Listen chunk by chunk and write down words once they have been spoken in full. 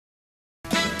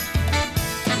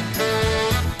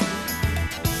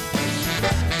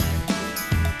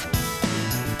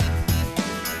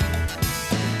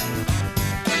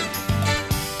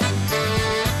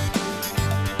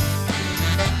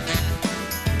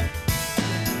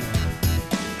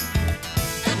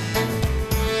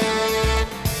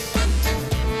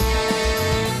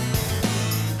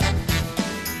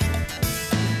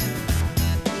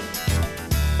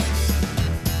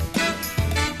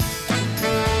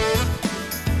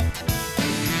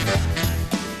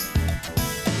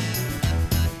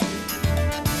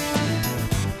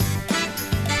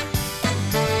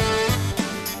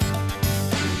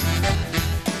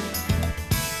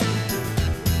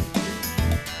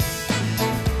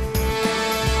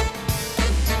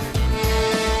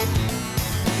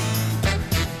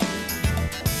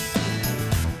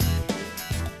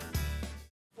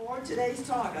today's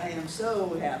talk, I am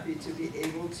so happy to be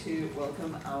able to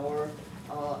welcome our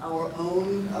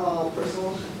own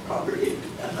personal property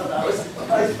of ours,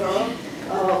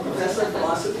 Furrow, professor of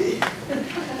philosophy,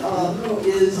 who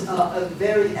is a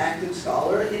very active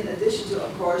scholar, in addition to,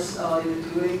 of course,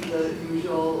 doing the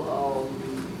usual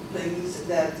things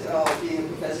that being a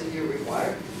professor here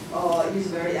require. He's a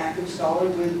very active scholar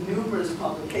with numerous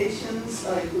publications,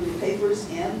 including papers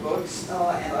and books,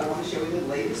 and I want to show you the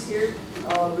latest here,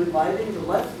 Reviving the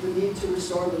Left, the Need to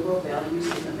Restore Liberal Values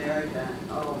in America.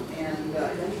 And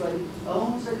if anybody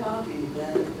owns a copy,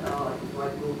 then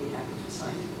Dwight will be happy to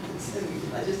sign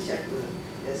it. I just checked with him.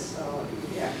 Yes, he would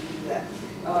be happy to do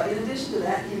that. In addition to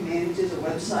that, he manages a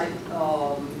website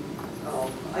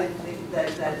I think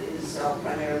that is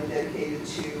primarily dedicated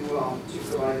to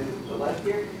providing the left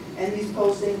here. And he's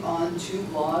posting on two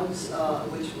blogs,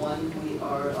 which one we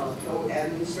are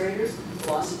co-administrators,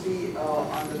 Philosophy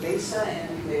on the Mesa,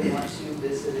 and you may want to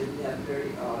visit it. We have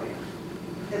very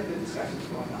have good discussions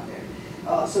going on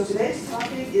there. So today's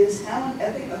topic is how an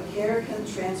ethic of care can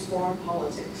transform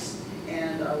politics.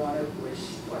 And I want to wish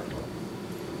Dwight luck.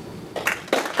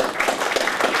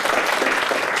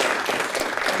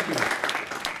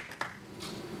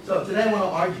 So today I want to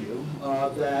argue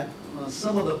that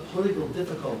some of the political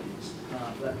difficulties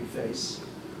that we face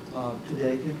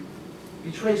today can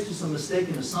be traced to some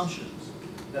mistaken assumptions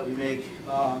that we make.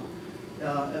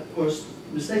 Of course,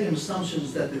 mistaken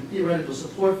assumptions that the theoretical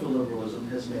support for liberalism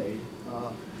has made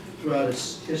throughout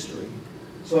its history.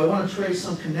 So I want to trace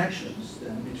some connections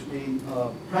then between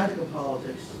practical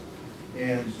politics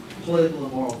and political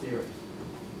and moral theory.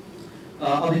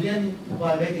 I'll begin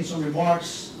by making some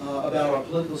remarks about our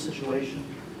political situation,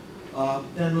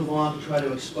 then move on to try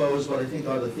to expose what I think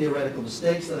are the theoretical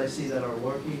mistakes that I see that are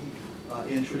working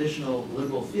in traditional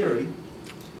liberal theory.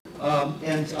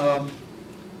 And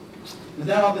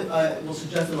then I will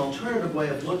suggest an alternative way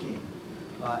of looking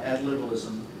at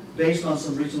liberalism based on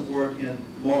some recent work in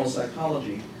moral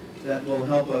psychology that will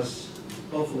help us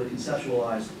hopefully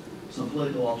conceptualize some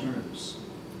political alternatives.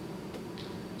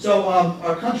 So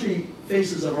our country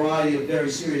faces a variety of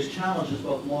very serious challenges,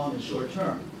 both long and short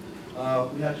term.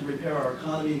 We have to repair our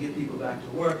economy and get people back to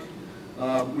work.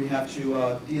 We have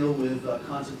to deal with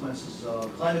consequences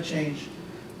of climate change.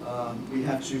 We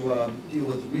have to deal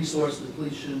with resource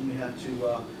depletion. We have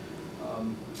to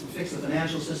fix the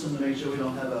financial system to make sure we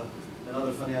don't have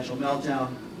another financial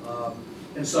meltdown,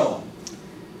 and so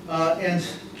on. And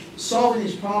solving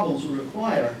these problems will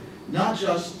require not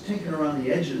just tinkering around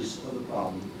the edges of the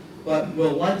problem, but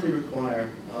will likely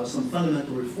require some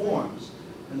fundamental reforms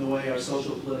in the way our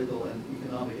social, political, and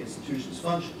economic institutions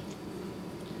function.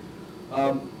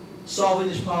 Solving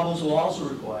these problems will also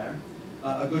require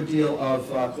a good deal of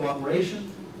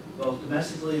cooperation, both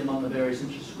domestically among the various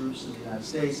interest groups in the United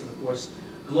States, and of course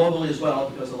globally as well,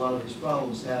 because a lot of these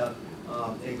problems have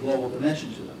a global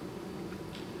dimension to them.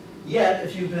 Yet,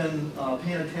 if you've been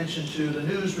paying attention to the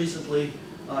news recently,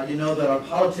 you know that our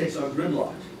politics are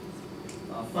gridlocked.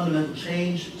 Fundamental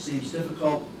change seems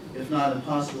difficult, if not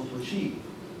impossible, to achieve.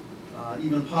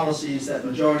 Even policies that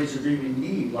majorities agree we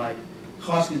need, like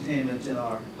cost containment in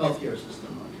our healthcare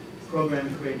system,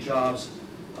 programming to create jobs,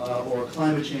 or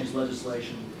climate change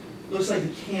legislation, looks like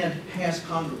it can't pass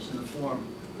Congress in a form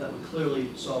that would clearly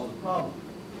solve the problem.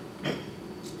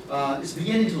 It's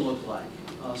beginning to look like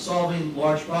solving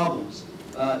large problems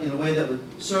in a way that would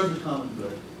serve the common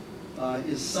good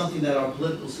is something that our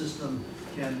political system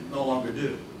can no longer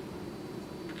do.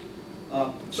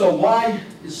 So why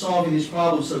is solving these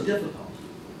problems so difficult?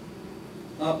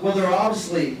 Well, there are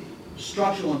obviously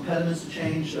structural impediments to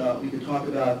change. We could talk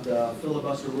about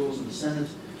filibuster rules in the Senate,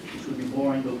 which would be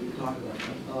boring, but we could talk about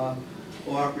that.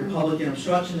 Or Republican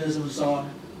obstructionism and so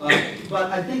on.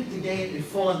 But I think to gain a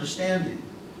full understanding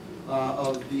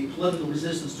of the political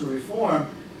resistance to reform,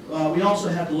 we also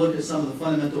have to look at some of the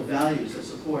fundamental values that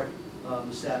support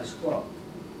the status quo.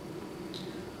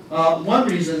 One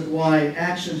reason why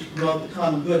action to promote the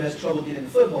common good has trouble getting a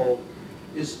foothold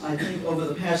is, I think, over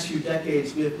the past few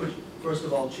decades, we have put, first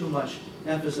of all, too much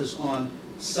emphasis on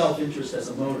self-interest as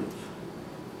a motive.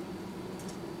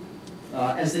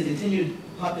 As the continued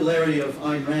popularity of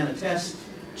Ayn Rand attests,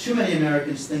 too many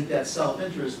Americans think that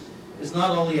self-interest is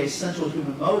not only a central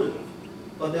human motive,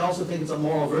 but they also think it's a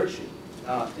moral virtue,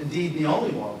 indeed the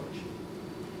only moral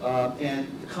virtue. And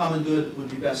the common good would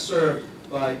be best served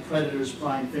by predators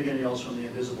prying fingernails from the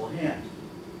invisible hand.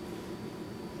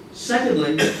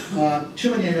 Secondly,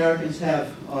 too many Americans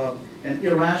have an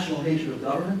irrational hatred of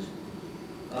government,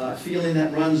 a feeling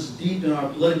that runs deep in our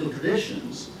political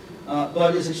traditions,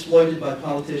 but is exploited by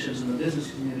politicians and the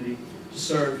business community to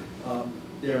serve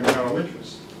their narrow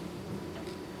interests.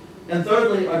 And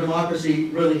thirdly, our democracy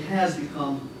really has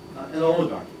become an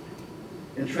oligarchy.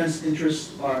 Entrenched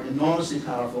interests are enormously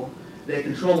powerful. They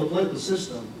control the political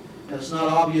system, and it's not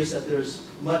obvious that there's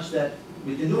much that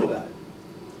we can do about it.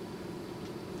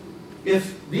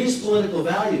 If these political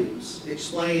values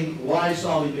explain why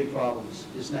solving big problems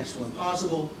is next to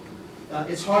impossible,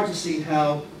 it's hard to see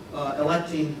how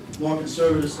electing more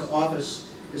conservatives to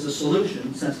office is a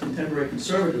solution, since contemporary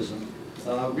conservatism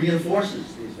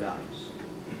reinforces these values.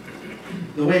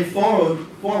 The way forward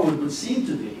would seem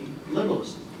to be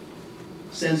liberalism,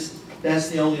 since that's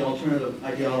the only alternative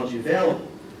ideology available.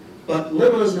 But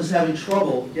liberalism is having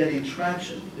trouble getting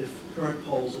traction if current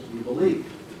polls are to be believed.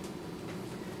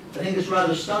 I think it's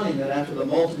rather stunning that after the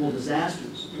multiple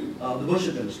disasters of the Bush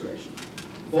administration,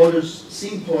 voters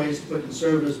seem poised to put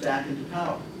conservatives back into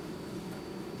power.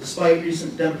 Despite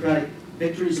recent Democratic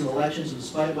victories in elections, and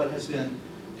despite what has been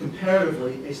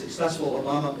comparatively a successful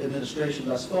Obama administration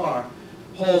thus far,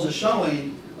 polls are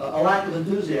showing a lack of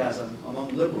enthusiasm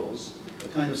among liberals, a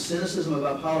kind of cynicism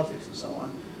about politics and so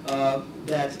on,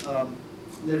 that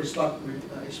they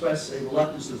express a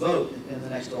reluctance to vote in the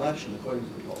next election, according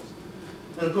to the polls.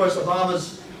 And of course,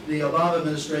 the Obama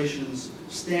administration's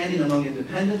standing among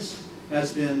independents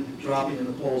has been dropping in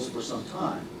the polls for some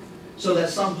time, so that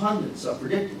some pundits are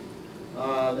predicting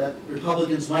that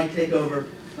Republicans might take over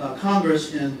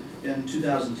Congress in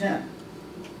 2010.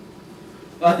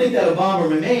 I think that Obama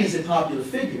remains a popular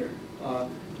figure,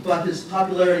 but his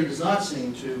popularity does not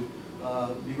seem to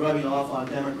be rubbing off on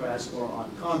Democrats or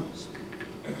on Congress.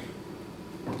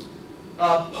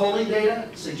 Polling data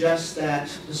suggests that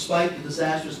despite the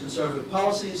disastrous conservative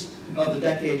policies of the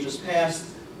decade just past,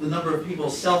 the number of people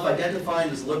self-identifying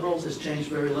as liberals has changed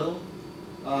very little.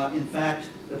 In fact,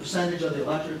 the percentage of the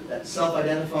electorate that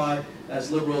self-identify as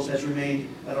liberals has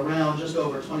remained at around just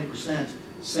over 20%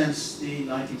 since the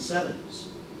 1970s.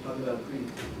 We're talking about a pretty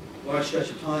large stretch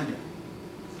of time here.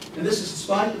 And this is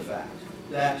despite the fact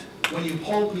that when you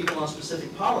poll people on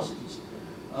specific policies,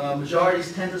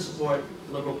 majorities tend to support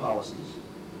liberal policies.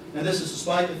 And this is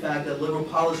despite the fact that liberal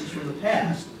policies from the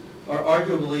past are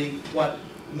arguably what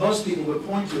most people would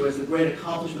point to as the great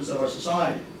accomplishments of our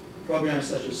society. Programs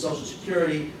such as Social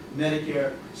Security,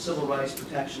 Medicare, civil rights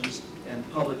protections, and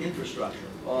public infrastructure,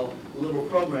 all liberal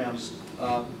programs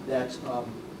that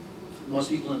most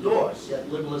people endorse, yet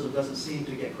liberalism doesn't seem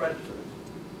to get credit for them.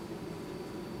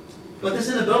 But this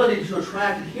inability to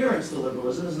attract adherents to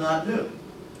liberalism is not new.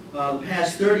 The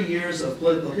past 30 years of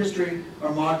political history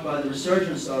are marked by the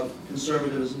resurgence of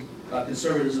conservatism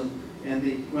and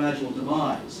the gradual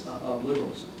demise of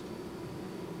liberalism.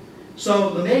 So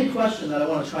the main question that I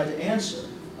want to try to answer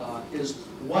is,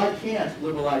 why can't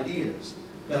liberal ideas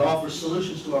that offer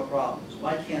solutions to our problems,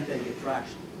 why can't they get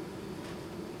traction?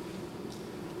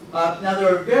 Now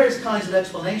there are various kinds of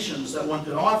explanations that one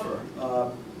could offer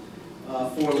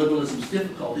for liberalism's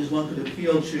difficulties. One could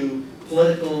appeal to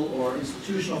political or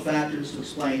institutional factors to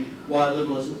explain why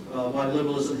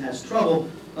liberalism has trouble,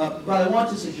 but I want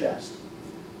to suggest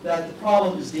that the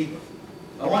problem is deeper.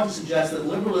 I want to suggest that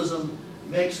liberalism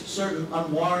makes certain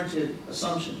unwarranted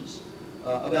assumptions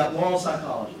about moral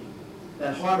psychology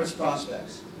that harm its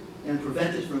prospects and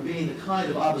prevent it from being the kind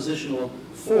of oppositional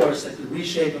force that could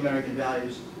reshape American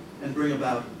values and bring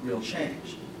about real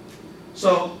change.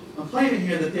 So I'm claiming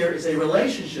here that there is a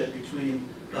relationship between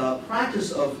the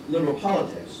practice of liberal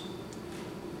politics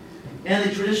and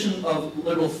the tradition of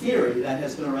liberal theory that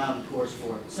has been around, of course,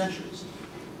 for centuries.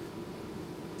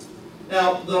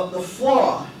 Now, the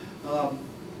flaw,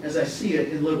 as I see it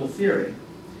in liberal theory,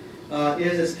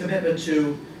 is its commitment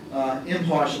to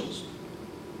impartialism.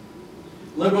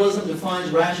 Liberalism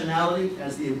defines rationality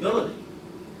as the ability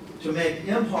to make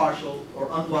impartial or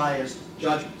unbiased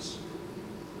judgments,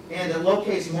 and it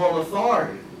locates moral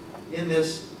authority in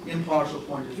this impartial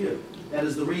point of view. That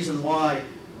is the reason why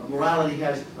morality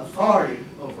has authority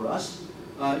over us,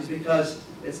 is because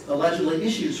it allegedly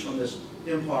issues from this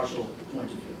impartial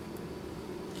point of view.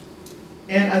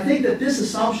 And I think that this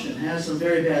assumption has some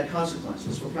very bad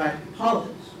consequences for practical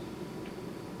politics.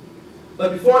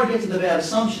 But before I get to the bad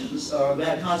assumptions or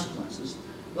bad consequences,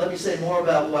 let me say more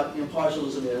about what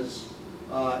impartialism is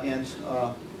and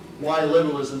why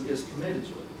liberalism is committed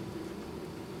to it.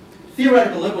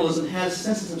 Theoretical liberalism has,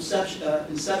 since its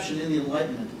inception in the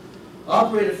Enlightenment,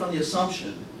 operated from the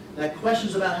assumption that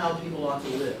questions about how people ought to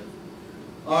live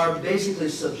are basically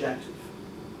subjective.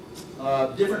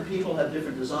 Different people have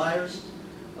different desires,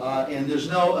 and there's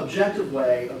no objective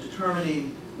way of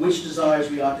determining which desires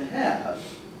we ought to have.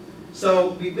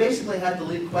 So we basically have to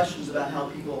leave questions about how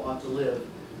people ought to live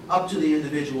up to the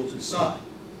individual to decide.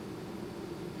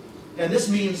 And this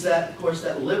means that, of course,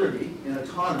 that liberty and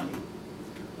autonomy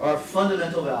are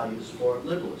fundamental values for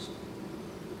liberalism.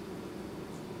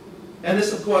 And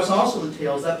this, of course, also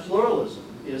entails that pluralism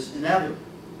is inevitable.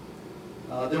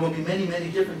 There will be many, many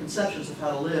different conceptions of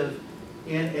how to live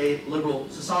in a liberal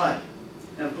society.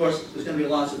 And of course, there's going to be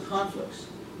lots of conflicts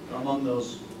among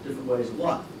those different ways of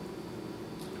life.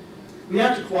 We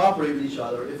have to cooperate with each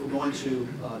other if we're going to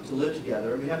live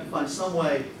together. We have to find some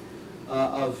way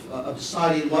of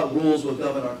deciding what rules will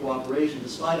govern our cooperation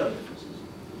despite our differences.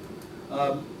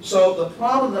 So the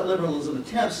problem that liberalism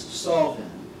attempts to solve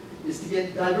then is to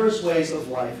get diverse ways of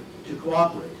life to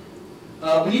cooperate.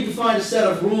 We need to find a set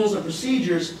of rules and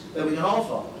procedures that we can all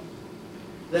follow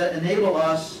that enable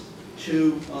us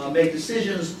to make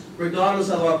decisions regardless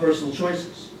of our personal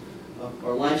choices,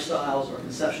 our lifestyles, our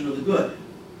conception of the good.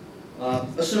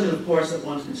 Assuming, of course, that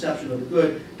one's conception of the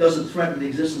good doesn't threaten the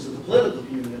existence of the political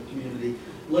community,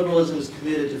 liberalism is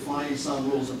committed to finding some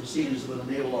rules and procedures that would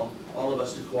enable all of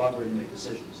us to cooperate and make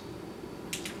decisions.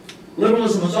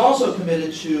 Liberalism is also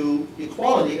committed to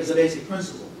equality as a basic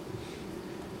principle.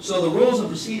 So the rules and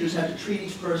procedures have to treat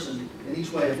each person in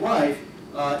each way of life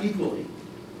equally,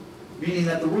 meaning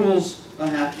that the rules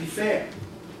have to be fair,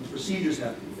 the procedures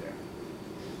have to be fair.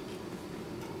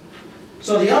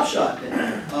 So the upshot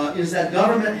then is that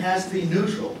government has to be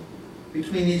neutral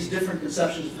between these different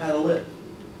conceptions of how to live.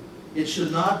 It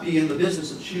should not be in the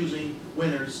business of choosing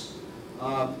winners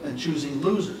and choosing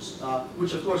losers,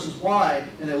 which of course is why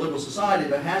in a liberal society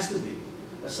there has to be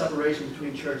a separation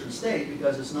between church and state,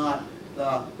 because it's not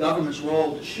the government's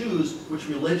role to choose which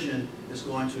religion is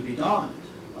going to be dominant.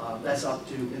 That's up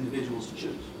to individuals to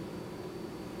choose.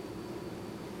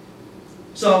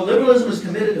 So liberalism is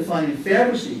committed to finding fair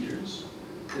procedures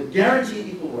that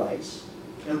guarantee equal rights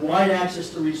and wide access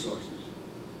to resources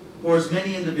for as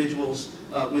many individuals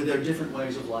with their different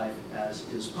ways of life as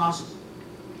is possible.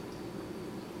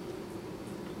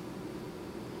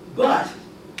 But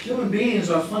human beings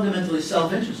are fundamentally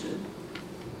self-interested,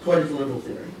 according to liberal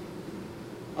theory.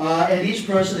 And each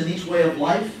person in each way of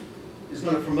life is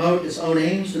going to promote its own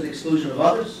aims to the exclusion of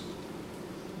others.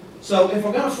 So if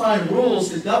we're going to find rules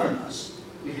to govern us,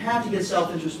 we have to get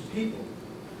self-interested people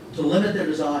to limit their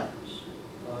desires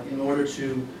in order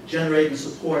to generate and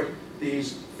support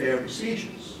these fair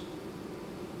procedures.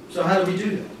 So how do we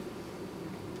do that?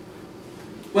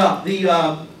 Well,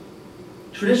 the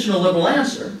traditional liberal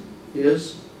answer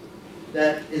is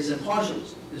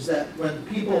impartialism, is that when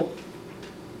people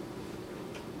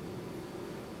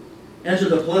enter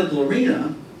the political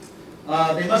arena,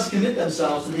 they must commit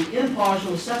themselves to the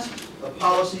impartial assessment of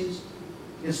policies,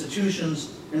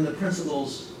 institutions, and the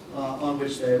principles on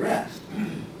which they rest.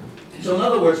 So in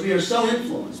other words, we are so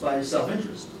influenced by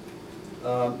self-interest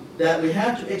that we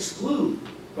have to exclude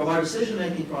from our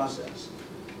decision-making process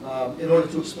in order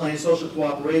to explain social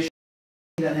cooperation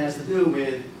that has to do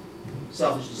with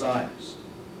selfish desires.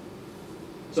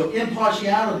 So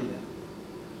impartiality then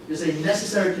is a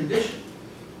necessary condition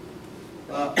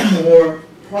for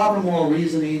proper moral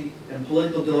reasoning and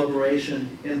political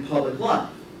deliberation in public life,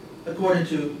 according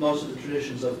to most of the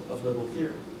traditions of liberal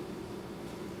theory.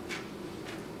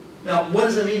 Now, what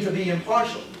does it mean to be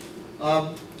impartial?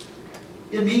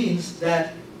 It means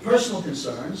that personal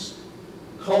concerns,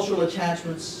 cultural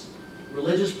attachments,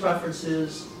 religious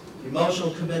preferences,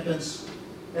 emotional commitments,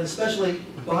 and especially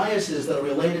biases that are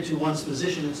related to one's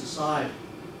position in society,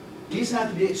 these have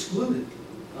to be excluded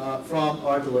from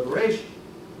our deliberation.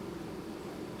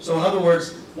 So in other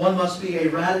words, one must be a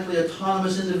radically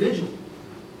autonomous individual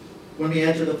when we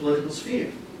enter the political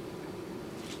sphere.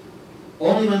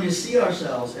 Only when we see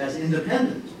ourselves as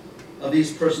independent of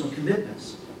these personal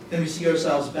commitments can we see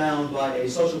ourselves bound by a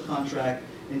social contract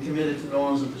and committed to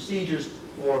norms and procedures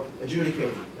for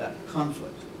adjudicating that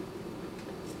conflict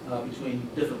between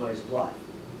different ways of life.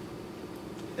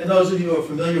 And those of you who are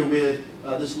familiar with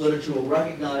this literature will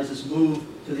recognize this move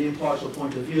to the impartial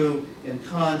point of view in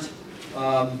Kant,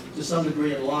 to some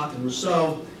degree in Locke and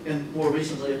Rousseau, and more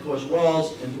recently, of course,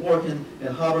 Rawls and Dworkin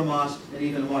and Habermas, and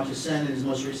even Amartya Sen in his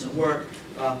most recent work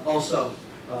also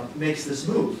makes this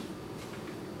move.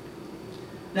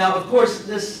 Now, of course,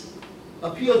 this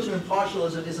appeal to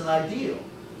impartialism is an ideal.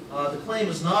 The claim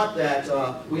is not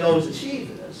that we always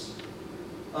achieve this,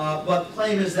 but the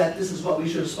claim is that this is what we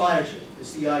should aspire to.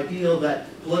 It's the ideal that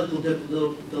political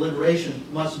deliberation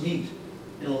must meet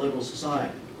in a liberal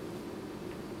society.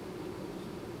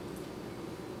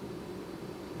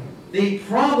 The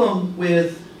problem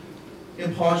with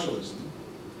impartialism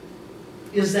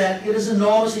is that it is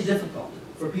enormously difficult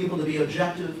for people to be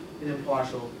objective and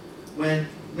impartial when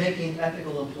making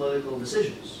ethical and political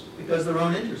decisions, because their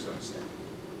own interests are at stake.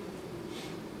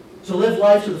 To live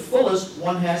life to the fullest,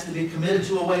 one has to be committed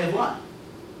to a way of life.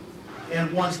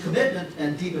 And one's commitment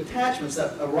and deep attachments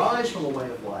that arise from a way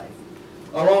of life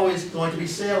are always going to be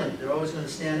salient. They're always going to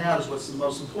stand out as what's the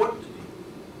most important to people.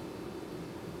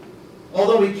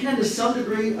 Although we can, to some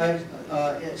degree,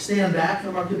 stand back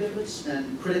from our commitments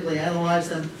and critically analyze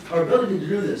them, our ability to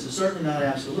do this is certainly not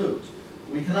absolute.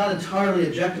 We cannot entirely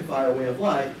objectify our way of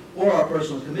life or our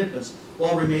personal commitments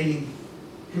while remaining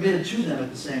committed to them at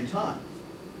the same time.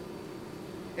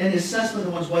 Any assessment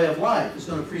of one's way of life is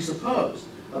going to presuppose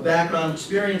a background of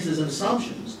experiences and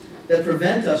assumptions that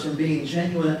prevent us from being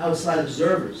genuine outside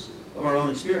observers of our own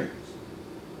experience.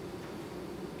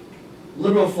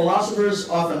 Liberal philosophers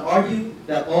often argue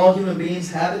that all human beings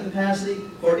have the capacity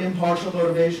for impartial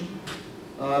motivation,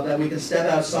 that we can step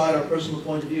outside our personal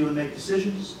point of view and make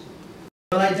decisions.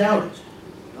 But I doubt it.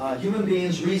 Human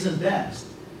beings reason best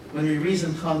when we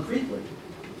reason concretely,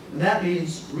 and that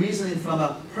means reasoning from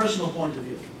a personal point of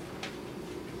view.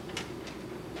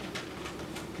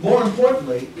 More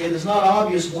importantly, it is not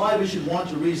obvious why we should want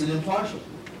to reason impartially.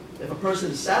 If a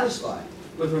person is satisfied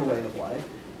with her way of life,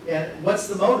 and what's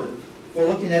the motive for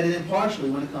looking at it impartially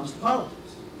when it comes to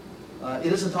politics?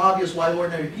 It isn't obvious why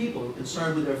ordinary people who are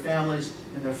concerned with their families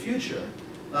and their future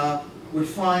would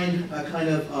find a kind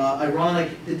of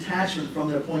ironic detachment from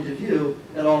their point of view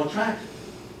at all attractive.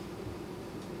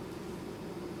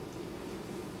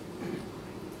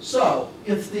 So,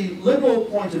 if the liberal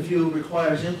point of view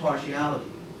requires impartiality,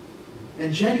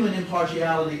 and genuine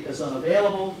impartiality is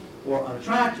unavailable or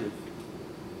unattractive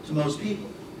to most people,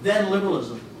 then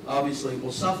liberalism obviously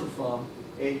will suffer from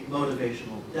a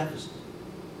motivational deficit.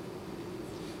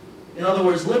 In other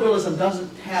words, liberalism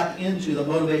doesn't tap into the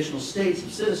motivational states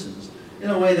of citizens in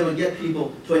a way that would get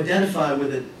people to identify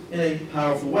with it in a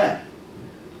powerful way.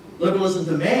 Liberalism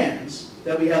demands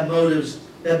that we have motives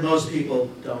that most people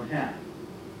don't have.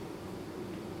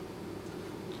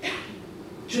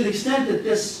 To the extent that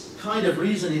this kind of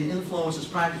reasoning influences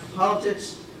practical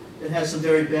politics, it has some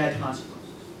very bad consequences.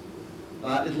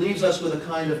 It leaves us with a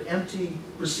kind of empty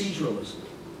proceduralism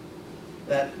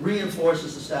that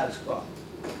reinforces the status quo,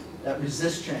 that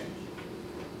resists change.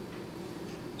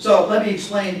 So let me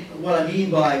explain what I mean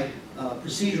by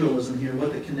proceduralism here,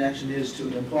 what the connection is to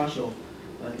impartialism.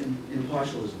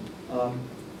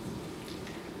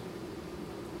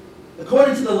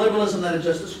 According to the liberalism that I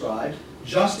just described,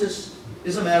 justice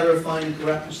is a matter of finding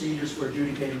correct procedures for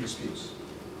adjudicating disputes.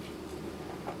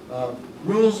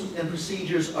 Rules and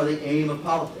procedures are the aim of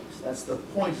politics. That's the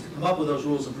point, is to come up with those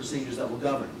rules and procedures that will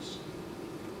govern us.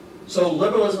 So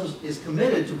liberalism is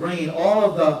committed to bringing all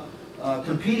of the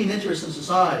competing interests in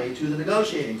society to the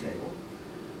negotiating table.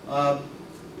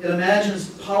 It imagines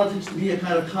politics to be a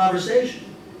kind of conversation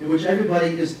in which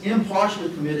everybody is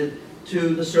impartially committed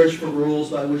to the search for rules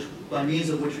by means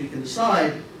of which we can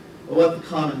decide what the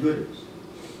common good is.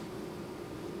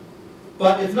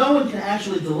 But if no one can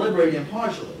actually deliberate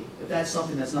impartially, if that's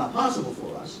something that's not possible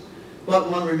for us,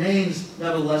 but one remains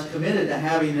nevertheless committed to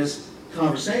having this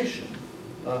conversation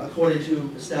according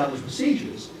to established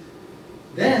procedures,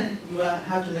 then you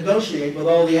have to negotiate with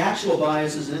all the actual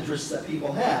biases and interests that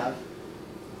people have,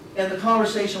 and the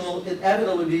conversation will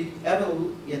inevitably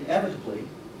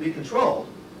be controlled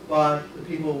by the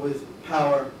people with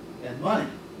power and money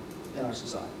in our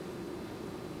society.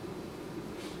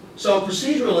 So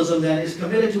proceduralism, then, is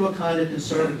committed to a kind of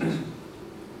conservatism.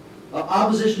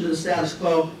 Opposition to the status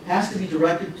quo has to be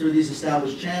directed through these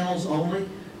established channels only,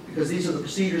 because these are the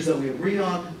procedures that we agree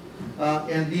on,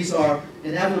 and these are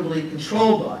inevitably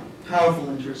controlled by powerful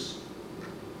interests,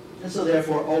 and so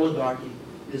therefore oligarchy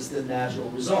is the natural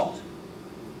result.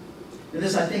 And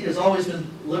this, I think, has always been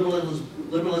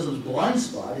liberalism's blind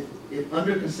spot. It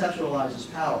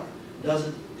under-conceptualizes power,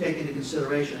 doesn't take into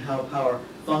consideration how power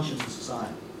functions in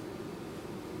society.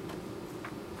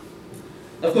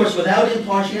 Of course, without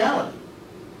impartiality,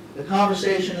 the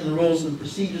conversation and the rules and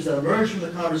procedures that emerge from the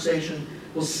conversation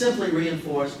will simply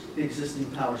reinforce the existing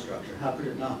power structure. How could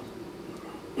it not?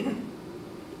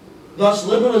 Thus,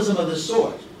 liberalism of this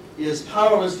sort is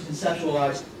powerless to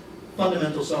conceptualize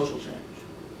fundamental social change.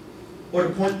 Or to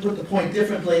put the point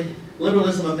differently,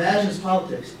 liberalism imagines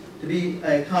politics to be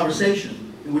a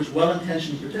conversation in which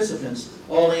well-intentioned participants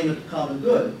all aim at the common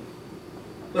good.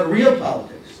 But real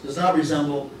politics does not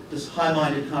resemble this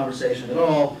high-minded conversation at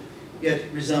all. It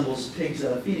resembles pigs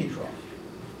at a feeding trough.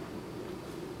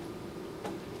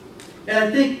 And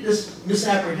I think this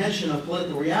misapprehension of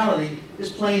political reality is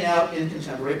playing out in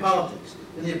contemporary politics,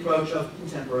 in the approach of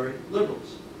contemporary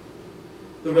liberals.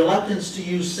 The reluctance to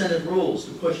use Senate rules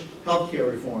to push health care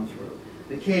reform through,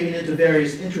 the caving into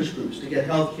various interest groups to get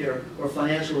health care or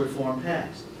financial reform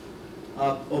passed.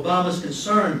 Obama's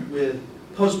concern with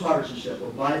post-partisanship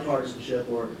or bipartisanship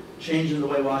or change in the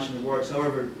way Washington works,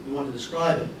 however you want to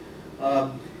describe it.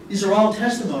 These are all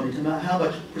testimony to how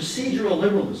much procedural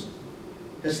liberalism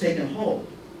has taken hold.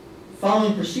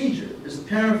 Following procedure is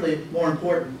apparently more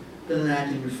important than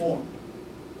enacting reform.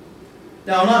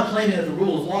 Now, I'm not claiming that the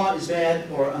rule of law is bad,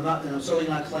 or I'm certainly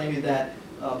not claiming that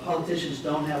politicians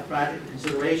don't have practical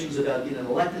considerations about getting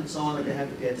elected and so on that they have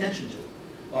to pay attention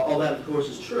to. All that, of course,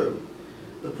 is true.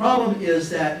 The problem is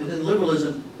that within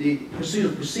liberalism, the pursuit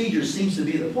of procedure seems to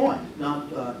be the point,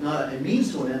 not a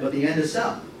means to an end, but the end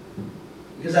itself.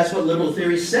 Because that's what liberal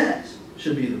theory says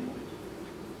should be the point.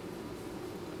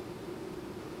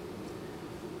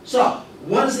 So,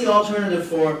 what is the alternative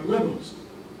for liberalism?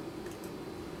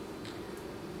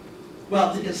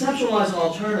 Well, to conceptualize an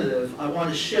alternative, I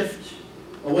want to shift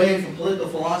away from political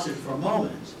philosophy for a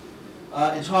moment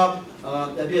and talk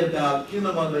a bit about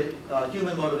human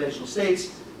motivational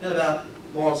states and about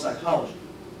moral psychology.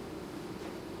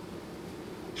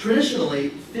 Traditionally,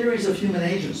 theories of human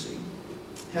agency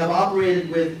have operated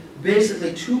with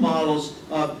basically two models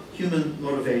of human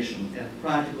motivation and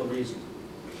practical reason.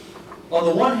 On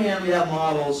the one hand, we have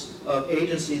models of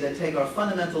agency that take our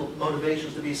fundamental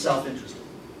motivations to be self-interested.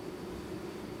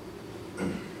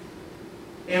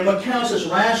 And what counts as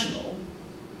rational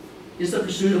is the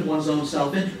pursuit of one's own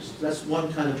self-interest. That's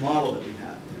one kind of model that we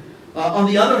have. On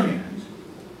the other hand,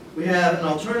 we have an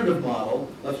alternative model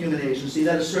of human agency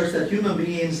that asserts that human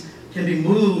beings can be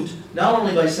moved not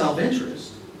only by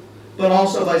self-interest, but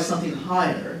also by something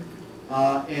higher,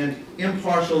 and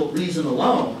impartial reason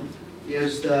alone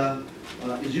is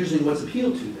usually what's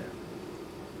appealed to them.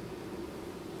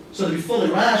 So to be fully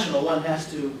rational, one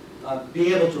has to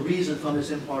be able to reason from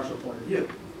this impartial point of view.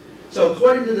 So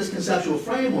according to this conceptual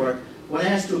framework, when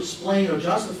asked to explain or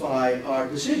justify our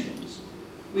decisions,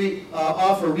 we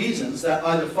offer reasons that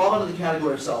either fall under the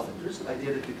category of self-interest, I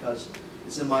did it because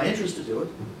it's in my interest to do it,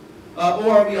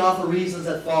 or we offer reasons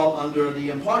that fall under the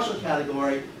impartial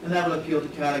category, and that would appeal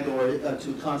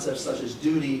to concepts such as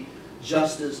duty,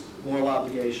 justice, moral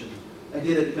obligation. I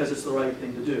did it because it's the right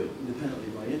thing to do, independently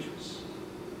of my interests.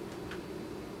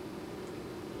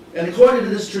 And according to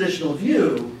this traditional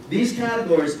view, these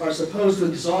categories are supposed to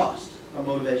exhaust our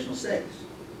motivational states.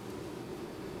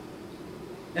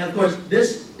 And of course,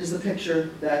 this is the picture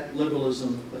that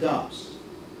liberalism adopts.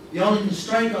 The only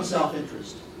constraint on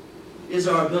self-interest is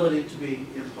our ability to be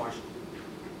impartial.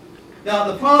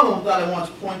 Now, the problem that I want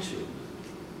to point to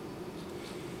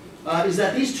is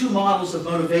that these two models of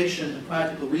motivation and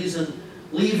practical reason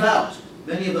leave out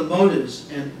many of the motives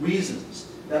and reasons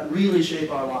that really shape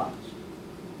our lives.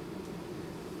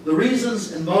 The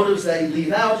reasons and motives that you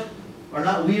leave out are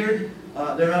not weird,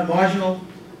 they're not marginal,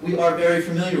 we are very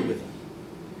familiar with them.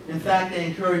 In fact, they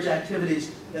encourage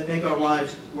activities that make our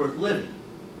lives worth living.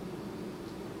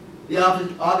 The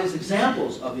obvious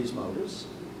examples of these motives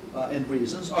and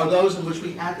reasons are those in which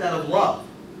we act out of love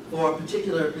for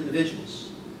particular individuals.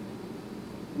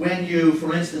 When you,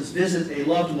 for instance, visit a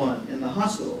loved one in the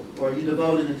hospital, or you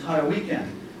devote an entire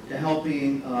weekend to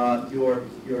helping your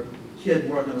kid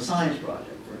work on a science project,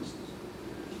 for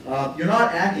instance. You're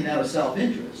not acting out of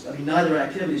self-interest. I mean, neither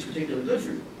activity is particularly good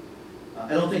for you. I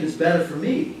don't think it's better for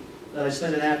me that I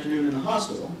spend an afternoon in the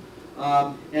hospital,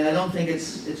 and I don't think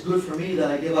it's good for me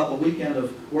that I give up a weekend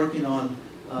of working on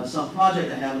some project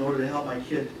I have in order to help my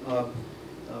kid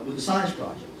with the science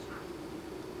project.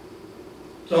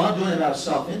 So I'm doing it out of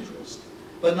self-interest,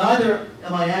 but neither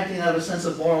am I acting out of a sense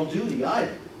of moral duty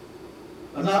either.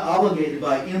 I'm not obligated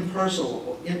by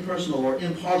impersonal or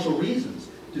impartial reasons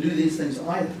to do these things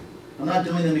either. I'm not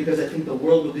doing them because I think the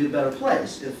world will be a better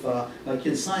place if my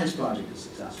kid's science project is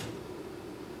successful.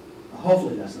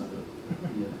 Hopefully that's not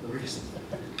the reason.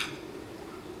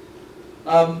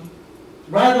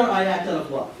 Rather, I act out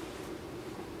of love.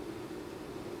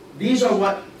 These are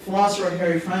what philosopher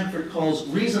Harry Frankfurt calls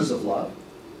reasons of love,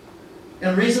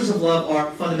 and reasons of love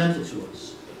are fundamental to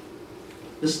us.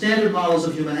 The standard models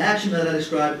of human action that I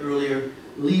described earlier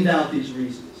leave out these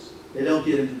reasons. They don't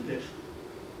get into the picture.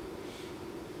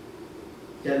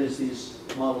 That is these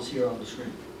models here on the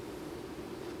screen.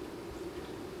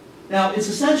 Now, it's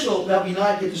essential that we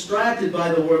not get distracted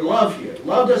by the word love here.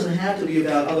 Love doesn't have to be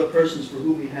about other persons for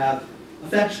whom we have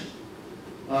affection.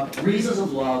 Reasons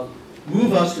of love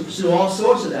move us to pursue all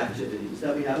sorts of activities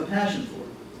that we have a passion for.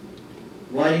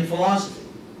 Writing philosophy,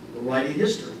 or writing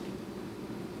history,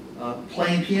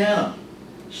 playing piano,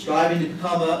 striving to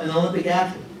become an Olympic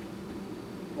athlete,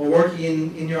 or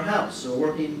working in your house, or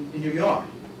working in your yard.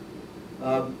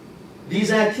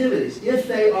 These activities, if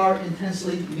they are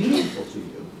intensely meaningful to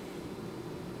you,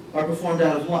 are performed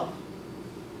out of love.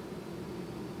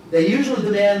 They usually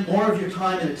demand more of your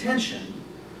time and attention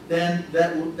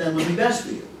then would be best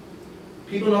for you.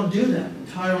 People don't do them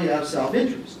entirely out of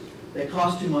self-interest. They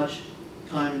cost too much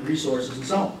time and resources and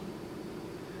so on.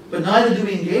 But neither do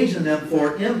we engage in them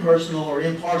for impersonal or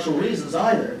impartial reasons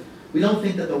either. We don't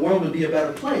think that the world would be a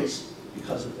better place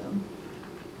because of them.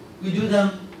 We do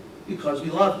them because we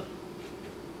love them.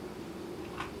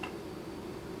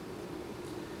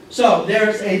 So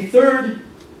there's a third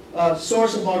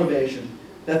source of motivation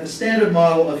that the standard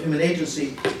model of human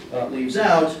agency leaves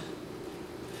out.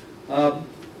 And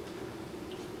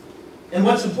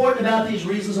what's important about these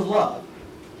reasons of love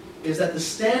is that the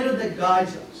standard that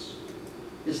guides us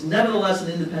is nevertheless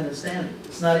an independent standard.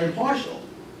 It's not impartial,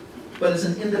 but it's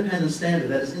an independent standard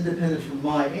that is independent from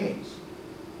my aims.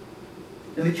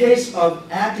 In the case of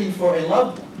acting for a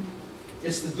loved one,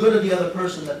 it's the good of the other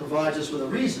person that provides us with a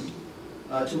reason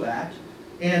to act,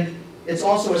 and it's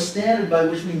also a standard by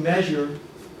which we measure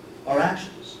our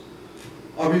actions.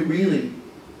 Are we really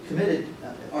committed?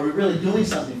 Are we really doing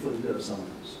something for the good of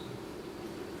someone else?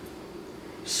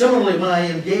 Similarly, when I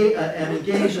am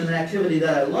engaged in an activity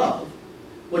that I love,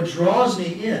 what draws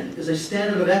me in is a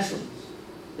standard of excellence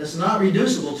that's not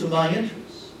reducible to my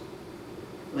interests.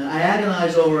 When I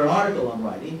agonize over an article I'm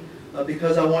writing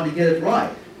because I want to get it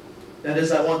right, that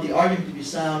is, I want the argument to be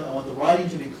sound, I want the writing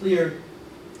to be clear.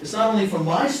 It's not only for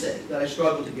my sake that I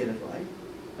struggle to get it right.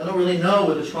 I don't really know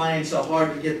whether trying so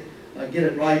hard to get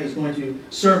it right is going to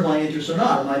serve my interests or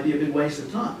not. It might be a big waste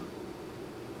of time.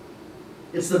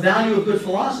 It's the value of good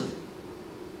philosophy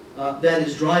that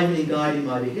is driving and guiding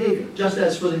my behavior. Just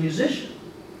as for the musician,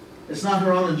 it's not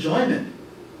her own enjoyment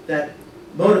that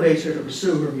motivates her to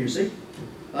pursue her music.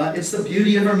 It's the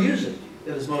beauty of her music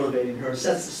that is motivating her. It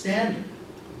sets the standard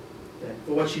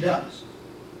for what she does.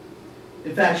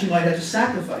 In fact, she might have to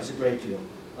sacrifice a great deal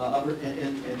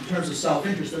in terms of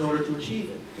self-interest in order to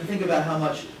achieve it. And think about how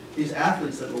much these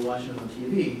athletes that we're watching on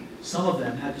TV, some of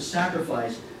them had to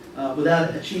sacrifice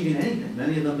without achieving anything.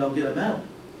 Many of them don't get a medal.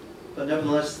 But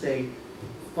nevertheless, they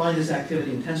find this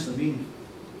activity intensely meaningful.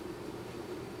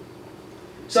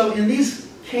 So in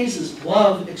these cases,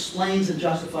 love explains and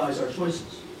justifies our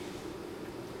choices.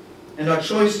 And our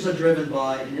choices are driven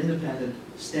by an independent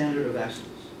standard of excellence.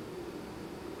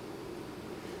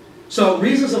 So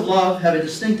reasons of love have a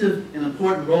distinctive and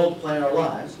important role to play in our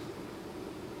lives.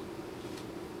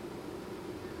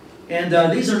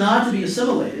 And these are not to be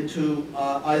assimilated to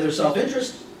either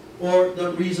self-interest or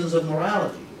the reasons of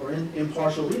morality or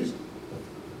impartial reason.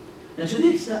 And to the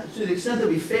extent that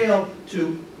we fail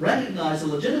to recognize the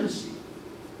legitimacy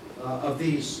of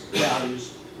these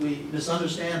values, we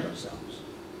misunderstand ourselves.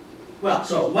 Well,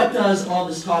 so what does all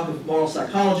this talk of moral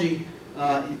psychology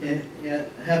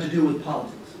have to do with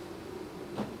politics?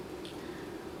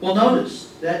 Well,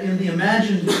 notice that in the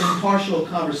imagined impartial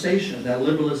conversation that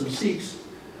liberalism seeks,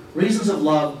 reasons of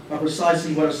love are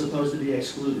precisely what are supposed to be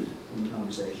excluded from the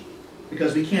conversation,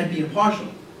 because we can't be impartial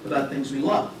about things we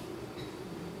love.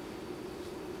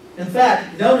 In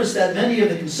fact, notice that many of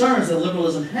the concerns that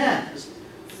liberalism has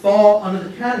fall under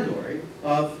the category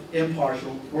of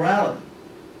impartial morality.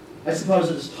 I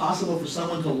suppose it is possible for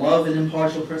someone to love an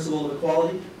impartial principle of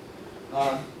equality,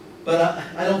 but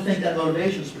I don't think that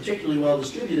motivation is particularly well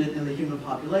distributed in the human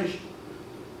population.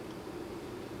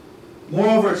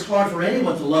 Moreover, it's hard for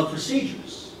anyone to love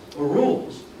procedures or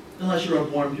rules unless you're a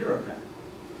born bureaucrat.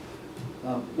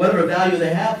 Whatever value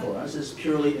they have for us is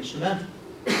purely instrumental.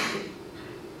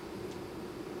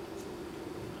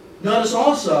 Notice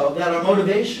also that our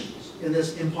motivations in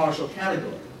this impartial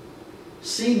category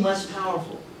seem less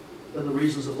powerful than the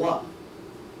reasons of love.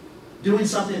 Doing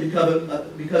something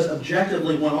because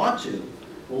objectively one ought to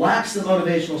lacks the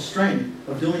motivational strength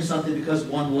of doing something because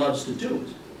one loves to do it.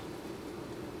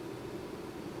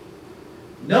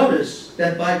 Notice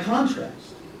that by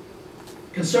contrast,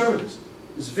 conservatism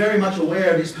is very much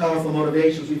aware of these powerful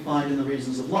motivations we find in the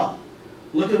reasons of love.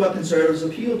 Look at what conservatives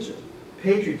appeal to: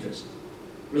 patriotism,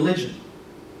 religion,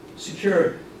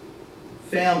 security,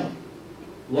 family,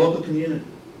 local community.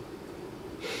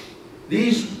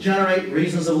 These generate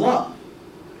reasons of love.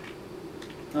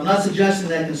 I'm not suggesting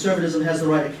that conservatism has the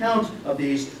right account of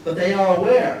these, but they are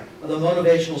aware of the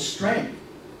motivational strength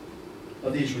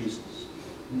of these reasons,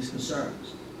 these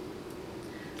concerns.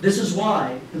 This is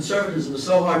why conservatism is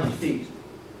so hard to defeat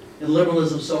and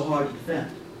liberalism so hard to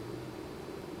defend.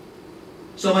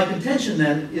 So my contention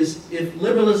then is, if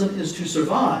liberalism is to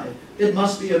survive, it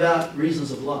must be about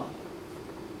reasons of love.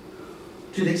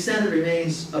 To the extent it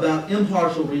remains about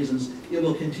impartial reasons, it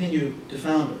will continue to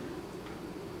founder.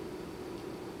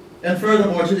 And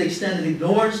furthermore, to the extent it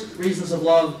ignores reasons of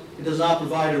love, it does not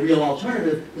provide a real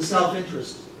alternative to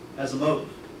self-interest as a motive.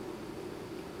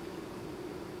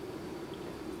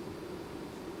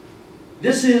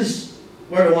 This is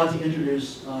where I want to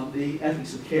introduce the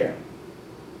ethics of care.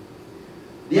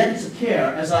 The ethics of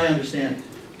care, as I understand it,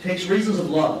 takes reasons of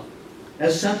love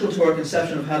as central to our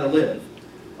conception of how to live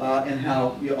and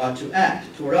how you ought to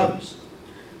act toward others.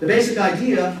 The basic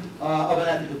idea of an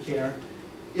ethic of care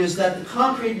is that the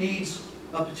concrete needs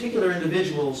of particular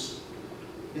individuals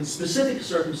in specific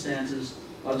circumstances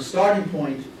are the starting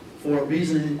point for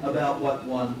reasoning about what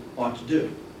one ought to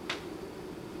do.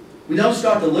 We don't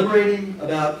start deliberating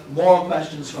about moral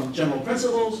questions from general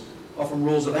principles or from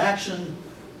rules of action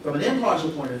from an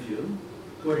impartial point of view,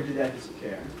 according to the ethics of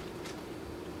care,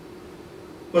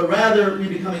 but rather we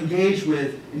become engaged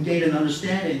with and gain an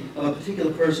understanding of a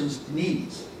particular person's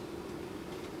needs.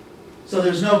 So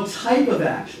there's no type of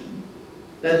action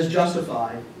that is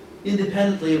justified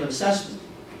independently of an assessment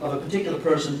of a particular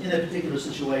person in a particular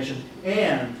situation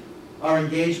and our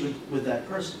engagement with that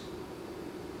person.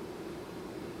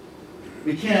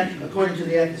 We can't, according to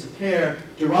the ethics of care,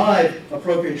 derive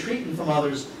appropriate treatment from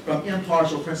others from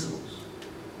impartial principles.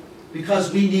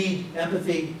 Because we need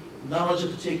empathy, knowledge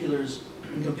of particulars,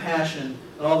 and compassion,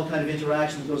 and all the kind of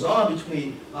interaction that goes on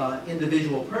between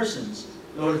individual persons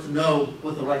in order to know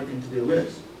what the right thing to do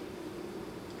is.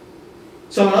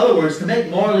 So in other words, to make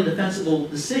morally defensible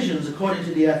decisions according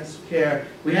to the ethics of care,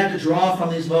 we have to draw from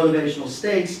these motivational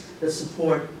states that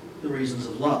support the reasons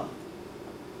of love.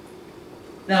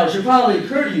 Now, it should probably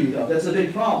occur to you, though, that's a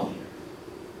big problem here.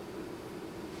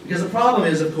 Because the problem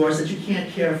is, of course, that you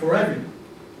can't care for everyone.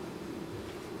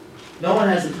 No one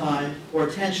has the time or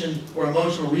attention or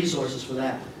emotional resources for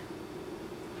that.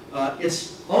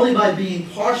 It's only by being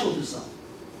partial to some,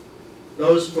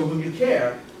 those for whom you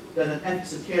care, that an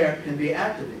ethics of care can be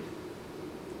activated.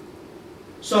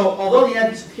 So, although the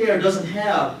ethics of care doesn't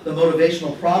have the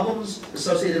motivational problems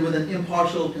associated with an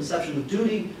impartial conception of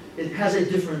duty, it has a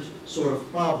different sort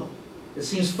of problem. It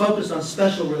seems focused on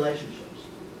special relationships.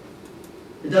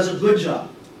 It does a good job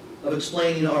of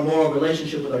explaining our moral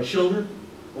relationship with our children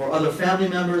or other family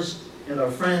members and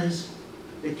our friends.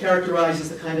 It characterizes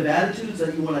the kind of attitudes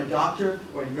that you want a doctor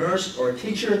or a nurse or a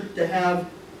teacher to have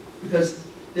because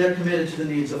they're committed to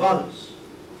the needs of others.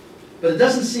 But it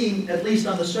doesn't seem, at least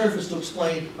on the surface, to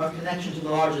explain our connection to the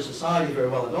larger society very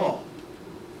well at all.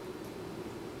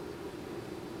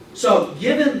 So,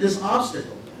 given this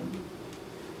obstacle, then,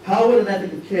 how would an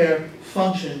ethic of care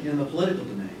function in the political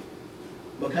domain?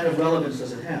 What kind of relevance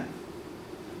does it have?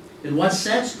 In what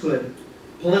sense could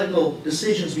political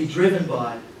decisions be driven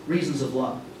by reasons of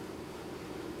love?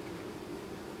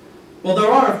 Well, there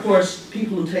are, of course,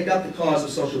 people who take up the cause of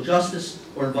social justice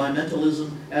or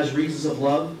environmentalism as reasons of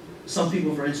love. Some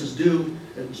people, for instance, do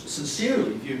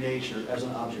sincerely view nature as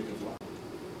an object of love.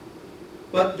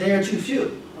 But they are too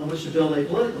few on which to build a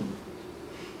political movement.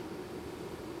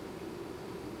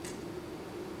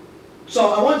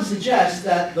 So I want to suggest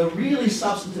that the really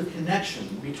substantive connection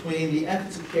between the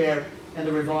ethics of care and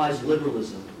the revised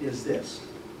liberalism is this.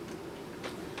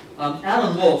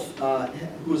 Alan Wolf,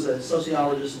 who is a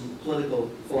sociologist and political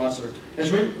philosopher,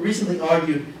 has recently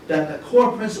argued that the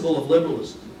core principle of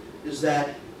liberalism is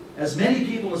that as many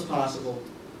people as possible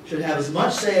should have as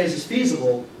much say as is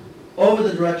feasible over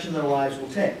the direction their lives will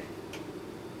take.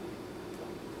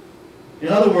 In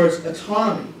other words,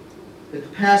 autonomy, the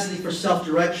capacity for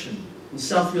self-direction and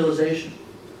self-realization,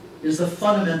 is the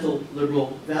fundamental liberal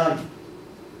value.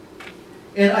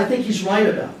 And I think he's right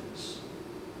about this.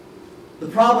 The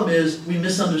problem is we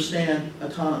misunderstand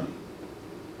autonomy,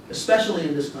 especially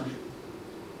in this country.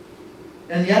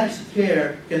 And the ethics of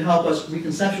care can help us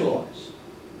reconceptualize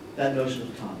that notion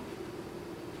of autonomy.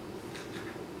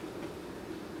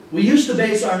 We used to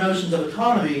base our notions of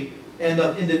autonomy and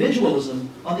of individualism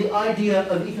on the idea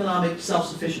of economic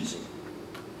self-sufficiency,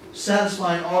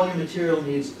 satisfying all your material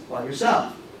needs by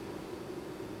yourself.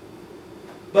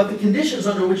 But the conditions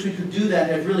under which we could do that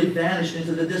have really vanished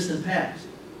into the distant past.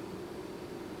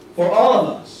 For all of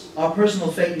us, our personal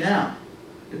fate now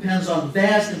depends on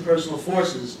vast impersonal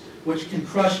forces which can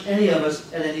crush any of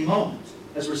us at any moment,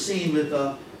 as we're seeing with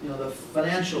the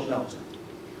financial meltdown.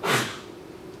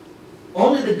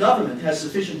 Only the government has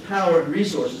sufficient power and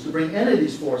resources to bring any of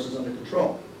these forces under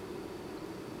control.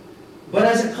 But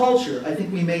as a culture, I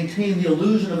think we maintain the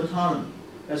illusion of autonomy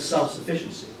as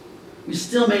self-sufficiency. We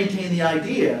still maintain the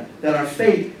idea that our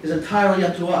fate is entirely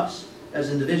up to us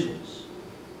as individuals.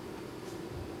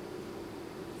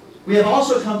 We have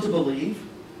also come to believe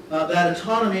that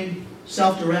autonomy,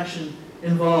 self-direction,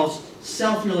 involves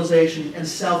self-realization and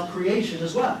self-creation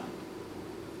as well.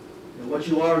 What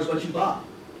you are is what you buy.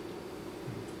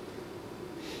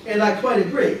 And I quite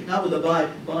agree, not with the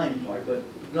buying part, but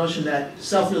the notion that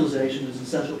self-realization is an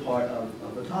essential part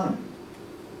of autonomy.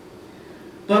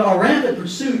 But our rampant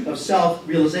pursuit of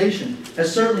self-realization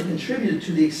has certainly contributed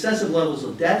to the excessive levels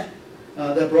of debt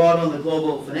that brought on the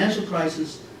global financial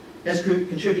crisis, has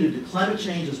contributed to climate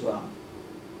change as well.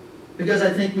 Because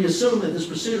I think we assume that this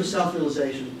pursuit of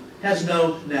self-realization has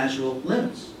no natural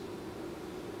limits.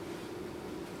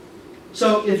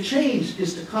 So if change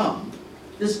is to come,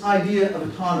 this idea of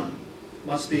economy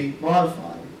must be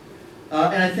modified.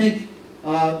 And I think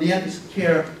the ethics of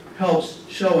care helps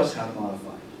show us how to modify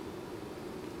it.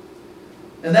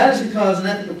 And that is because an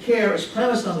ethic of care is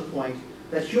premised on the point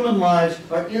that human lives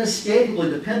are inescapably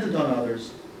dependent on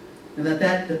others, and that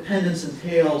that dependence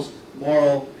entails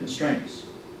moral constraints,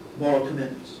 moral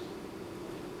commitments.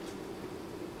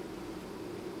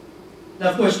 Now,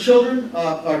 of course, children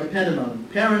are dependent on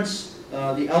parents.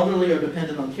 The elderly are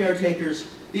dependent on caretakers.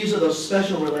 These are those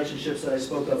special relationships that I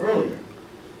spoke of earlier.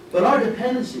 But our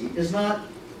dependency is not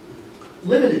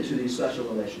limited to these special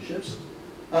relationships.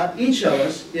 Each of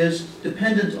us is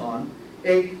dependent on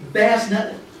a vast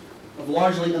network of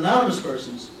largely anonymous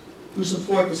persons who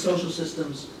support the social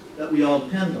systems that we all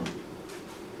depend on.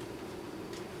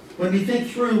 When we think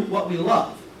through what we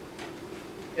love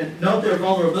and note their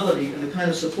vulnerability and the kind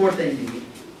of support they need,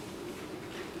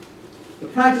 the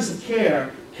practice of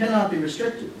care cannot be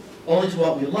restricted only to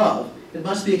what we love. It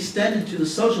must be extended to the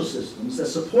social systems that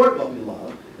support what we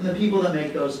love and the people that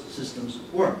make those systems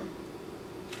work.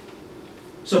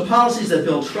 So policies that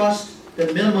build trust,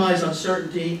 that minimize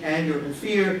uncertainty, anger, and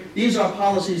fear, these are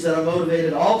policies that are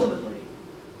motivated ultimately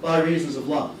by reasons of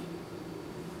love.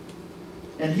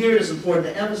 And here it is important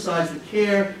to emphasize that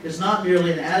care is not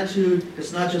merely an attitude,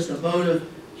 it's not just a motive.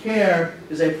 Care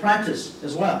is a practice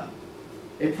as well.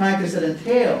 A practice that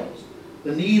entails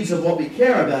the needs of what we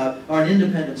care about are an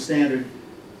independent standard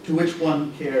to which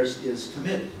one cares is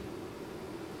committed.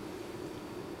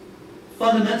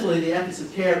 Fundamentally, the ethics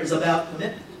of care is about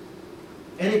commitment.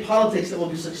 Any politics that will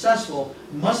be successful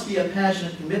must be a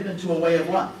passionate commitment to a way of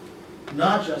life,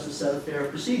 not just a set of fair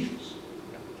procedures.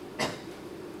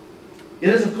 It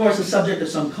is, of course, a subject of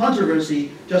some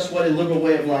controversy just what a liberal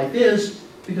way of life is,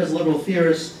 because liberal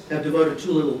theorists have devoted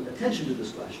too little attention to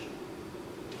this question,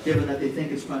 given that they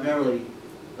think it's primarily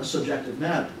a subjective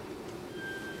matter.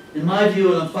 In my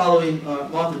view, and I'm following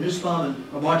Martha Nussbaum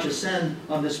and Amartya Sen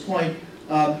on this point,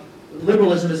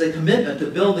 liberalism is a commitment to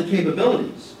build the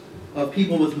capabilities of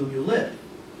people with whom you live.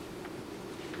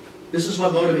 This is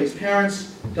what motivates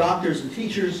parents, doctors, and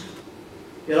teachers.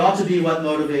 It ought to be what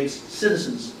motivates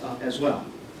citizens as well.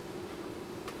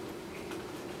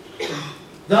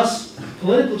 Thus,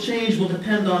 political change will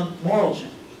depend on moral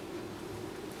change.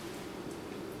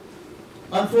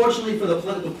 Unfortunately for the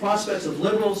political prospects of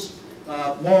liberals,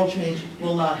 moral change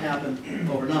will not happen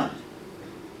overnight.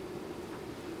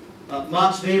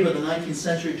 Max Weber, the 19th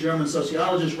century German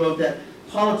sociologist, wrote that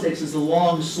politics is the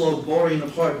long, slow boring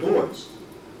of hard boards.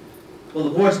 Well, the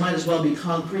boards might as well be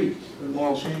concrete when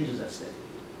moral change is at stake.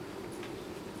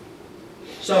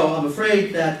 So I'm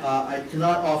afraid that I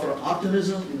cannot offer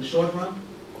optimism in the short run,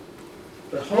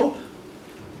 but hope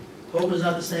is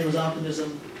not the same as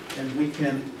optimism, and we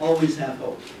can always have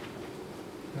hope.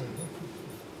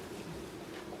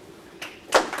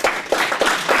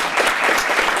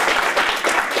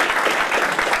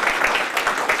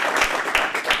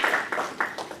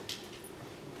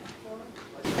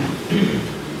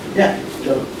 Yeah,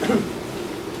 Joe.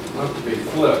 Not to be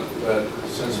flip, but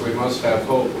since we must have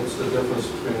hope, what's the difference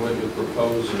between what you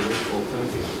propose and wishful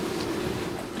thinking?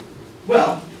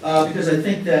 Well, because I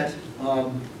think that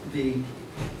the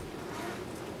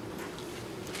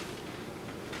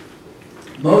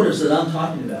motives that I'm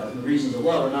talking about and the reasons of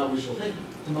love are not wishful thinking.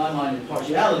 To my mind,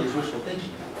 impartiality is wishful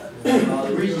thinking.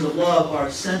 The reasons of love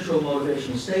are central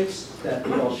motivational states that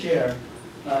we all share.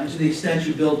 And to the extent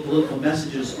you build political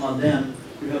messages on them,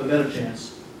 you have a better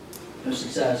chance of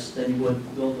success than you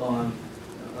would build on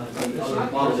It's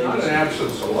not an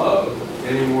absence of love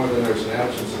any more than there's an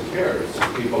absence of care. It's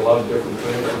that people love different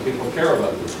things and people care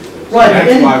about different things. Right,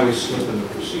 That's why we slip into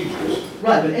procedures.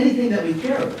 Right, but anything that we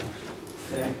care about,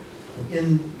 okay,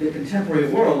 in the contemporary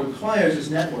world requires this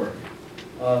network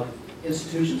of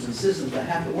institutions and systems that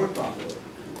have to work properly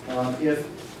if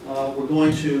we're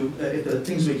going to, if the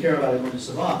things we care about are going to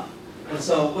survive. And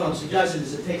so what I'm suggesting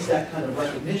is it takes that kind of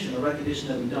recognition, a recognition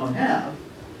that we don't have,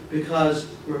 because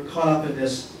we're caught up in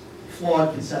this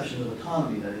flawed conception of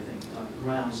economy that I think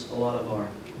grounds a lot of our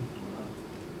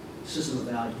system of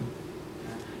value.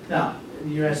 Now,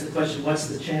 you asked the question, what's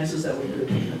the chances that we could?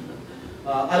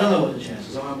 I don't know what the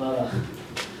chances are. I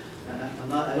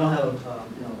don't have a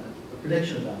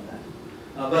prediction about that.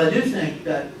 But I do think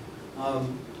that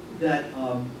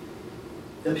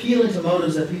appealing to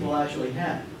motives that people actually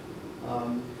have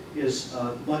is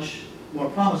much more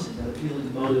promising than appealing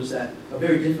to motives that are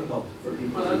very difficult for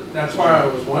people. Well, that's why I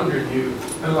was wondering, you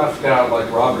left out like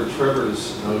Robert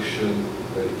Trevor's notion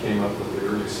that he came up with in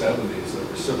the early 70s, that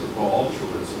reciprocal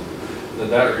altruism,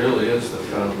 that really is the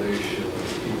foundation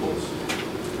of people's,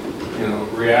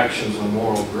 reactions on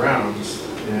moral grounds,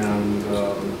 and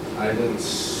I didn't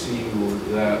see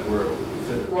where it would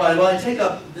fit. Right, well, I take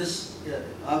up this,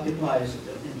 occupies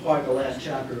in part the last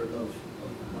chapter of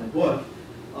my book,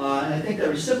 and I think that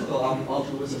reciprocal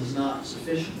altruism is not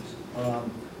sufficient,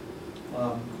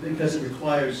 because it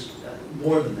requires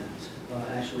more than that,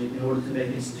 actually, in order to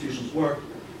make institutions work,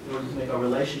 in order to make our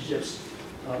relationships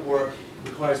work. It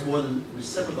requires more than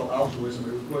reciprocal altruism.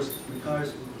 It, of course,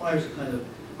 requires a kind of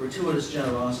gratuitous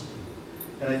generosity.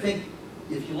 And I think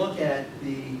if you look at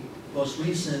the most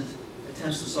recent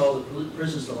attempts to solve the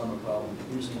prisoners dilemma problem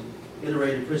using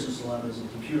iterated prisoners dilemmas and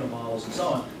computer models and so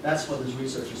on, that's what this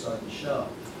research is starting to show.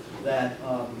 That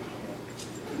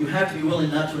you have to be willing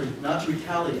not to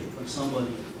retaliate when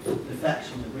somebody defects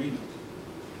from the agreement,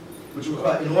 which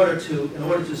requires, in order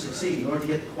to succeed, in order to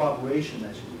get the cooperation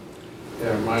that you need.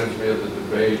 Yeah, it reminds me of the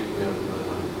debate in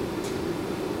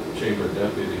Chamber of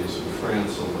Deputies in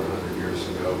France over 100 years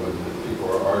ago when people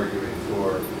were arguing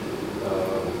for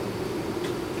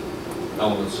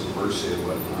elements of mercy and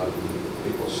whatnot, and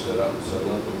people stood up and said,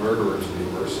 let the murderers be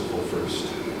merciful first.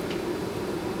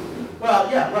 Well,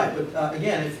 yeah, right, but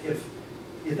again, if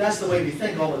that's the way we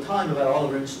think all the time about all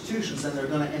of our institutions, then they're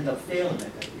going to end up failing at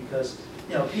it, because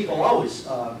people always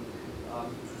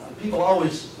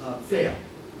fail.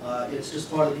 It's just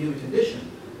part of the human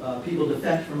condition. People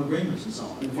defect from agreements and so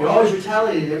on. If you're always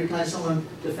retaliating every time someone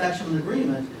defects from an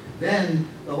agreement, then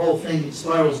the whole thing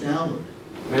spirals downward.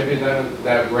 Maybe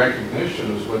that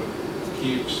recognition is what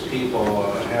keeps people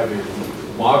having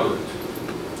moderate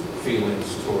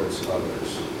feelings towards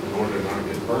others in order not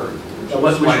to get burned,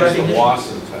 which explains the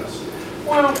Watson test.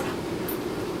 Well,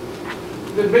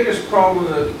 the biggest problem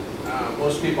that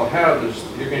most people have is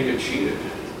you're going to get cheated.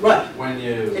 Right.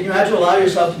 And you have to allow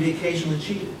yourself to be occasionally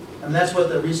cheated. And that's what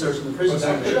the research in the prison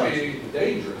center shows. That could be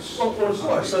dangerous. Well, of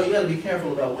course. So you got to be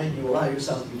careful about when you allow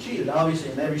yourself to be cheated.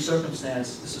 Obviously, in every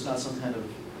circumstance, this is not some kind of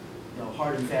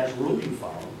hard and fast rule you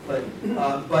follow.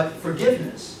 But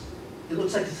forgiveness, it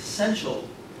looks like it's essential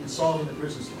in solving the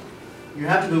prison dilemma. You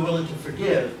have to be willing to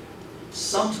forgive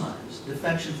sometimes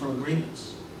defection from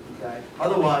agreements. Okay.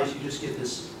 Otherwise, you just get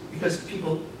this, because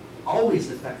people always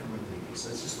defect from agreements.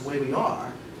 That's just the way we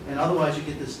are. And otherwise, you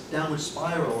get this downward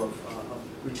spiral of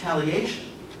retaliation,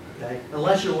 okay?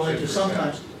 Unless you're willing to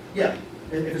sometimes, yeah,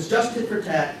 if it's just tit for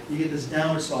tat, you get this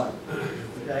downward spiral,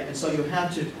 okay? And so you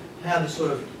have to have this sort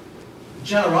of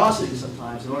generosity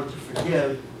sometimes in order to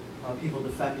forgive people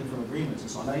defecting from agreements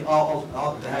and so on.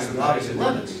 Now, there has to be obviously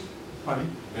limits. Pardon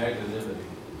me? Magnanimity.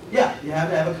 Yeah, you have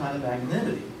to have a kind of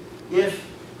magnanimity.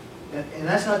 And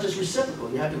that's not just reciprocal.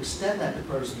 You have to extend that to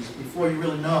persons before you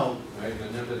really know.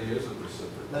 Magnanimity isn't reciprocal.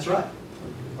 That's right.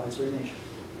 By its very nature.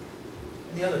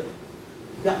 Any other?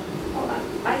 Yeah. Well,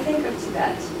 I think of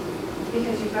Tibet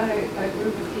because you've got a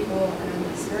group of people and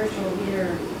a spiritual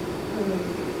leader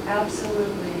who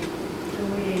absolutely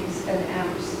believes and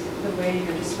acts the way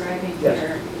you're describing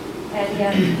here. And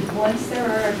yet, once there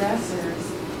are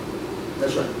aggressors,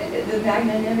 that's right. The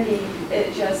magnanimity,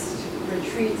 it just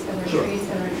retreats and retreats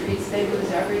and retreats. They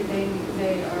lose everything.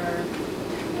 They are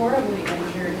horribly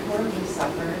injured, horribly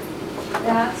suffered.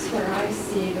 That's where I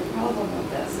see the problem with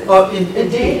this. The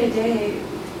day-to-day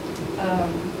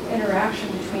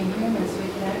interaction between humans, we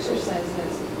can exercise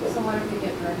this. So what if we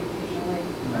get burned occasionally,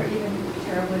 or even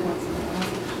terribly once in a while?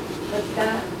 But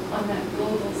that, on that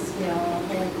global scale, on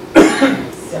a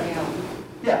whole scale.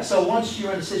 Yeah, so once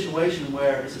you're in a situation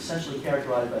where it's essentially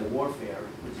characterized by warfare,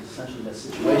 which is essentially that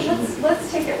situation. Well,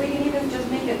 let's take it, we can even just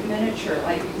make it miniature,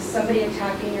 like somebody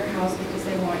attacking your house because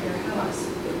they want your house.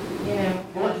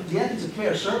 Well, the ethics of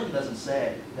care certainly doesn't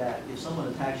say that if someone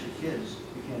attacks your kids,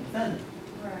 you can't defend them.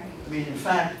 Right. I mean, in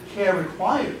fact, care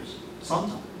requires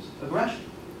sometimes aggression.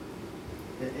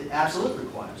 It absolutely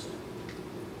requires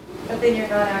that. But then you're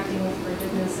not acting with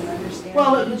forgiveness and understanding.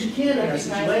 Well, but you can't in that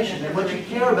situation, and what you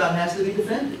care about has to be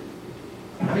defended.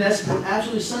 I mean, that's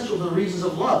absolutely essential to the reasons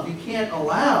of love. You can't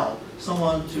allow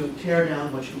someone to tear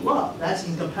down what you love. That's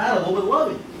incompatible with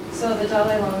loving. So the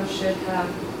Dalai Lama should have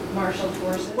marshaled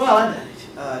forces? Well,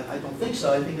 I don't think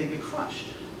so. I think they'd get crushed.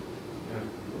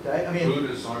 Yeah. Okay? I mean,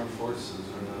 Buddhist armed forces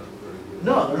are not very good.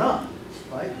 No, they're not.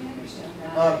 Right? I understand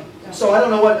that. So I don't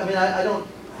know what, I don't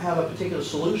have a particular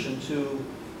solution to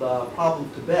the problem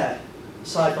of Tibet,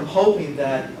 aside from hoping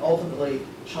that ultimately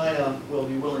China will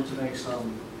be willing to make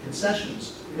some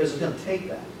concessions, because it's going to take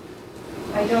that.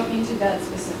 I don't mean to that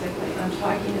specifically. I'm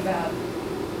talking about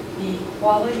the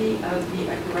quality of the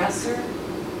aggressor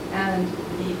and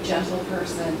the gentle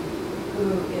person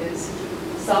who is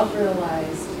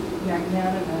self-realized,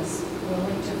 magnanimous,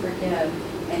 willing to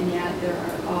forgive, and yet there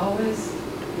are always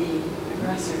the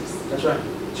aggressors. That's right.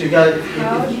 So you got to.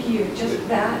 How do you, just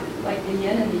that, like the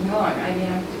yin and the yang, I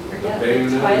mean, I forget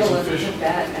the title of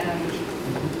Tibet and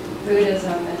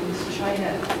Buddhism and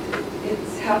China.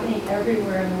 It's happening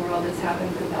everywhere in the world. It's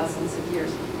happened for thousands of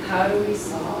years. How do we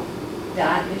solve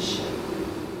that issue?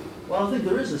 Well, I think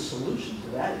there is a solution to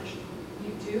that issue.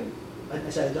 You do? I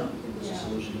said I don't think there's Yeah. a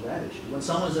solution to that issue. When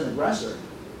someone's an aggressor,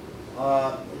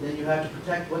 then you have to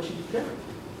protect what you care.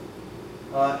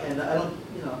 And I don't,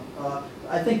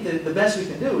 I think that the best we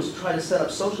can do is try to set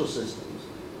up social systems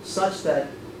such that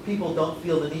people don't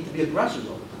feel the need to be aggressors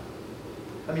all the time.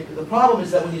 I mean, the problem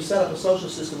is that when you set up a social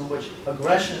system in which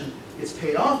aggression gets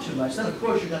paid off too much, then of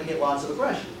course you're going to get lots of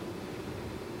aggression.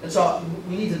 And so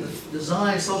we need to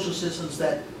design social systems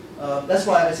that, that's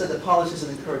why I said that politics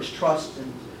that encourage trust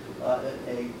and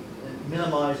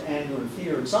minimize anger and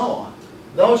fear and so on.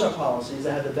 Those are policies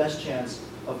that have the best chance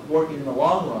of working in the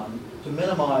long run to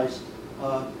minimize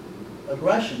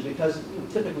aggression, because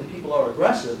typically people are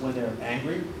aggressive when they're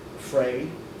angry, afraid,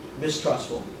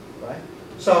 mistrustful, right?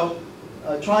 So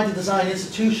trying to design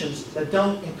institutions that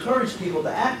don't encourage people to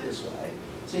act this way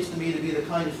seems to me to be the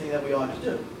kind of thing that we ought to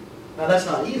do. Now that's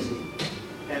not easy,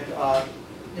 and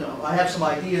I have some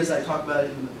ideas. I talk about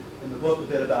it in the book a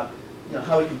bit about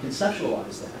how we can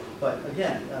conceptualize that. But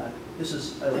again, this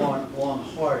is a long,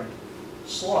 hard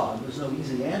slog. There's no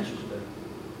easy answer to the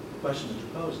question that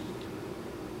you're posing.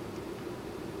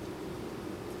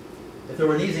 If there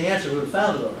were an easy answer, we would have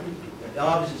found it already.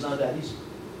 Obviously, it's not that easy.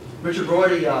 Richard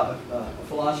Rorty, a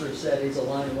philosopher, said, he's a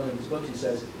line in one of his books, he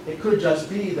says, it could just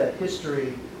be that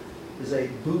history is a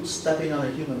boot stepping on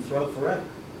a human throat forever.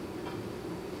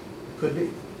 It could be.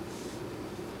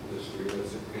 History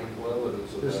has ample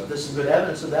evidence of that. There's some good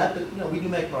evidence of that, but we do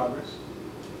make progress.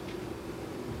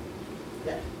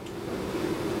 Yeah.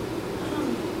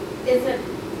 Is it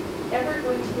ever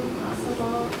going to be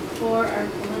possible for our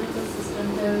political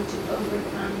system, though, to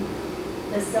overcome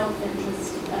the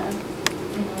self-interest of,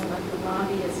 like the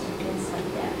lobbyists and things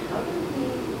like that?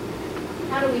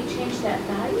 How do we change that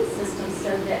value system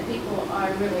so that people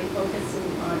are really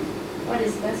focusing on what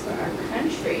is best for our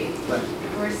country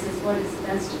versus what is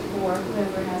best for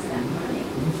whoever has that money?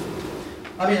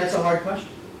 I mean, that's a hard question.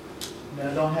 I mean,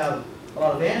 I don't have a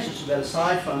lot of answers to that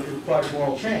aside from it requires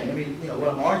moral change. I mean, what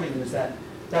I'm arguing is that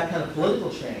that kind of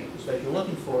political change that you're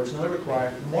looking for is going to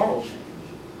require moral change.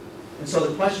 And so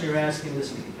the question you're asking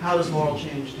is, how does moral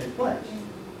change take place?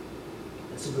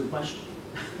 That's a good question.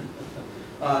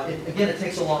 Again, it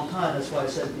takes a long time. That's why I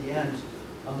said at the end,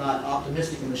 I'm not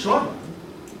optimistic in the short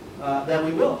run that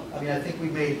we will. I mean, I think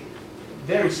we've made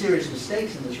very serious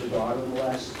mistakes in this regard over the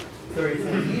last 30,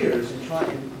 40 years in trying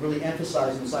to really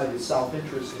emphasize inside that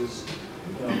self-interest is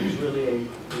really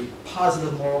a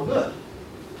positive moral good.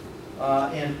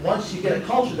 And once you get a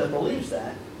culture that believes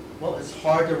that, well, it's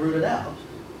hard to root it out.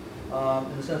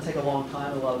 And it's going to take a long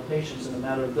time and a lot of patience in a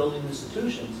matter of building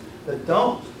institutions that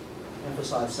don't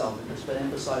emphasize self-interest, but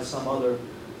emphasize some other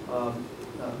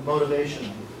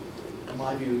motivation, in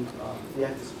my view, the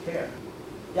ethics of care.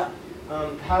 Yeah.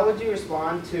 How would you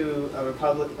respond to a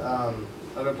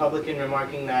Republican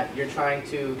remarking that you're trying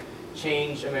to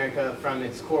change America from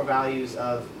its core values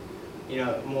of,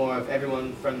 more of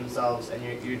everyone for themselves, and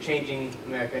you're changing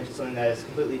America into something that is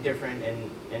completely different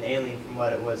and alien from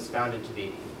what it was founded to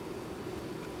be?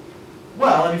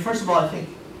 Well, I mean, first of all, I think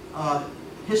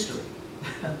history.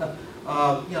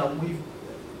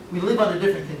 We live under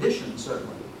different conditions,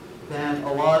 certainly, than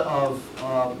a lot of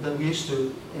than we used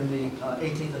to in the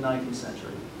 18th and 19th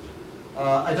century.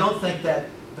 I don't think that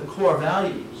the core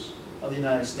values of the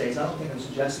United States, I don't think I'm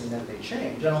suggesting that they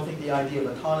change. I don't think the idea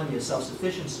of autonomy and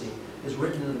self-sufficiency is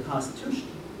written into the Constitution.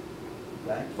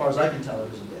 Okay? As far as I can tell,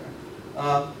 it isn't there.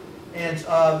 And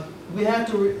we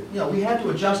have to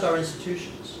adjust our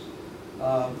institutions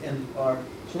and our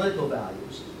political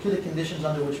values to the conditions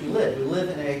under which we live. We live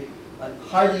in a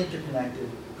highly interconnected,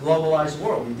 globalized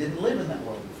world. We didn't live in that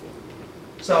world before.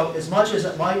 So as much as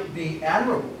it might be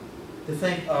admirable to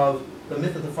think of the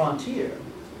myth of the frontier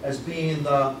as being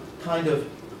the kind of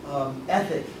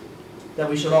ethic that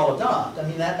we should all adopt, I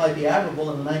mean, that might be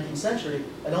admirable in the 19th century.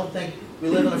 I don't think we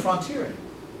live in a frontier anymore.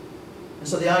 And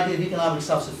so the idea of economic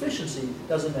self-sufficiency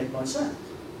doesn't make much sense.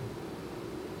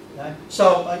 Okay?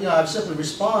 So, I would simply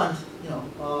respond,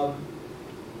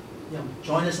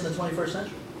 join us in the 21st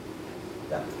century.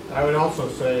 Yeah. I would also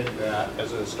say that,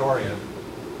 as a historian,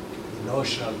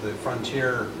 notion of the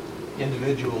frontier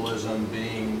individualism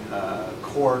being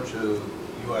core to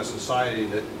U.S. society,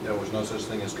 that there was no such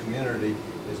thing as community,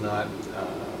 is not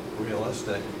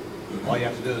realistic. All you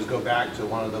have to do is go back to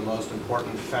one of the most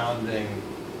important founding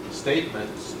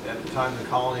statements at the time the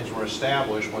colonies were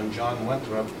established, when John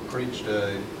Winthrop preached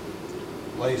a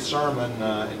lay sermon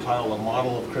entitled A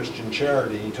Model of Christian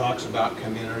Charity. He talks about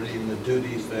community and the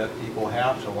duties that people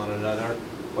have to one another,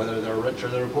 whether they're rich or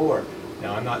they're poor.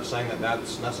 Now, I'm not saying that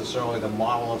that's necessarily the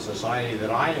model of society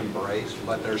that I embrace,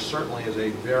 but there certainly is a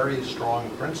very strong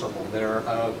principle there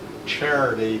of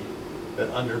charity that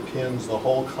underpins the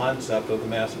whole concept of the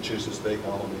Massachusetts Bay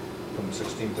Colony from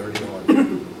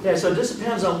 1631. Yeah, so it just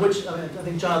depends on which, I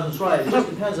think Jonathan's right, it just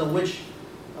depends on which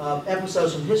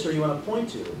episodes from history you want to point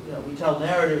to. You know, we tell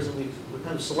narratives and we're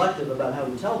kind of selective about how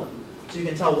we tell them. So you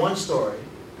can tell one story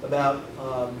about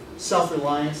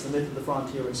self-reliance, the myth of the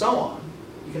frontier, and so on.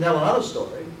 You can tell another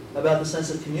story about the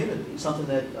sense of community, something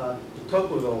that de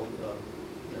Tocqueville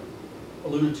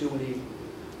alluded to when he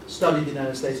studied the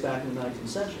United States back in the 19th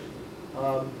century.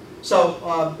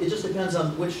 So it just depends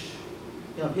on which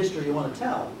history you want to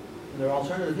tell, and there are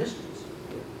alternative histories.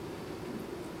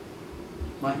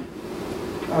 Mike?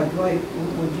 Dwight,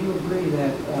 would you agree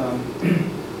that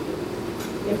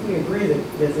if we agree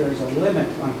that there's a limit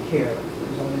on care,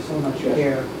 there's only so much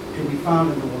care to be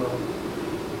found in the world,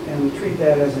 and we treat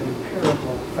that as an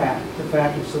empirical fact, the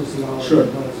fact of sociology, sure,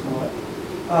 let us know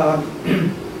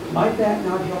it, might that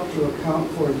not help to account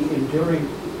for the enduring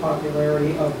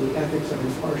popularity of the ethics of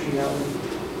impartiality?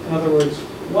 In other words,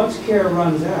 once care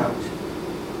runs out,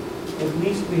 at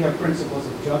least we have principles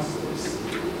of justice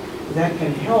that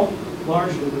can help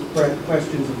largely with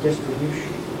questions of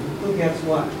distribution. Who gets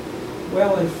what?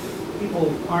 Well, if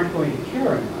people aren't going to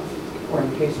care enough, or in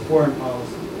the case of foreign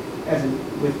policy, as in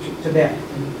with Tibet,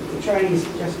 the Chinese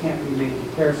just can't be made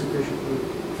to care sufficiently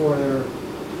for their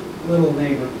little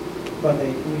neighbor, but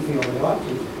we feel they ought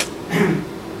to.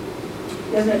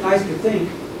 Isn't it nice to think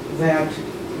that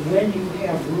when you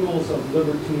have rules of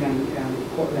liberty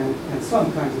and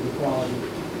some kinds of equality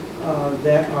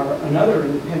that are another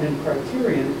independent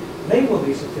criterion, they will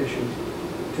be sufficient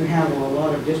to handle a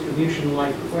lot of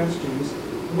distribution-like questions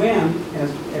when,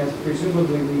 as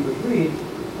presumably we've agreed,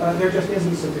 there just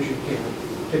isn't sufficient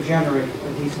care to generate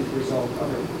a decent result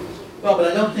otherwise. Well,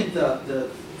 but I don't think the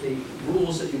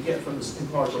rules that you get from this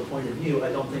impartial point of view,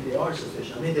 I don't think they are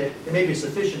sufficient. I mean, they may be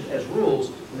sufficient as rules,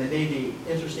 and they may be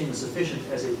interesting and sufficient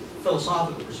as a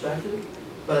philosophical perspective,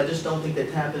 but I just don't think they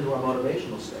tap into our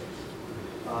motivational states.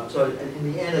 So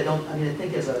in the end, I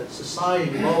think as a society,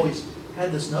 we've always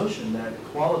had this notion that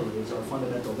equality is our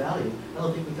fundamental value. I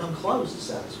don't think we come close to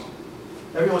satisfying.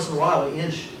 Every once in a while, we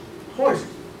inch towards it,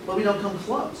 but we don't come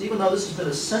close, even though this has been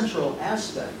a central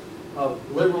aspect of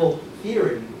liberal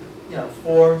theory,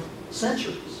 for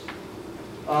centuries.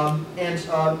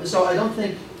 So I don't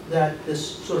think that this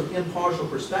sort of impartial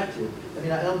perspective,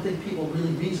 I don't think people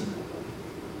really reason that way.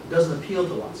 It doesn't appeal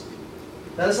to lots of people.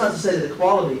 That is not to say that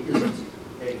equality isn't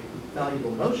a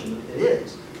valuable notion. It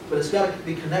is, but it's got to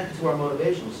be connected to our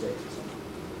motivational states.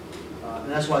 And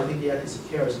that's why I think the ethics of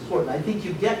care is important. I think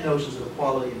you get notions of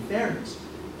equality and fairness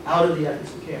out of the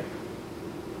ethics of care.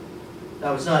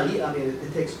 Now, it's not,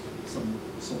 it takes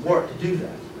some work to do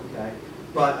that, okay?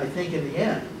 But I think in the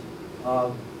end,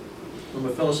 from a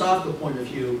philosophical point of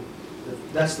view,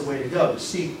 that's the way to go, to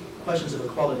see questions of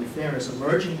equality and fairness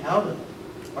emerging out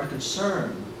of our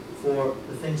concern for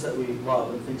the things that we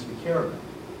love and things we care about.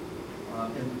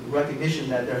 And recognition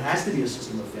that there has to be a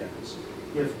system of fairness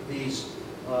if these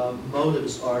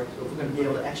motives are, if we're going to be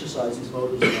able to exercise these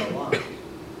motives in our lives.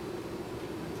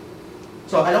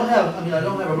 So I don't have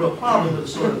a real problem with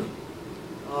the sort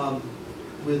of,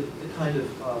 with the kind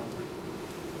of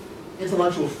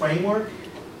intellectual framework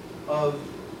of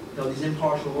these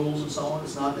impartial rules and so on.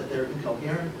 It's not that they're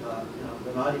incoherent.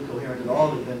 They're not incoherent at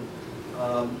all. They've been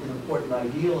an important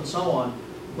ideal and so on.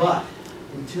 But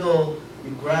until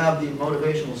you grab the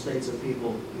motivational states of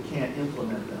people, you can't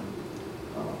implement them.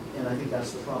 And I think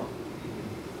that's the problem.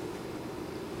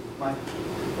 Mike?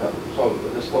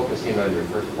 So just focusing on your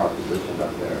first proposition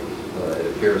up there,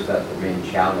 it appears that the main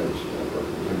challenge for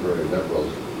contemporary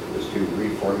liberals is to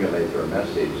reformulate their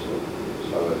message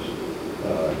so as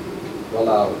to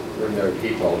allow ordinary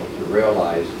people to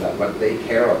realize that what they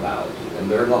care about in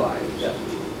their lives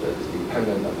is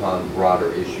dependent upon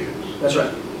broader issues. That's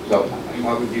right. So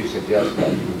how would you suggest that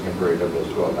contemporary liberals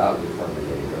go about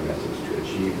reformulating their message to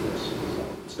achieve this?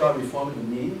 Start reforming the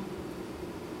media.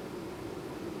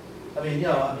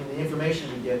 The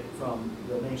information we get from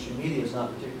the mainstream media is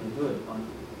not particularly good on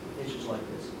issues like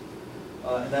this,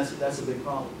 and that's a big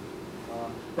problem.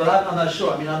 But I'm not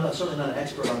sure. I mean, I'm certainly not an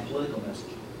expert on political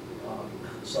messaging.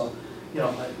 So,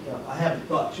 I haven't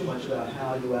thought too much about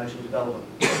how you actually develop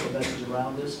a political message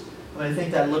around this. I mean, I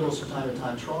think that liberals from time to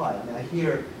time try. I mean, I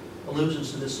hear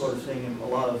allusions to this sort of thing in a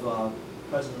lot of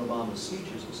President Obama's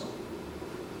speeches and so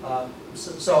on.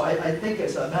 So I think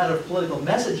it's a matter of political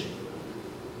messaging.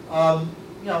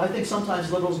 I think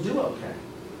sometimes liberals do okay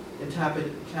in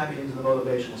tapping into the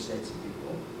motivational states of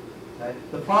people. Okay?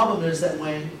 The problem is that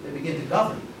when they begin to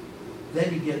govern,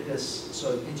 then you get this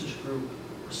sort of interest group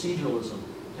proceduralism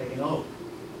taking over.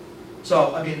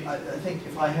 So, I mean, I think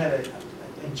if I had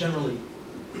I generally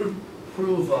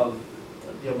approve of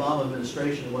the Obama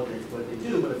administration and what they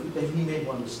do, but if he made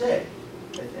one mistake,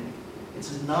 I think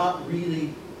it's not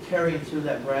really carrying through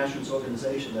that grassroots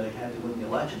organization that he had to win the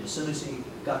election. As soon as he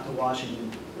got to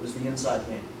Washington, it was the inside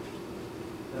game.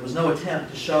 There was no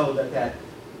attempt to show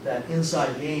that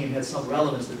inside game had some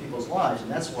relevance to people's lives,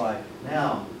 and that's why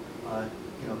now,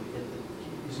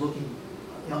 he's looking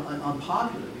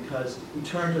unpopular, because he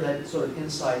turned to that sort of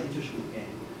inside interest group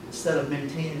game instead of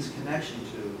maintaining his connection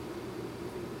to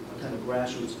a kind of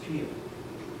grassroots appeal.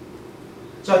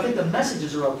 So I think the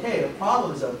messages are okay. The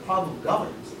problem is a problem of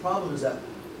governance. The problem is that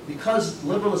because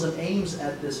liberalism aims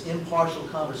at this impartial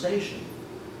conversation,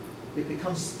 they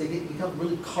become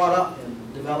really caught up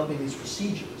in developing these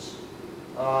procedures,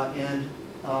 and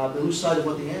they lose sight of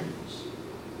what the end is.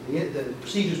 The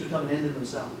procedures become an end in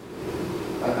themselves.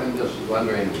 I'm just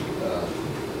wondering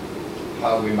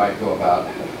how we might go about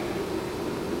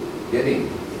getting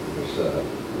this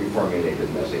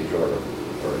reformulated message or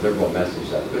liberal message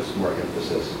that puts more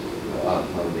emphasis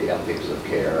on the ethics of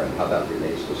care and how that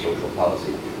relates to social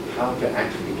policy. How to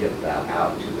actually get that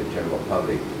out to the general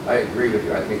public. I agree with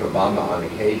you. I think Obama, on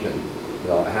occasion,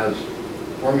 has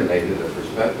formulated a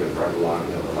perspective right along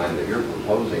the line that you're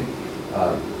proposing.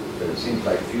 But it seems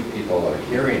like few people are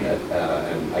hearing it,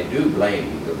 and I do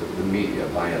blame the media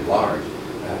by and large.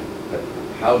 But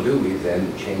how do we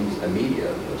then change the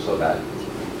media so that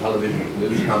television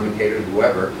news commentators,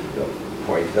 whoever,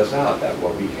 point this out, that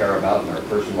what we care about in our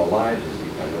personal lives is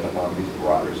dependent upon these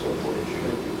broader social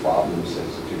issues, problems,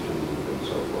 institutions, and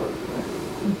so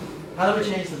forth. How do we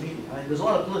change the media? I mean, there's a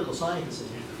lot of political scientists in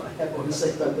here. I have what to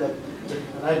say about that.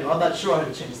 And I'm not sure how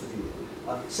to change the media.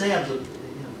 Sam's,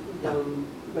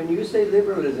 when you say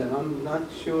liberalism, I'm not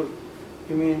sure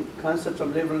you mean concepts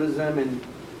of liberalism in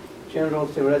general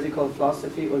theoretical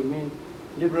philosophy, or you mean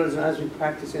liberalism as we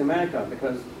practice in America,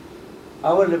 because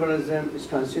our liberalism is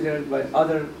considered by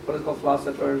other political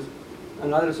philosophers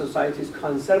and other societies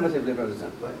conservative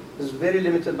liberalism. Right. It's very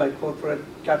limited by corporate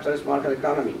capitalist market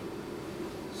economy.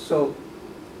 So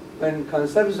when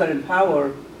conservatives are in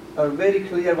power, are very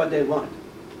clear what they want.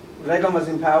 Reagan was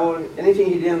in power, anything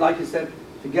he didn't like, he said,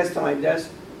 if it gets to my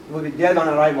desk, it will be dead on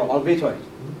arrival, I'll veto it.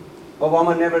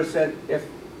 Obama never said, if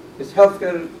this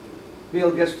healthcare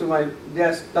bill gets to my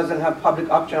desk, doesn't have public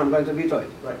option, I'm going to veto it.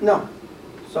 Right. No.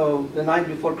 So the night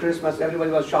before Christmas,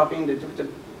 everybody was shopping, they took the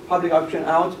public option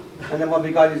out, and then what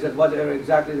we got is that whatever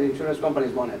exactly the insurance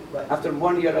companies wanted. Right. After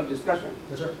 1 year of discussion.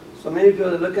 Yes, sir. So many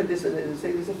people look at this and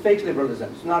say this is fake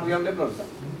liberalism. It's not real liberalism.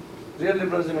 Real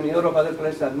liberalism in Europe, other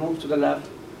places have moved to the left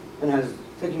and has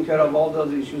taken care of all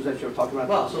those issues that you're talking about.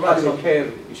 Well, so right,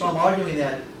 care so I'm arguing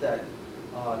that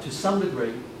to some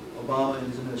degree, Obama and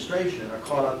his administration are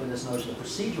caught up in this notion of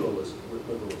proceduralism,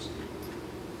 liberalism,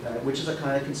 okay, which is a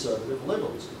kind of conservative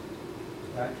liberalism,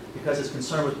 okay? Because it's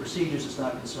concerned with procedures, it's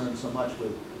not concerned so much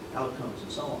with outcomes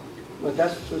and so on. But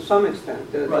that's to some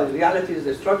extent. The reality is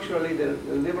that structurally, the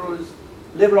liberals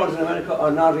in America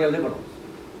are not real liberals.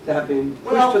 They have been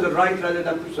pushed to the right rather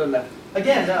than pushed to the left.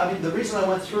 Again, I mean, the reason I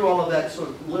went through all of that sort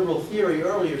of liberal theory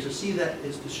earlier is to see that,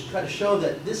 is to try to show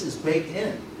that this is baked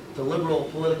in to liberal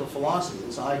political philosophy,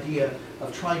 this idea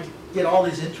of trying to get all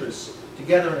these interests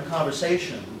together in a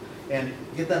conversation and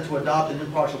get them to adopt an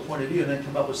impartial point of view and then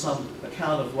come up with some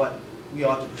account of what we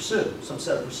ought to pursue, some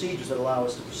set of procedures that allow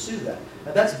us to pursue that.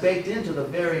 And that's baked into the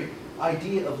very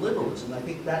idea of liberalism. I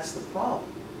think that's the problem,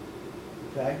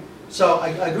 okay? So I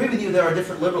agree with you, there are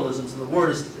different liberalisms, and the word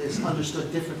is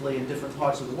understood differently in different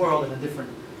parts of the world and in different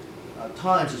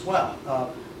times as well.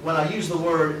 When I use the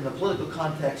word in the political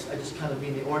context, I just kind of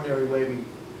mean the ordinary way we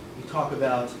talk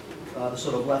about the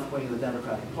sort of left wing of the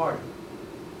Democratic Party.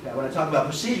 Okay, when I talk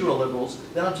about procedural liberals,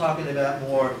 then I'm talking about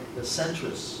more the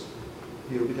centrist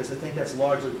view, because I think that's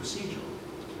largely procedural.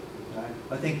 Okay?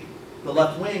 I think the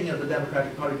left wing of the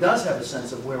Democratic Party does have a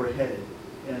sense of where we're headed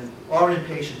and are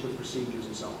impatient with procedures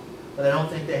and so on. But I don't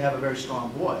think they have a very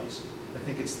strong voice. I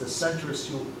think it's the centrists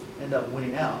who end up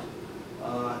winning out,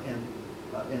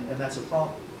 and that's a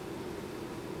problem.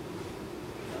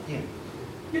 Yeah.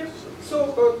 Yes.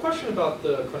 So a question about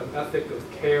the kind of ethic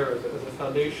of care as a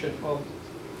foundation.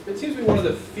 It seems to me one of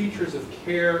the features of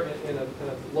care and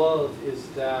of love is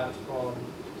that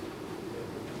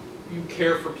you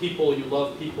care for people, you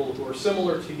love people who are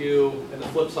similar to you, and the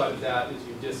flip side of that is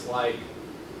you dislike,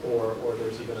 or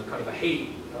there's even a kind of a hate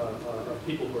of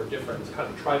people who are different. It's kind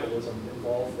of tribalism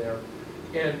involved there.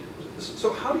 And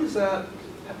so how do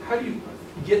you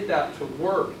get that to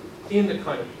work in the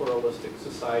kind of pluralistic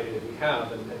society that we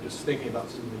have? And just thinking about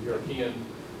some of the European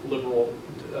liberal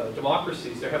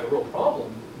democracies, they have a real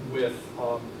problem with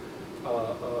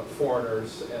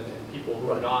foreigners and people who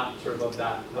are not sort of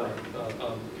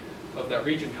that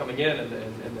region coming in, and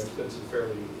there's been some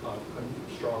fairly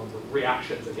strong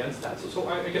reactions against that. So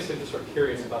I guess I'm just sort of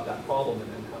curious about that problem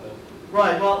and how to...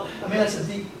 Right, well, I mean, that's a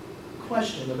deep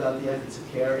question about the ethics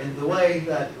of care, and the way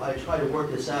that I try to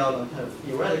work this out on kind of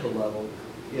theoretical level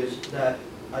is that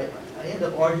I end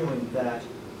up arguing that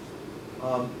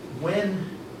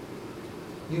when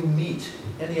you meet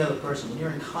any other person, when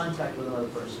you're in contact with another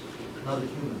person, another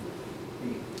human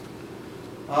being,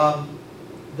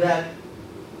 that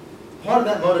part of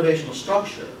that motivational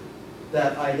structure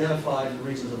that I identified in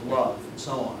reasons of love and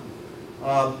so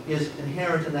on is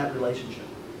inherent in that relationship.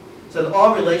 So that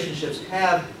all relationships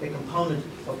have a component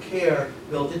of care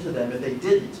built into them. If they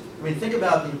didn't, I mean, think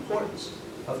about the importance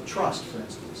of trust, for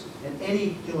instance, in any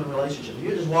human relationship. If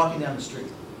you're just walking down the street,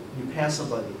 and you pass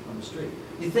somebody on the street,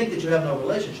 you think that you have no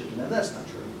relationship to them. That's not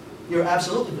true. You're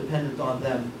absolutely dependent on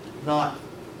them not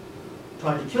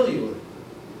trying to kill you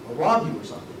or rob you or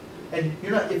something. And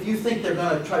you're not, if you think they're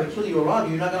going to try to kill you or rob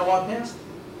you, you're not going to walk past them.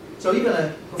 So even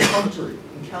a perfunctory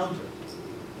encounter,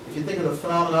 if you think of the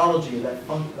phenomenology of that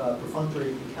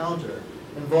perfunctory encounter,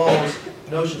 involves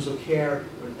notions of care,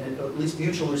 and at least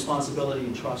mutual responsibility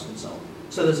and trust and so on.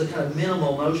 So there's a kind of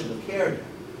minimal notion of care there.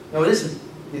 Now, it isn't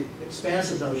the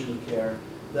expansive notion of care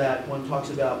that one talks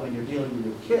about when you're dealing with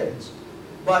your kids,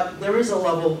 but there is a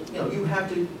level, you have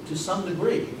to some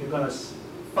degree, if you're going to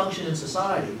function in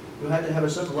society, you have to have a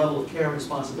certain level of care and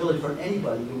responsibility for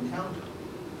anybody you encounter.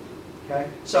 Okay?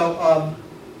 So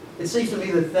it seems to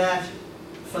me that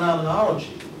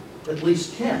phenomenology at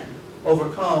least can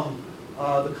overcome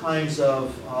the kinds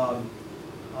of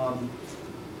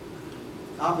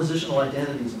oppositional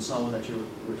identities and so on that you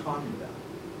were talking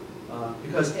about.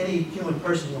 Because any human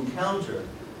person you encounter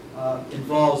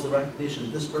involves the recognition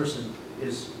that this person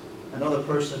is another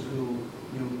person who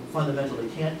you fundamentally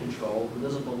can't control, who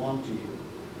doesn't belong to you.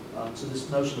 So this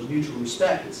notion of mutual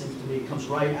respect, it seems to me, comes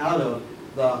right out of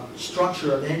the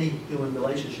structure of any human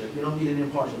relationship. You don't need an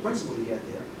impartial principle to get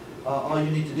there. All you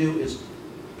need to do is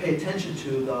pay attention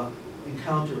to the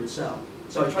encounter itself.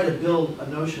 So I try to build a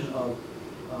notion of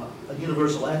a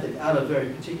universal ethic out of very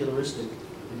particularistic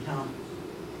encounters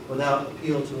without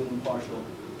appeal to an impartial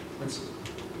principle.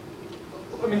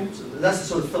 I mean, so that's the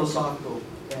sort of philosophical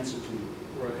answer to you.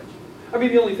 Right. I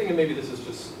mean, the only thing, and maybe this is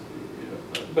just,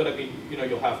 but I mean,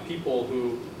 you'll have people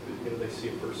who, they see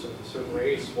a person of a certain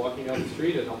race walking down the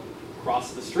street and they'll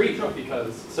cross the street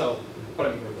because, but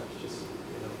I mean, that's just,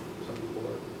 some people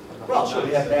are not well, sure,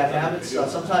 we have bad habits.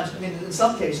 Sometimes, I mean, in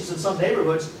some cases, in some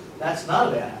neighborhoods, that's not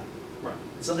a bad habit. Right.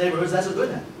 In some neighborhoods, that's a good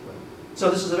habit. Right.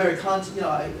 So this is a very,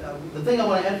 the thing I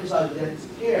want to emphasize with ethics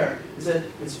of care is that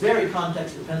it's very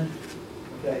context dependent.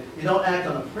 Okay? You don't act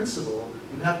on a principle.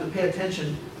 You have to pay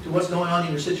attention to what's going on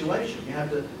in your situation. You have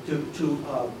to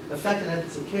affect an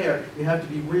ethics of care, you have to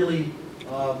be really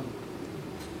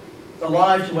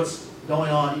alive to what's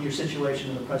going on in your situation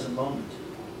in the present moment,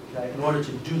 okay, in order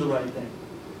to do the right thing.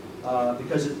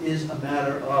 Because it is a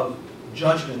matter of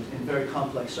judgment in very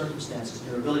complex circumstances, and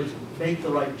your ability to make the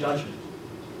right judgment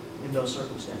in those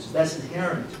circumstances. That's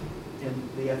inherent in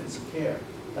the ethics of care.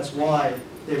 That's why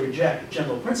they reject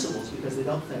general principles, because they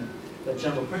don't think that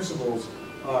general principles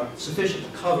are sufficient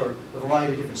to cover the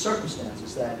variety of different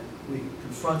circumstances that we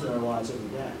confront in our lives every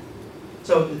day.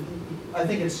 So I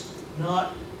think it's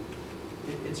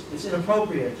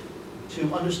inappropriate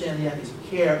to understand the ethics of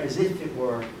care as if it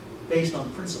were based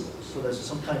on principles. So there's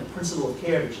some kind of principle of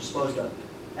care that you're supposed to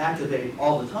activate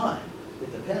all the time.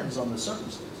 It depends on the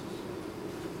circumstances.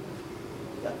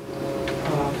 Yeah.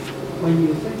 When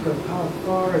you think of how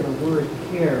far the word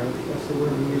care, that's the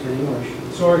word we use in English,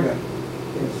 sorga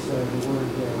is the word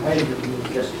Heidegger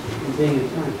used just in being in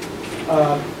time,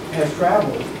 has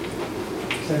traveled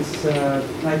since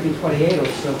 1928 or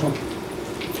so.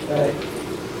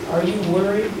 Are you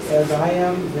worried, as I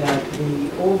am, that the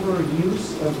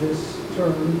overuse of this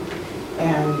term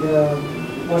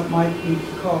and what might be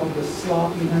called the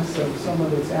sloppiness of some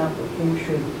of its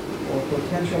application or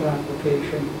potential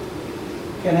application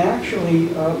can actually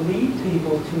lead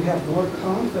people to have more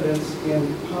confidence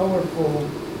in powerful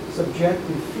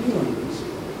subjective feelings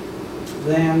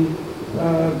than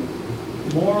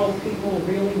moral people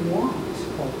really want.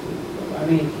 I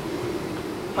mean,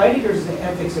 Heidegger's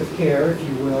ethics of care, if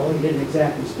you will, he didn't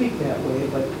exactly speak that way,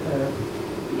 but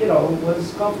you know,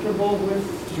 was comfortable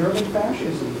with German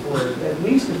fascism for at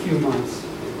least a few months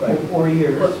or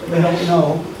years. We don't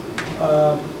know.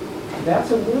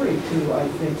 That's a worry to, I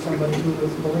think, somebody who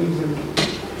believes in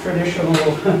traditional,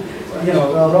 you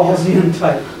know, Rawlsian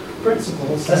type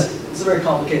principles. It's a very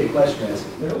complicated question, yes.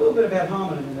 There's a little bit of ad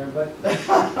hominem in there, but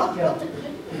you know,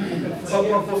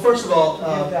 Well, first of all,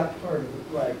 that part of it.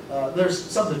 right, there's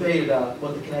some debate about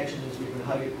what the connection is between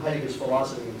Heidegger's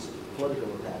philosophy and his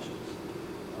political attachments.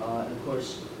 And of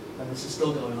course, and this is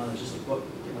still going on, it's just a book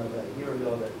came out about a year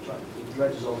ago that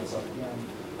dredges all this up again.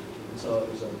 And so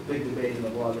it was a big debate in the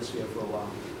blogosphere for a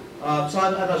while. So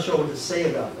I'm not sure what to say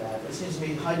about that. It seems to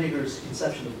me Heidegger's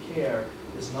conception of care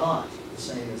is not the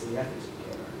same as the ethics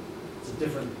of care. It's a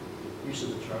different use of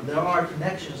the term. There are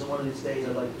connections, and one of these days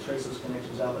I'd like to trace those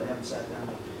connections out, but I haven't sat down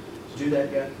to do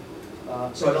that yet.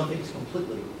 So I don't think it's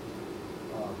completely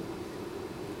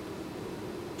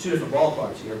two different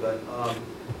ballparks here, but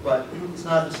it's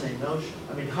not the same notion.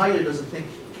 I mean, Heidegger doesn't think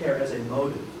care as a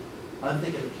motive. I'm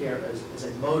thinking of care as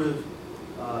a motive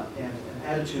and an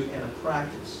attitude and a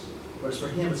practice, whereas for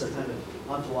him it's a kind of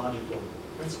ontological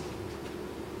principle.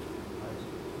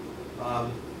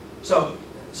 Right?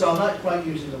 So I'm not quite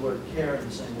using the word care in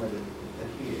the same way that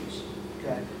he is.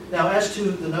 Okay. Now, as to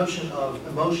the notion of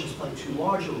emotions playing too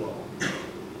large a role,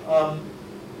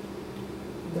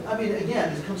 I mean,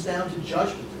 again, it comes down to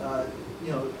judgment.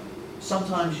 You know,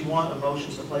 sometimes you want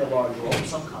emotions to play a large role in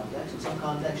some contexts, in some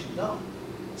contexts you don't.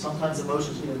 Sometimes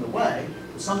emotions get in the way,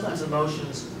 but sometimes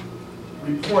emotions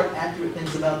report accurate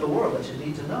things about the world that you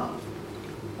need to know.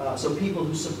 So people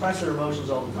who suppress their emotions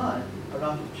all the time are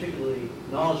not particularly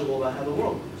knowledgeable about how the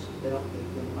world works. They're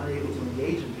unable to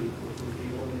engage with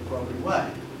people in the appropriate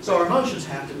way. So our emotions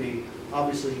have to be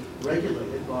obviously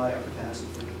regulated by our capacity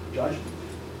for judgment.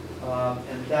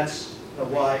 And that's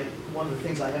why one of the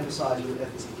things I emphasize with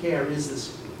ethics of care is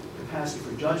this capacity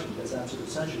for judgment. That's absolutely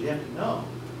essential. You have to know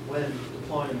when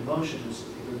deploying an emotion is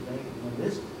a good thing and when it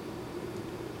isn't.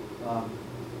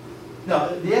 Now,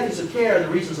 the ethics of care and the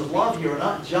reasons of love here are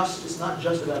not just, it's not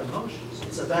just about emotions.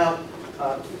 It's about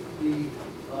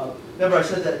remember I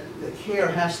said that the care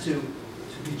has to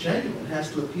be genuine,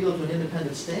 has to appeal to an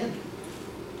independent standard.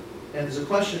 And there's a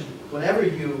question, whenever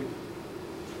you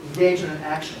engage in an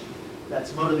action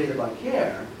that's motivated by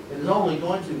care, it is only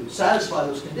going to satisfy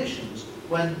those conditions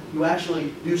when you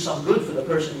actually do some good for the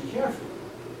person you care for.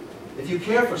 If you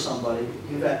care for somebody,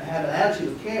 you have an attitude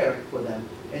of care for them,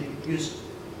 and you just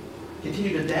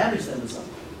continue to damage them in some way,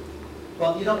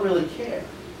 well, you don't really care.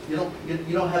 You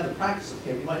don't have the practice of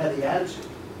care. You might have the attitude,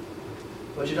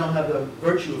 but you don't have the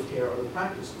virtue of care or the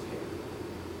practice of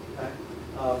care.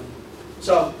 Okay?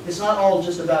 So it's not all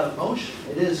just about emotion.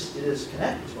 It is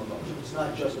connected to emotion. It's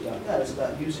not just about that. It's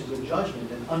about using good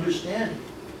judgment and understanding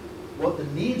what the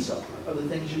needs are of the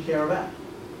things you care about.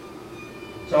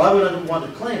 So I would want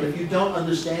to claim, if you don't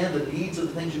understand the needs of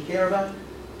the things you care about,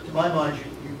 to my mind,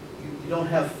 you don't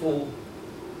have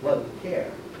full-blooded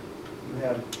care. You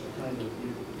have a kind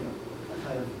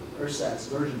of ersatz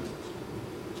version of it.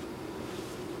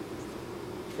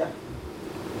 Yeah.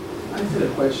 I just had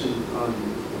a question on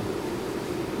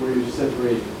where you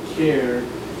separate care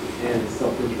and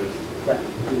self-interest. Right.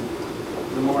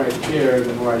 The more I care,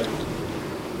 the more I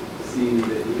see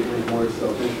that you're becoming more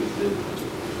self-interested.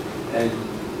 And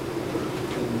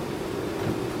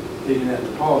taking that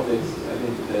into politics, I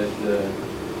think that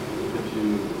if you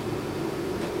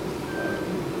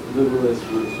liberalists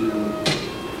were to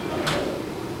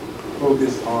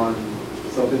focus on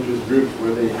self-interest groups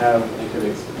where they have and can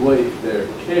exploit their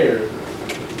care,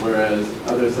 whereas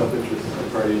other self-interest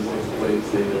parties exploit,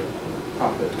 say, their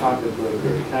pocketbook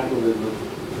or capitalism,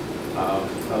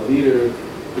 a leader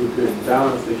who could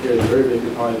balance the care of everybody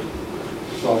could probably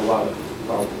solve a lot of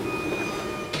problems.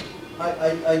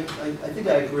 I think I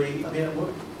agree. I mean,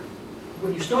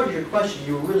 when you started your question,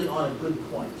 you were really on a good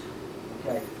point.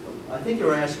 Okay, I think you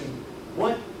were asking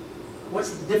what's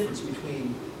the difference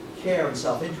between care and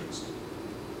self-interest,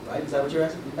 right? Is that what you're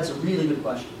asking? That's a really good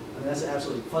question. I mean, that's an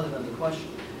absolutely fundamental question.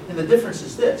 And the difference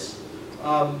is this: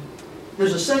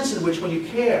 there's a sense in which when you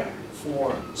care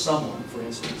for someone, for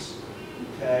instance,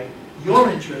 okay, your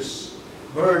interests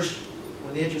merge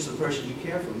with the interests of the person you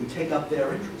care for. You take up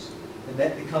their interest, and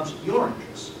that becomes your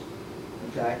interest.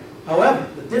 Okay. However,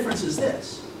 the difference is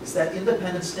this: it's that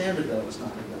independent standard that I was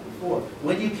talking about before.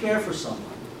 When you care for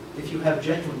someone, if you have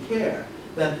genuine care,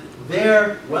 then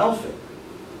their welfare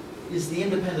is the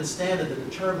independent standard that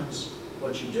determines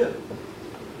what you do.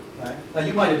 Okay? Now,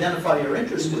 you might identify your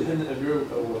interest with it. Independent of your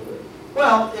welfare.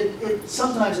 Well,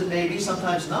 sometimes it may be,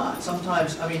 sometimes not.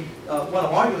 Sometimes, I mean, what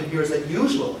I'm arguing here is that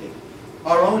usually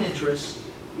our own interest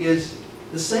is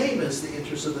the same as the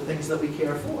interest of the things that we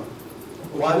care for.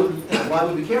 Why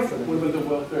would we care for them? What about the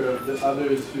welfare of the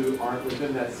others who aren't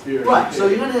within that sphere? Right, so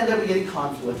you're going to end up getting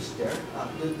conflicts there.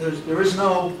 There is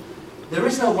no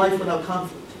life without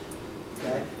conflict,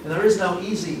 okay? And there is no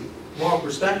easy moral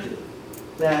perspective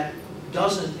that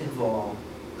doesn't involve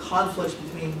conflicts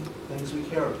between things we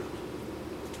care about,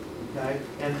 okay?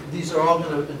 And these are all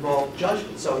going to involve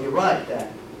judgment. So you're right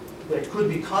that there could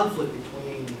be conflict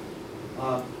between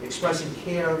expressing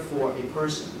care for a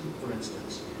person, for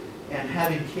instance, and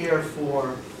having care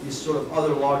for these sort of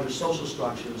other larger social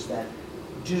structures that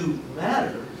do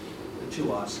matter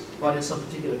to us, but in some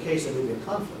particular case there may be a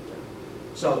conflict there.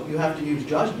 So you have to use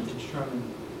judgment to determine,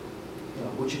 you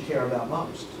know, what you care about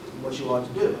most, what you ought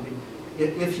to do. I mean,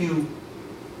 if you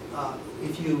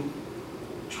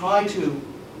try to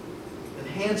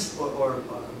enhance or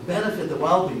benefit the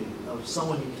well-being of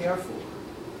someone you care for,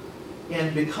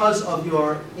 and because of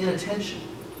your inattention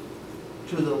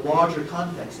to the larger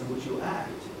context in which you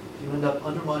act, you end up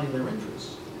undermining their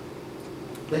interests,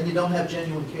 then you don't have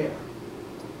genuine care,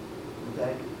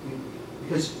 okay?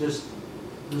 Because there's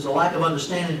a lack of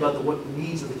understanding about what the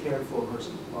needs of the cared for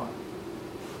person are.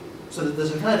 So that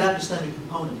there's a kind of epistemic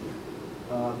component here.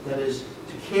 That is,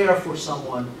 to care for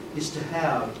someone is to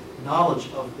have knowledge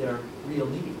of their real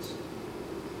needs.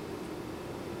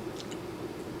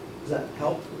 Does that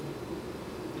help?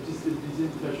 You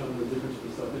didn't touch on the difference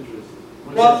between self-interest.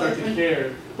 When Well, you start to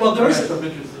care, well, there is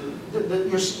self-interest.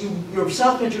 Your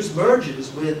self-interest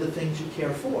merges with the things you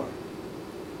care for.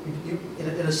 In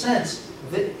a sense,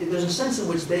 there's a sense in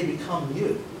which they become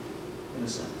you, in a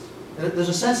sense. And there's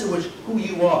a sense in which who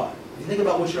you are. If you think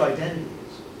about what your identity is,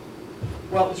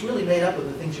 well, it's really made up of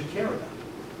the things you care about.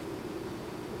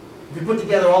 If you put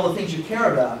together all the things you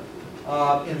care about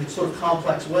in the sort of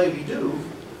complex way we do,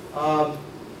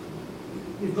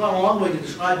 you've gone a long way to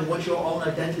describing what your own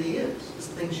identity is. It's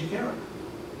the things you care about.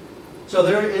 So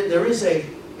there is a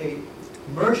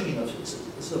merging of it.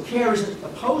 So care isn't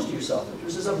opposed to your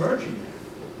self-interest, it's a merging there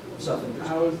of self-interest.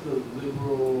 How is the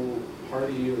Liberal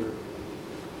Party or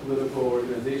political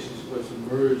organization supposed to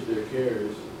merge their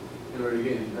cares in order to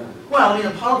get anything done? Well, I mean,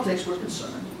 in politics, we're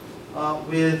concerned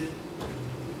with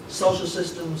social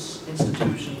systems,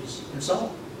 institutions, and so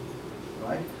on,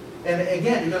 right? And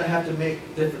again, you're going to have to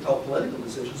make difficult political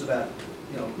decisions about,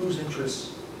 you know, whose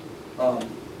interests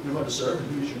you're going to serve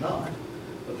and whose you're not,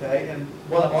 okay? And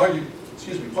what I'm arguing,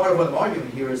 part of what I'm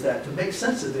arguing here is that to make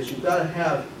sense of this, you've got to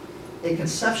have a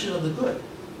conception of the good.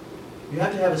 You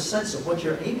have to have a sense of what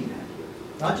you're aiming at here,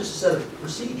 not just a set of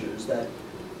procedures that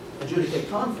adjudicate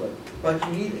conflict, but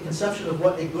you need a conception of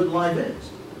what a good life is.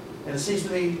 And it seems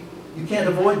to me you can't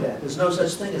avoid that. There's no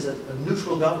such thing as a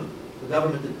neutral government, a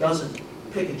government that doesn't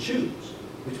pick and choose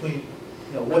between,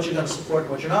 you know, what you're going to support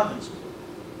and what you're not going to support.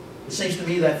 It seems to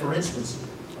me that, for instance,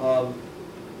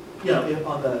 you know,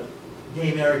 on the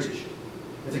gay marriage issue,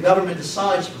 if the government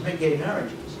decides to permit gay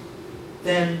marriages,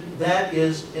 then that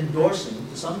is endorsing,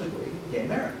 to some degree, gay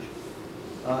marriage.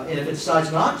 And if it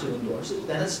decides not to endorse it,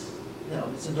 then it's, you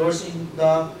know, it's endorsing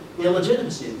the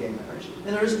illegitimacy of gay marriage.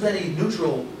 And there isn't any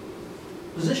neutral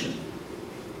position.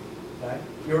 Okay?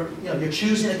 You're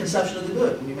choosing a conception of the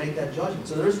good when you make that judgment.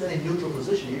 So there isn't any neutral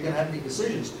position. You're going to have to make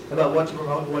decisions about what to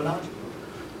promote and what not to promote.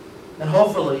 And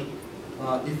hopefully,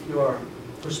 if your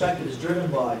perspective is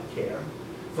driven by care,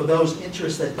 for those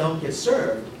interests that don't get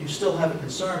served, you still have a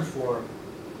concern for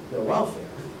their welfare.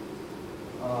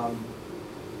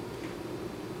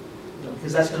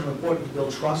 Because that's going to be important to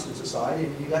build trust in society,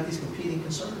 and you've got these competing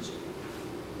concerns.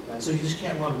 Okay? So you just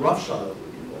can't run roughshod over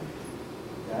people,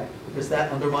 okay? Because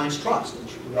that undermines trust. And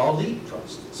we all need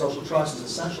trust. Social trust is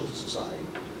essential to society.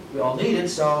 We all need it,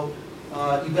 so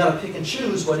you've got to pick and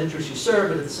choose what interests you serve,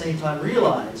 but at the same time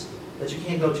realize that you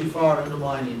can't go too far in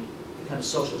undermining the kind of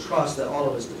social trust that all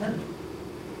of us depend on.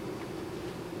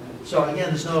 Okay? So again,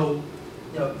 there's no,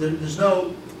 you know, there's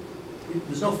no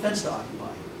fence to occupy.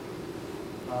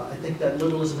 I think that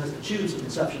liberalism has to choose a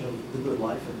conception of the good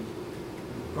life and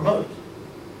promote it.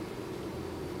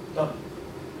 Go.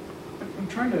 I'm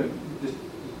trying to just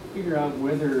figure out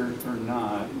whether or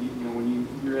not, you know, when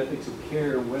your ethics of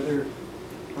care, whether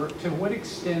or to what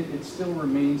extent it still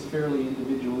remains fairly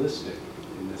individualistic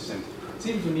in this sense. It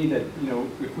seems to me that, you know,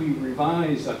 if we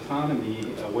revise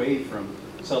autonomy away from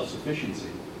self-sufficiency,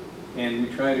 And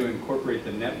we try to incorporate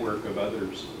the network of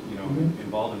others, you know, Mhm.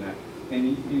 involved in that.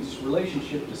 And its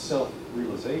relationship to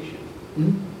self-realization,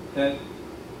 Mhm. that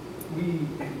we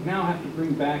now have to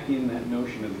bring back in that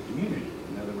notion of the community.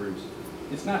 In other words,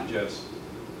 it's not just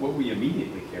what we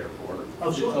immediately care for,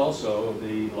 Oh, sure. it's also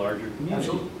the larger community.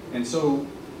 Absolutely. And so,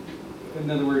 in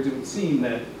other words, it would seem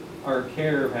that our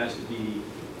care has to be,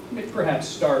 perhaps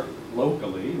start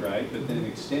locally, right, but then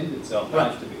extend itself Right.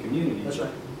 out to the community. That's right.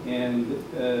 And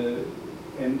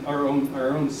our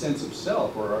own sense of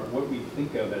self, or what we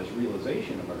think of as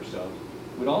realization of ourselves,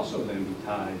 would also then be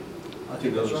tied I to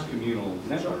think that's those right. communal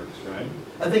networks, right?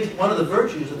 I think one of the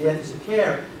virtues of the ethics of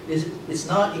care is it's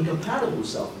not incompatible with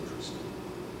self-interest.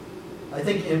 I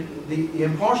think the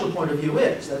impartial point of view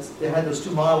is that they had those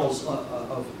two models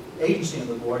of agency on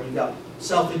the board. You've got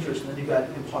self-interest and then you've got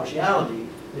impartiality.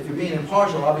 And if you're being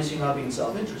impartial, obviously you're not being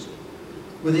self-interested.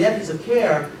 With the ethics of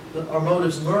care, our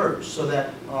motives merge so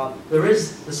that there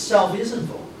is, the self is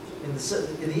involved. In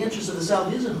the interest of the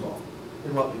self is involved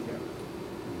in what we care about.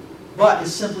 But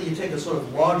it's simply you take a sort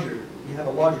of larger, you have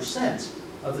a larger sense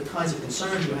of the kinds of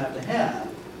concerns you have to have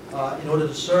in order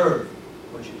to serve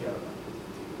what you care about.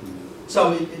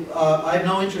 So I have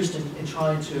no interest in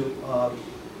trying to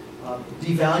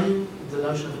devalue the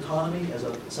notion of autonomy as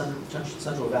a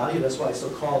central value. That's why I still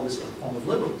call this a form of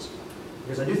liberalism,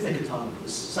 because I do think autonomy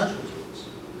is central to this.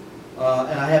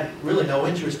 And I have really no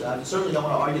interest, I certainly don't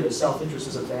want to argue that self-interest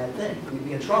is a bad thing. We'd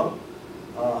be in trouble.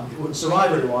 We wouldn't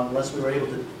survive very long unless we were able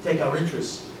to take our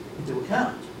interests into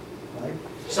account, right?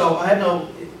 So I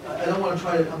don't want to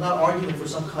try to, I'm not arguing for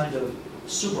some kind of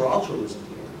super altruism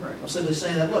here. Right. I'm simply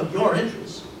saying that, look, your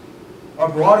interests are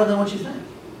broader than what you think.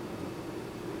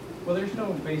 Well, there's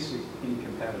no basic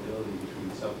incompatibility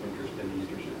between self-interest and the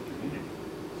interest of the community.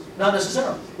 Not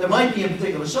necessarily. There might be in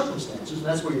particular circumstances, and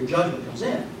that's where your judgment comes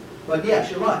in. But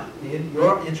yes, you're right.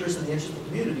 Your interest and the interest of the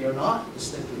community are not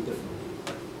distinctly different.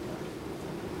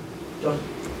 John?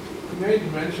 You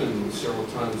made mention several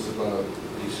times about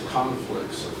these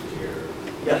conflicts of care.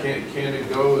 Yeah. Can it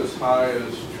go as high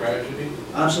as tragedy?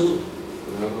 Absolutely.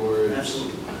 In other words,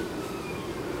 Absolutely.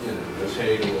 you know, as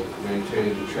Hegel will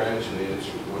maintain the tragedy, it's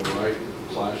when right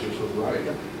clashes with right.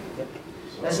 Yep. Yep.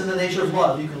 So, That's in the nature of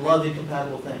love. You can love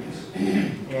incompatible things,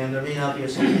 and there may not be a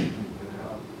solution.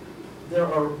 There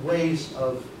are ways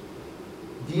of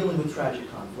dealing with tragic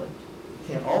conflict.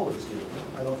 You can't always do it.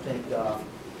 I don't think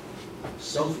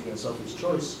Sophie and Sophie's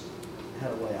Choice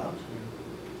had a way out.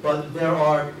 But there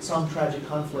are some tragic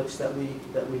conflicts that we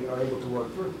are able to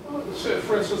work through. well,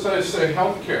 for instance, I say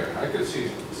healthcare. I could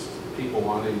see people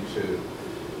wanting to,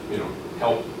 you know,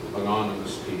 help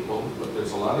anonymous people, but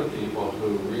there's a lot of people who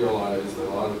realize that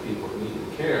a lot of people who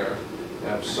need care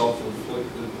have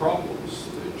self-inflicted problems.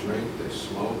 They drink, they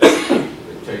smoke, they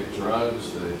take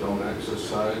drugs, they don't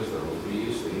exercise, they're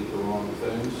obese, they eat the wrong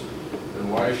things.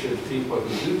 And why should people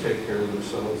who do take care of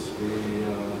themselves be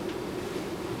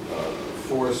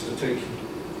forced to take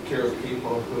care of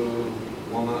people who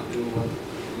will not do what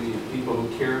the people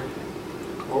who care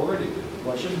already do?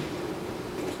 Why shouldn't?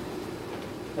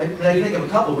 I think of a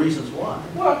couple of reasons why.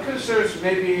 Well, because there's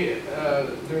maybe,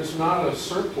 there's not a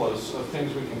surplus of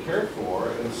things we can care for,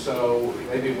 and so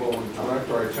maybe we'll direct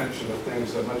our attention to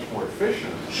things that are much more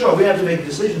efficient. Sure, we have to make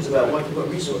decisions about what to put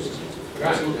resources into.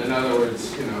 Right. In other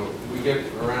words, you know, we get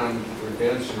around, we're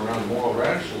dancing around moral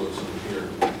rationalism here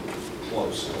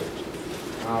closely.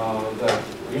 That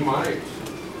we might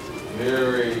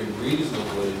very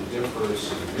reasonably differ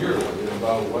severely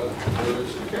about what there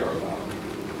is to care about.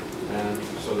 And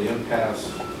so the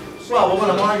impasse. Well, what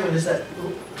I'm arguing is that,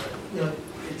 you know,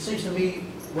 it seems to me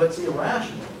what's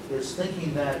irrational is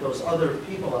thinking that those other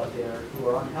people out there who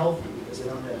are unhealthy because they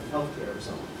don't have health care or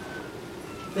something,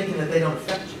 thinking that they don't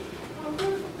affect you.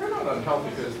 Well, they're not unhealthy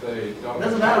because they don't. It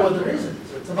doesn't matter what the reason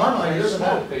is. To my mind, it They doesn't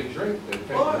smoke, matter. they drink, they take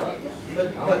Well, drugs. yeah, you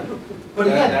know. but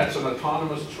again, That's an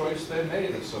autonomous choice they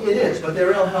made. it is, but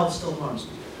their ill health still harms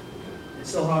me. It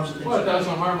still harms the things. Well, it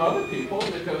doesn't harm other people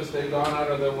because they've gone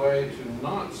out of their way to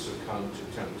not succumb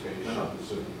to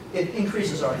temptations. It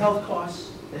increases our health costs.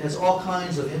 It has all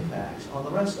kinds of impacts on the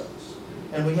rest of us.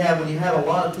 And when you have a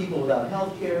lot of people without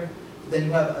health care, then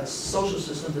you have a social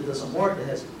system that doesn't work, that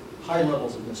has high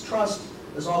levels of mistrust.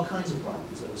 There's all kinds of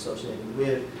problems that are associated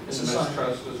with And society.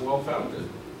 mistrust is well founded.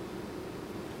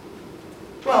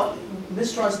 Well,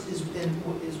 mistrust is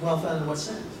well founded in what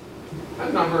sense?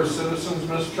 A number of citizens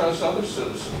mistrust other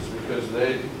citizens because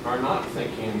they are not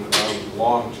thinking of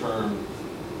long-term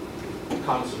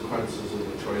consequences of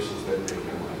the choices they make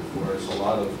in life, whereas a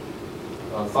lot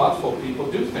of thoughtful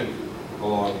people do think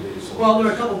along these lines? Well,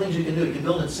 there are a couple things you can do. You can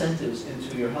build incentives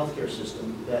into your healthcare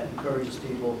system that encourages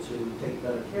people to take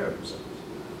better care of themselves.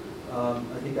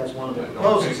 I think that's one of the Don't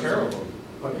proposals. take care of them.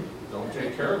 Pardon me? Don't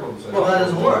take care of them. so Well, that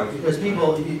doesn't don't work, drive. because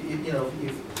people, you know,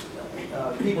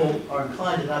 people are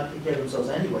inclined to not take care of themselves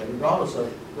anyway, regardless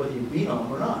of whether you beat on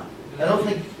them or not. I don't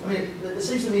think, I mean, it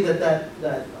seems to me that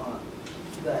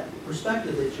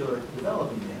perspective that you're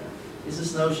developing there is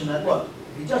this notion that, look,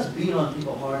 if you just beat on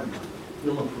people hard enough,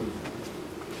 you'll improve them.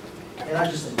 And I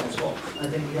just think that's false. I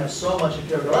think we have so much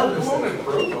empirical You evidence. won't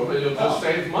improve them, you'll just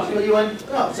save So money. you end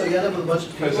up with a bunch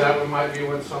of people. Because that might be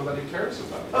what somebody cares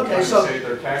about. They're Okay, trying to so- save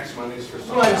their tax monies for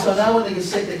something Right, else. so now when they get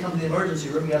sick, they come to the emergency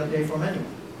room, you gotta pay for them anyway.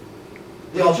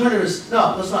 The alternative is,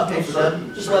 no, let's not pay for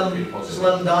them, just let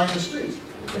them die in the streets.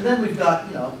 And then we've got,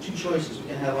 you know, two choices. We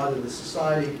can have either the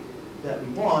society that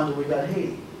we want, or we've got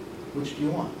Haiti. Which do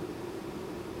you want?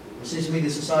 It seems to me the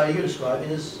society you're describing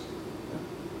is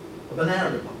a banana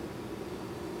republic.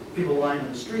 People lying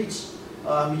in the streets,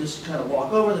 you just kind of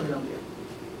walk over them, you don't care.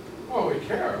 Well, we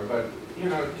care, but, you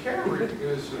know, care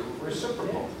is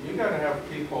reciprocal. You gotta have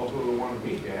people who want to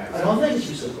meet you happy. I don't think it's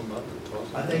reciprocal.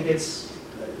 I think it's,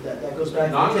 that goes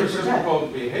back to the tit for tat. Non-reciprocal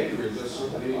behavior just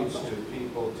leads to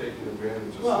people taking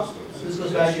advantage of Well, systems. this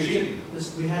goes back to It's your, cheating.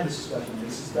 we had this discussion,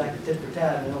 this is back to tit for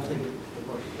tat, and I don't think it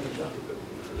works.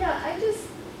 Yeah, I just,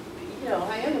 you know,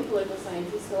 I am a political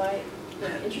scientist, so I'm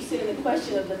interested in the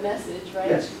question of the message, right?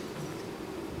 Yes.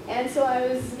 And so I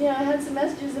was, you know, I had some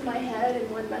messages in my head, and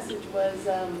one message was,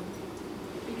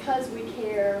 because we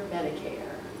care, Medicare.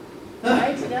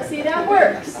 Right? Now, see, that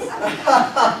works. Right?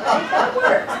 That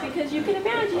works, because you can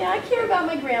imagine, yeah, I care about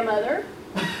my grandmother,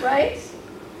 right?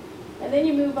 And then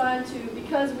you move on to,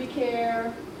 because we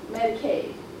care,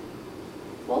 Medicaid.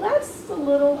 Well, that's a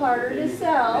little harder to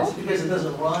sell. It's because it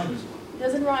doesn't rhyme as well. It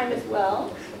doesn't rhyme as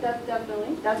well,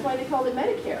 definitely. That's why they called it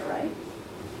Medicare, right?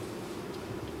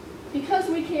 Because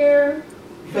we care,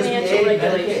 Because we financial aid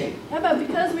regulation. Medicaid. How about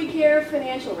because we care,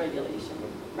 financial regulation,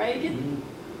 right?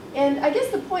 And I guess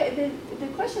the point, the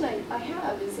question I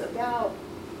have is about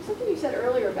something you said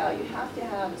earlier about you have to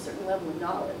have a certain level of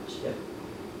knowledge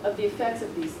of the effects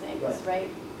of these things, right?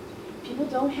 People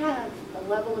don't have a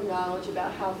level of knowledge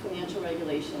about how financial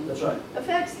regulation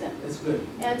affects them. It's good.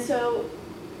 And so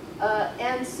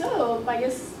I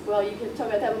guess, well, you can talk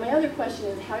about that, but my other question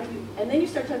is how do you, and then you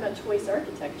start talking about choice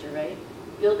architecture, right?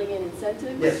 Building in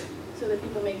incentives so that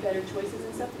people make better choices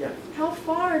and stuff. Yeah. How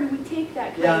far do we take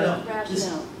that kind of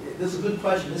rationale? This is a good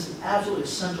question. This is absolutely a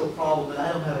central problem, and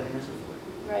I don't have an answer for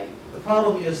it. Right. The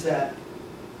problem is that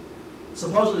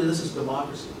supposedly this is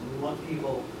democracy. We want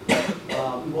people,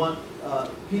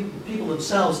 people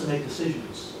themselves to make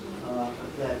decisions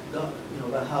that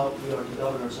about how we are to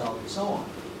govern ourselves and so on.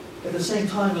 At the same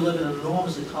time, we live in an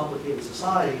enormously complicated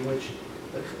society in which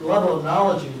the level of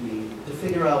knowledge you need to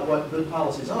figure out what good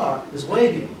policies are is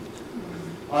way beyond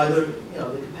either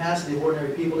the capacity of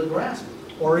ordinary people to grasp it.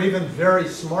 Or even very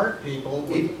smart people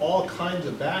with all kinds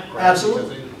of backgrounds.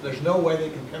 Absolutely. Because there's no way they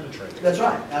can penetrate it. That's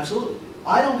right, absolutely.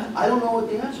 I don't know what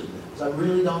the answer to that is. I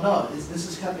really don't know. This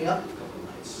has kept me up a couple of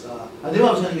nights. I knew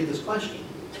I was going to get this question.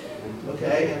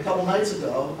 Okay, and a couple nights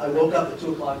ago, I woke up at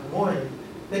 2 o'clock in the morning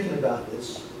thinking about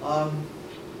this. How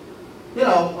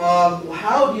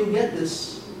do you get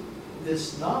this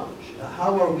knowledge?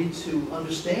 How are we to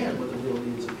understand what the real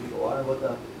needs of people are and what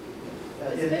the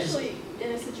Especially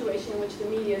in a situation in which the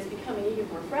media is becoming even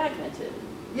more fragmented.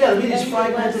 Yeah, the media is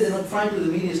fragmented, and frankly,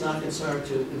 the media is not concerned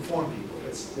to inform people.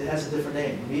 It has a different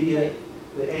aim. The media,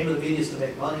 the aim of the media is to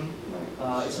make money.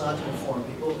 It's not to inform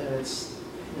people, and it's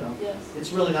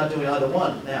it's really not doing either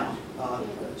one now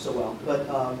so well. But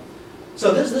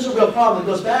so this is a real problem. It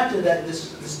goes back to that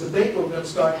this debate we're going to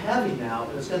start having now,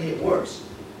 and it's going to get worse,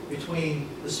 between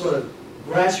this sort of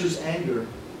grassroots anger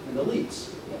and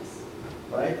elites. Yes.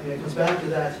 Right? I mean, it comes back to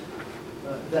that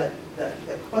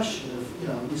question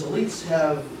of these elites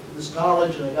have this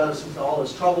knowledge and they got us into all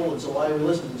this trouble, and so why do we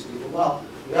listen to these people? Well,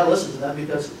 we got to listen to them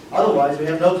because otherwise we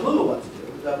have no clue what to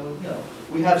do.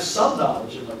 We have some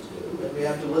knowledge of what to do, and we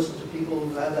have to listen to people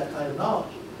who have that kind of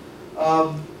knowledge.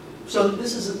 So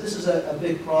this is a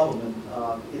big problem,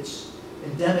 and it's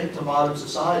endemic to modern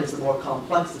societies. The more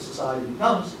complex the society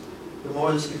becomes, the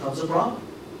more this becomes a problem.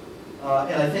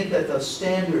 And I think that the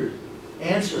standard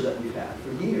answer that we've had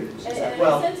for years is that, in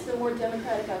a sense, the more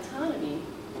democratic autonomy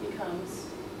becomes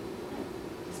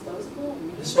disposable.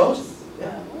 Disposable,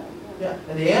 yeah. Yeah,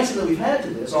 and the answer that we've had to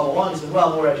this all along has been,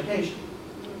 well, more education.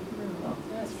 Well,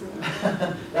 that's true.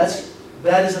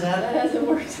 That is an answer. That hasn't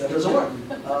worked. That doesn't work.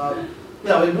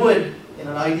 It would in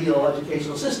an ideal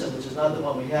educational system, which is not the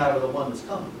one we have or the one that's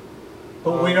coming.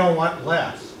 But we don't want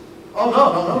less. Oh,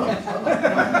 no.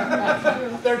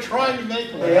 They're trying to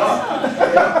make one. They are.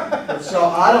 They are. And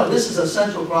so this is a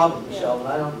central problem, Michelle, and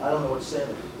I don't know what to say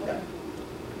about it. Yeah.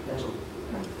 Angela.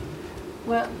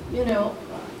 Well, you know,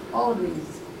 all of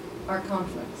these are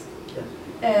conflicts. Yes.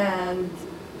 And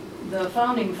the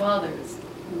founding fathers,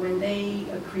 when they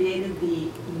created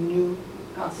the new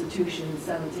Constitution in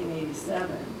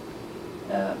 1787,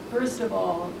 first of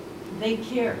all, they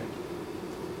cared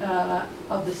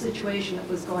of the situation that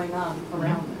was going on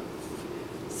around them.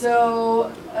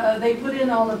 So they put in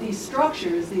all of these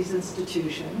structures, these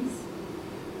institutions,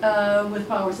 with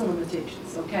powers and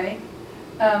limitations, okay?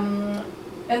 And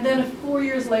then 4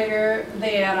 years later,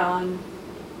 they add on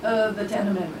the 10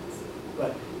 Amendments.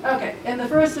 Right. Okay, and the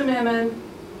First Amendment,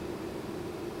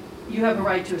 you have a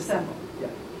right to assemble. Yeah.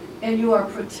 And you are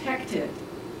protected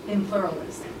in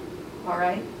pluralism, all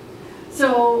right?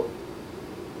 So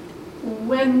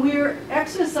when we're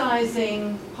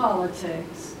exercising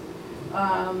politics,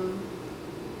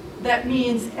 that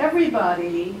means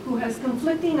everybody who has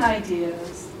conflicting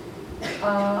ideas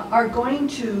are going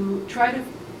to try to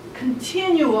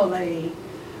continually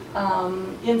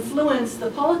influence the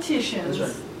politicians.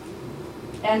 That's right.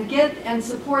 And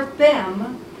support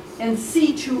them and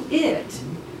see to it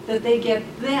that they get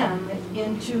them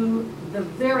into the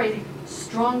very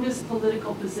strongest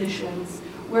political positions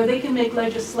where they can make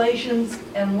legislations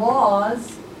and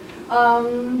laws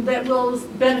that will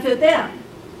benefit them.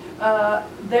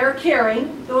 They're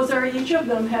caring, each of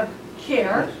them have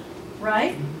care,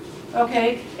 right?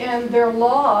 Okay, and their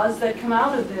laws that come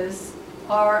out of this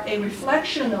are a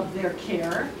reflection of their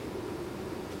care.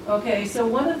 Okay, so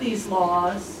one of these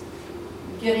laws,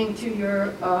 getting to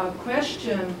your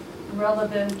question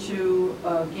relevant to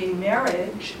gay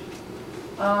marriage,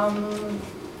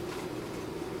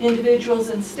 individuals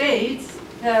and states,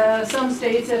 some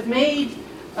states have made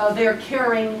their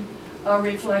caring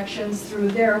reflections through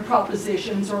their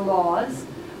propositions or laws,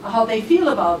 how they feel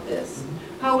about this.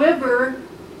 However,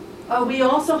 we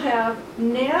also have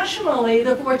nationally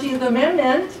the 14th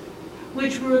Amendment,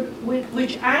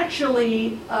 which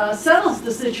actually settles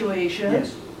the situation.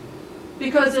 Yes.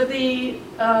 Because of the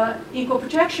equal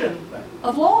protection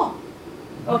of law.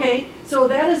 Okay, so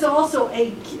that is also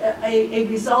a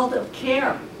result of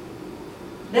care.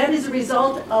 That is a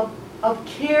result of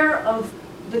care of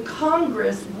the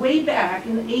Congress way back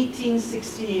in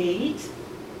 1868,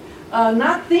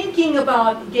 not thinking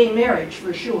about gay marriage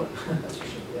for sure.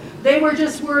 They were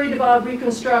just worried about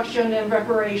Reconstruction and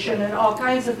reparation and all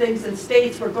kinds of things, and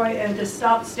states were going, and to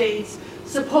stop states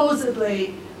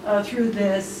supposedly through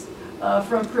this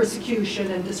from persecution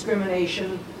and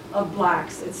discrimination of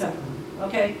blacks, etc.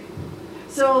 Okay?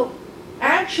 So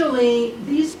actually,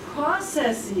 these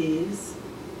processes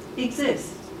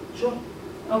exist. Sure.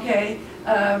 Okay?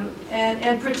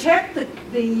 And protect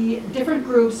the different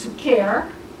groups who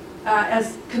care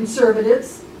as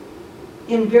conservatives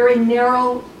in very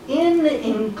narrow,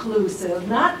 inclusive,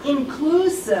 not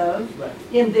inclusive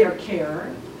in their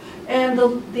care. And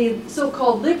the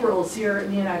so-called liberals here in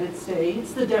the United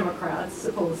States, the Democrats,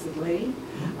 supposedly,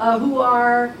 who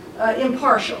are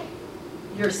impartial,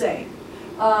 you're saying.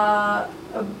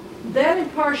 That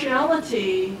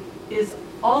impartiality is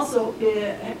also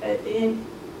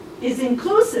is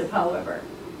inclusive, however.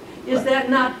 Is that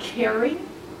not caring?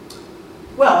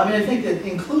 Well, I mean, I think that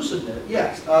inclusiveness,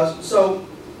 yes. So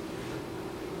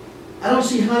I don't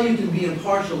see how you can be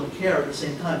impartial and care at the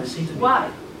same time. It seems to me.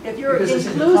 Why? If you're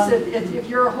inclusive, if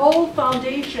your whole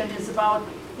foundation is about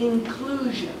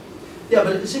inclusion. Yeah,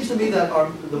 but it seems to me that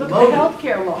the Look motive. at the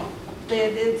healthcare law.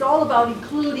 It's all about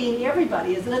including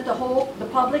everybody, isn't it? The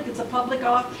public, it's a public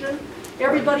option.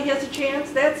 Everybody has a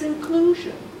chance. That's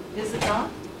inclusion, is it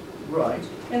not? Right.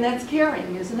 And that's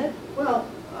caring, isn't it? Well,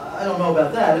 I don't know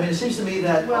about that. I mean, it seems to me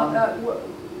that. Well,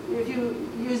 if you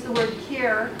use the word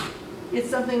care, it's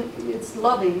something, it's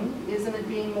loving. Isn't it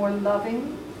being more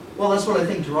loving? Well, that's what I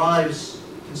think drives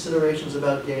considerations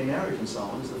about gay marriage and so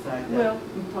on, is the fact that. Well,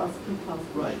 impossible.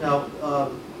 Right. Now,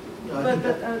 you know, I think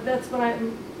that. That's what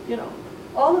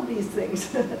all of these things,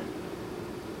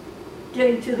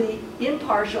 getting to the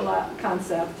impartial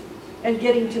concept and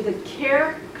getting to the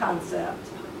care concept,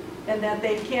 and that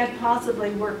they can't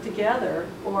possibly work together,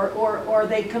 or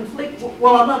they conflict.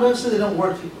 Well, I'm not necessarily they don't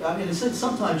work. I mean, it's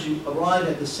sometimes you arrive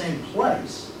at the same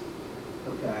place.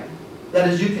 Okay. That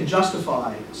is, you can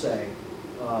justify, say,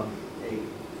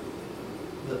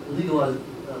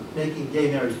 making gay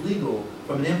marriage legal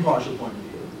from an impartial point of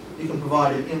view. You can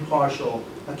provide an impartial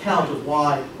account of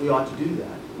why we ought to do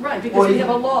that. Right, because we have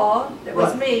a law that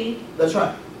was made. That's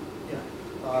right.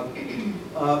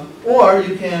 Yeah. Or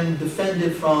you can defend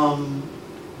it from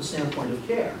the standpoint of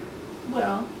care.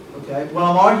 Well, Okay, what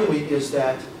I'm arguing is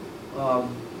that,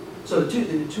 so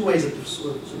the two ways of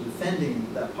sort of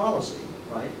defending that policy,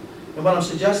 right? And what I'm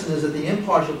suggesting is that the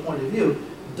impartial point of view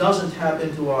doesn't tap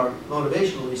into our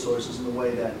motivational resources in the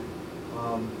way that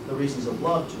the reasons of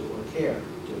love do or care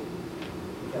do.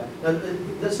 Okay? Now,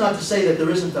 that's not to say that there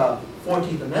isn't a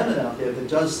 14th Amendment out there that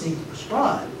does seem to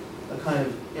prescribe a kind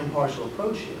of impartial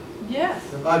approach here. yes,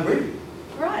 I agree with you.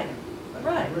 right, I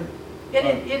right. agree. And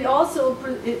it also,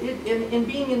 in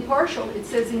being impartial, it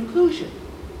says inclusion,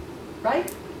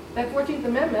 right? That 14th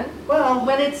Amendment, Well,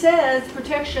 when it says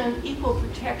protection, equal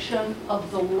protection of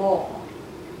the law.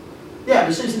 yeah,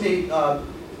 but it seems to me,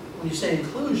 when you say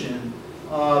inclusion,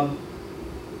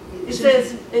 It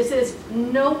says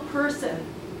no person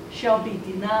shall be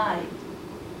denied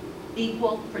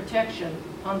equal protection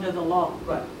under the law.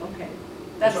 Right. Okay.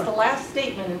 That's That's the right. last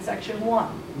statement in section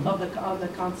 1 of the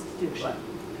Constitution. Right.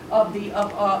 Of the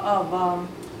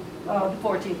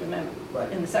 14th Amendment.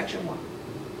 Right. In the section 1.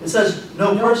 It says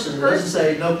no No person, it doesn't person.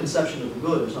 say no conception of the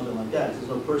good or something like that. It says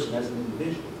no person as an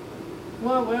individual.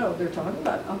 Well, they're talking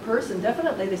about a person,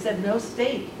 definitely. They said no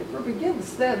state. It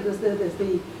begins, there's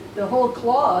the whole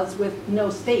clause with no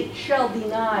state shall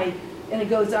deny, and it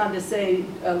goes on to say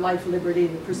life, liberty,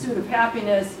 and the pursuit of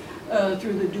happiness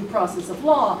through the due process of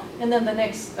law. And then the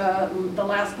next, the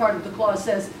last part of the clause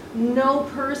says, no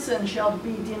person shall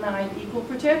be denied equal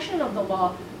protection of the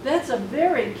law. That's a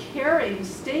very caring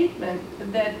statement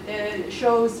that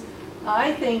shows,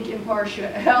 I think,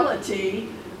 impartiality.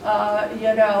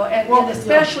 And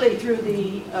especially through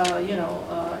the,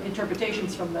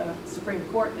 interpretations from the Supreme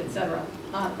Court, et cetera,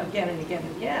 again and again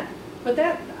and again. But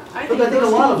that, I think. Look, I think a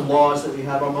lot of laws that we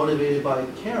have are motivated by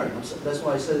caring. That's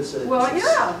why I said it's a, Well,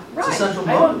 yeah, right. it's a central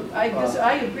motive.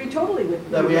 I agree totally with you.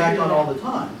 That we act on all the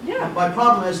time. Yeah. My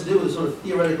problem has to do with the sort of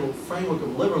theoretical framework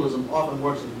of liberalism often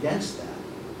works against that.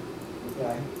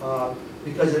 Okay?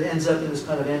 Because it ends up in this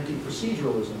kind of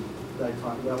anti-proceduralism that I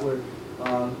talked about, where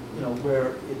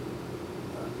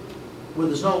where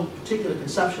there's no particular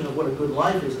conception of what a good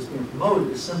life is that's being promoted.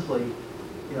 It's simply,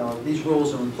 these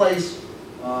rules are in place,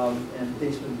 and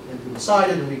things have been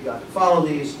decided, and we've got to follow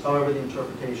these, however the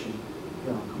interpretation,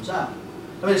 comes out.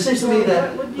 I mean, it seems to me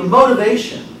that the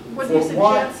motivation What for do you suggest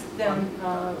why... then,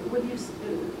 what do you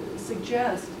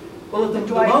suggest? Well, the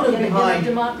Dwight, motive in a behind...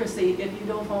 democracy, if you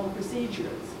don't follow procedures.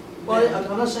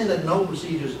 Well, I'm not saying that no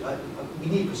procedures, we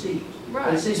need procedures. Right.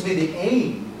 But it seems to me the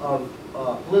aim of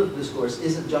political discourse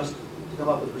isn't just to come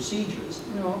up with procedures.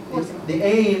 No, of course not. The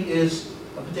aim is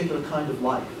a particular kind of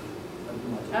life.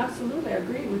 Absolutely, I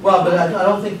agree with you. Well, but I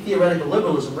don't think theoretical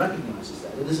liberalism recognizes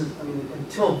that. It isn't,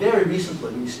 until very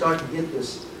recently, you start to get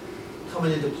this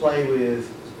coming into play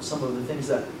with some of the things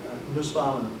that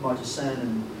Nussbaum and Martin Sen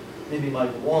and maybe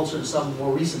Michael Walzer and some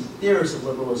more recent theorists of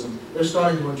liberalism, they're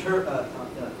starting to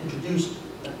introduce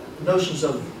notions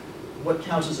of what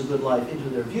counts as a good life into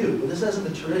their view. But this hasn't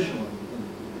been traditional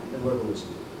in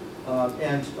liberalism.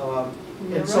 And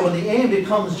so when the aim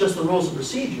becomes just the rules and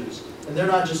procedures, and they're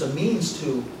not just a means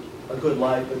to a good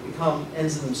life, but become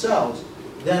ends in themselves,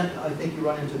 then I think you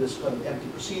run into this kind of empty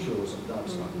proceduralism.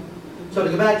 So to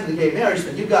go back to the gay marriage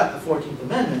thing, you've got the 14th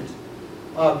Amendment.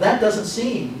 That doesn't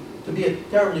seem to be a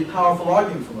terribly powerful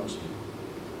argument for most people.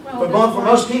 Well, For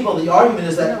most people, the argument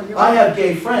is that No, I have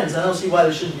gay friends, I don't see why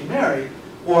they shouldn't be married,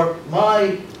 or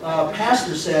my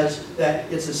pastor says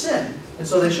that it's a sin, and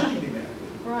so they shouldn't be married.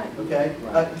 Right. Okay?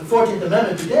 The 14th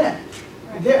Amendment, you're dead.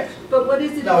 Who cares? But what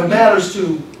is it? Now, it matters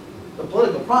to the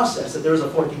political process that there is a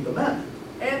 14th Amendment.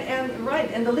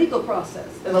 And the legal process.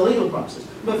 And the legal process.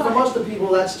 But for most of the people,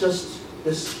 that's just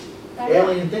this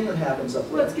alien thing that happens up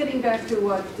there. Well, it's getting back to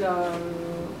what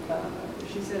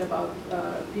she said about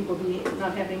people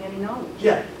not having any knowledge.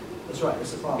 Yeah, that's right.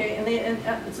 That's the problem. Okay,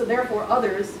 and so therefore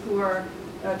others who are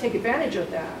take advantage of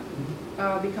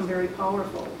that become very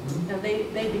powerful, and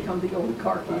they become the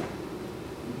oligarchy.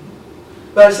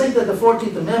 But I think that the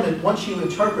 14th Amendment, once you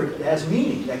interpret it as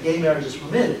meaning that gay marriage is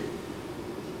permitted,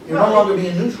 you're no longer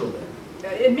being neutral there.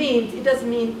 It doesn't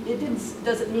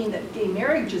mean that gay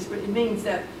marriage is, but it means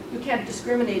that you can't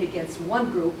discriminate against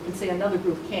one group and say another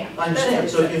group can't. I understand.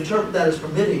 So if you interpret that as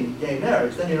permitting gay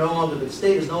marriage, then you're no longer, the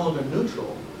state is no longer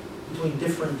neutral between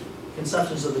different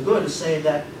conceptions of the good. It's saying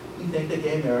that we think that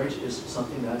gay marriage is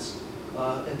something that's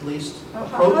at least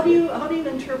appropriate. How do you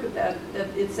interpret that? That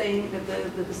it's saying that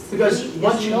the state Because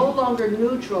is no longer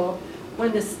neutral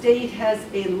when the state has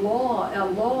a law. A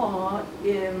law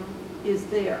is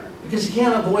there. Because you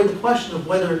can't avoid the question of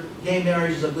whether gay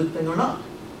marriage is a good thing or not.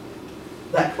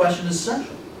 That question is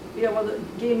central. Yeah, well, the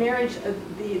gay marriage,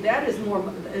 that is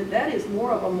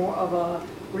more of a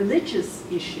religious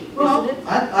issue, Well, isn't it?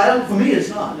 I don't, for me, it's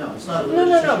not, no, it's not a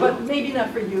religious issue. No, but maybe not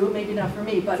for you, maybe not for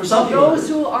me, but For some people it those is.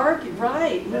 who argue,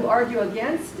 right, who argue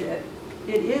against it,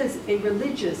 it is a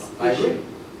religious I agree. issue.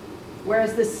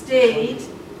 Whereas the state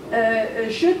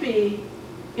should be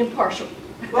impartial.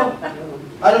 Well,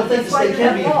 I don't think the That's why state you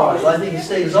can be have laws. impartial. I think the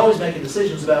state is always making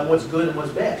decisions about what's good and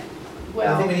what's bad. And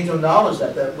I think we need to acknowledge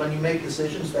that when you make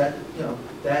decisions, that, you know,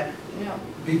 that Yeah,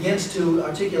 begins to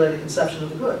articulate a conception of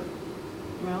the good.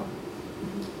 well,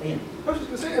 Ian? I was just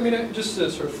going to say, I mean, just to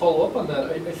sort of follow up on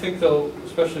that, I think though,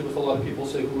 especially with a lot of people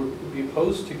say who would be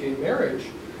opposed to gay marriage,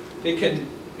 they can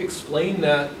explain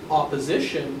that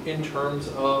opposition in terms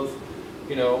of,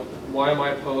 you know, why am I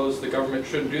opposed? The government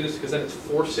shouldn't do this because then it's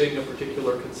forcing a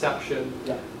particular conception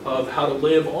of how to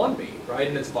live on me, right?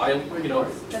 And it's you know,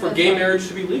 for gay marriage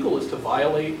to be legal is to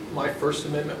violate my First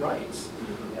Amendment rights.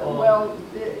 well,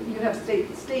 you have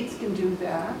states can do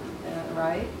that,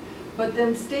 right? But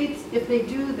then states, if they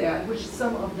do that, which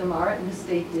some of them are, and the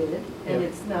state did, and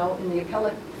it's now in the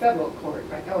appellate federal court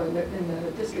right now, or in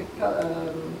the district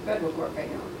federal court right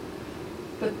now.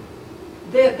 But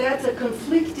that's a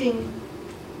conflicting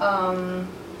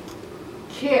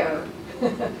care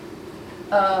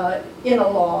in a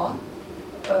law,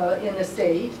 in a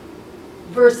state,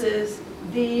 versus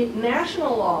the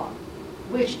national law,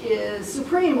 which is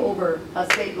supreme over a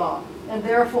state law. And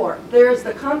therefore, there's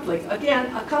the conflict,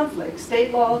 again, a conflict,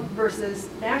 state law versus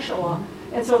national law.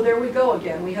 And so there we go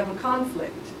again, we have a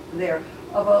conflict there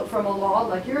from a law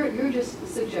like you just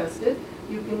suggested.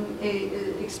 You can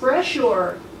express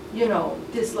your, you know,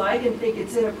 dislike and think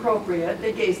it's inappropriate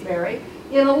that gays marry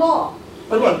in a law.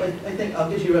 But look, I think, I'll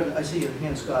give you, I see your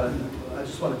hand, Scott, and I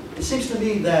just want to, it seems to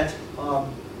me that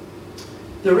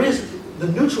there is the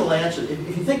neutral answer.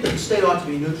 If you think that the state ought to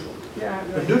be neutral,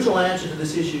 the neutral answer to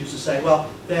this issue is to say,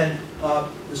 well, then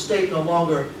the state no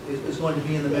longer is going to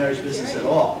be in the marriage business at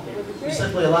all. You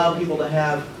simply allow people to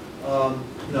have,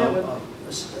 you know,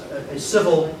 a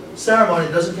civil ceremony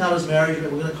that doesn't count as marriage,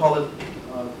 but we're going to call it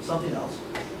something else.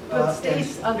 But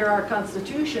states under our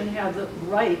Constitution have the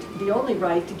right, the only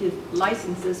right to give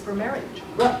licenses for marriage.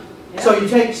 Right. Yeah.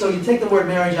 So you take the word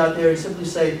marriage out there, you simply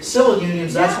say civil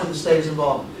unions, that's what the state is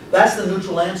involved in. That's the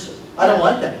neutral answer. I don't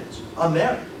like that answer. I'm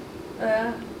married.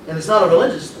 And it's not a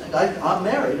religious thing. I'm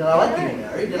married, and I like being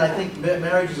married, and I think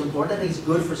marriage is important. I think it's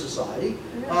good for society.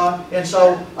 And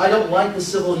so I don't like the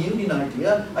civil union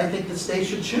idea. I think the state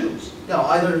should choose. You know,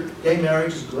 either gay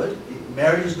marriage is good,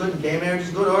 and gay marriage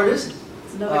is good, or it isn't.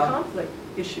 It's another conflict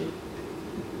issue.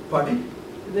 Pardon me?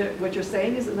 What you're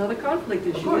saying is another conflict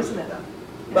issue, isn't it?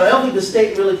 But I don't think the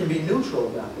state really can be neutral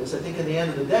about this. I think at the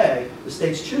end of the day, the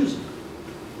state's choosing.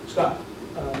 Scott?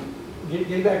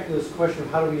 Getting back to this question of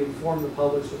how do we inform the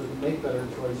public so they can make better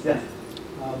choices. Yeah.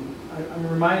 I'm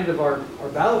reminded of our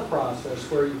ballot process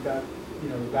where you've got, you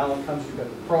know, the ballot comes, you've got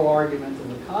the pro argument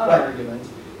and the con argument,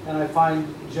 and I find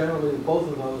generally that both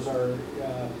of those are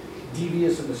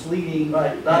devious and misleading.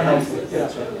 Right, not helpful.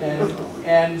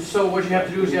 And so what you have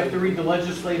to do is you have to read the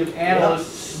legislative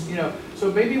analysts, you know. So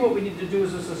maybe what we need to do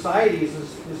as a society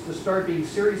is to start being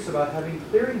serious about having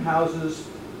clearinghouses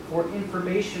for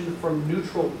information from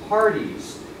neutral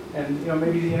parties. And, you know,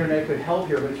 maybe the internet could help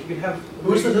here, but if you could have...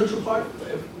 Who's the neutral party?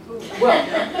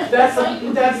 Well, that's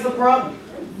the problem.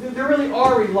 There really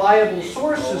are reliable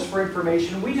sources for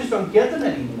information. We just don't get them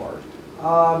anymore.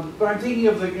 But I'm thinking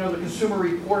of the, you know, the Consumer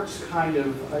Reports kind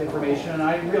of information, and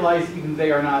I realize even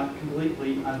they are not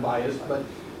completely unbiased, but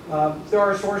there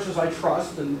are sources I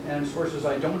trust and sources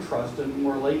I don't trust, and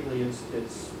more lately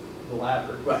it's the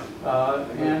latter. Right.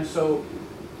 And so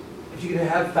if you could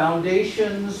have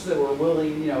foundations that were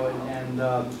willing, you know,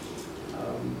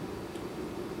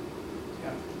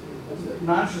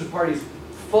 non-interested parties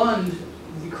fund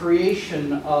the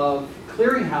creation of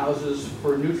clearinghouses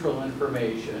for neutral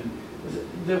information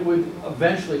that would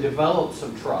eventually develop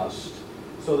some trust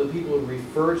so that people would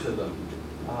refer to them.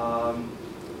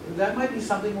 That might be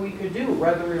something we could do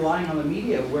rather than relying on the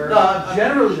media, where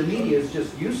generally the media is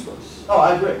just useless. Oh,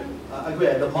 I agree. I agree.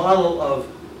 The model of,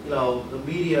 you know, the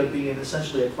media being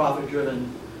essentially a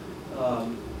profit-driven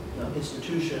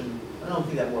institution, I don't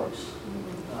think that works.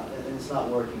 And it's not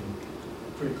working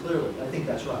pretty clearly. I think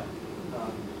that's right.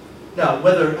 Now,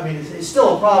 whether, I mean, it's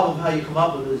still a problem how you come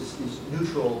up with these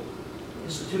neutral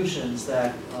institutions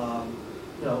that,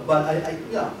 you know, but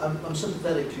I'm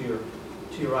sympathetic to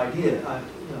your idea.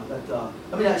 You know, that,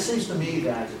 I mean, it seems to me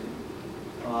that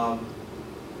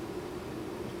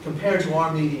compared to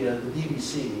our media, the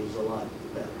BBC is a lot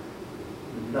better.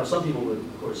 Now, some people would,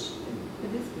 of course,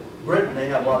 in Britain, they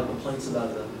have a lot of complaints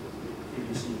about the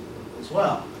BBC. as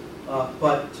well.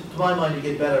 But to my mind, you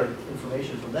get better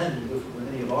information from them than you do from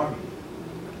any of our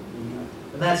media.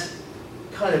 And that's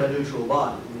kind of a neutral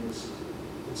body. I mean,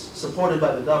 it's supported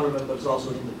by the government, but it's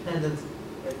also independent.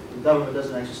 The government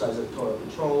doesn't exercise editorial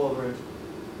control over it.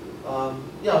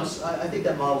 I think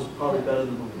that model's probably better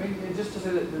than the I mean, just to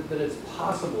say that it's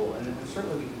possible, and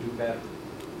certainly we can do better.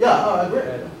 Yeah, I agree. I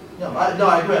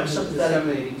agree. I'm sympathetic.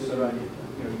 Disseminating some,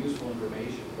 useful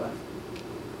information. Right.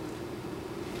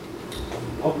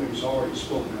 Public's already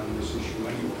spoken on this issue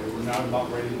anyway. We're not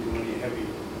about ready to do any heavy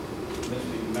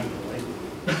lifting mentally.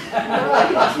 We've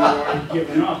already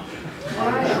given up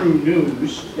on true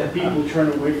news. People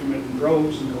turn away from it in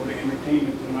droves and go to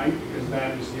entertainment tonight because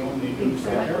that is the only news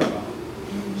they care about.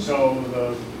 So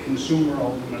the consumer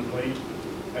ultimately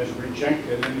has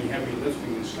rejected any heavy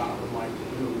lifting that Scott would like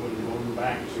to do and going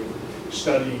back to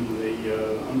studying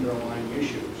the underlying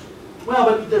issues. Well,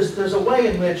 but there's a way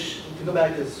in which, to go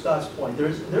back to Scott's point,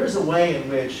 there is a way in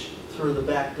which, through the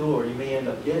back door, you may end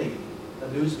up getting a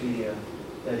news media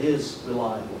that is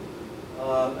reliable.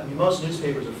 I mean, most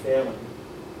newspapers are failing,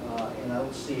 and I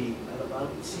don't see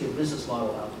a business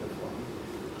model out there for them.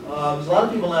 A lot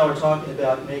of people now are talking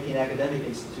about making academic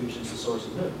institutions a source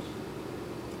of news.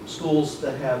 Schools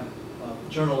that have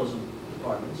journalism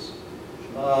departments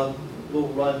will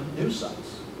run news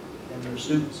sites, and their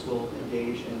students will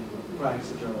engage in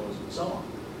practice of journalism and so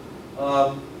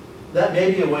on. That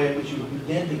may be a way in which you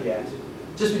begin to get,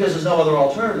 just because there's no other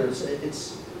alternatives.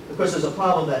 Of course, there's a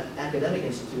problem that academic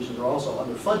institutions are also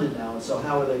underfunded now, and so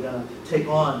how are they going to take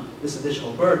on this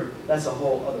additional burden? That's a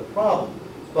whole other problem.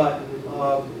 But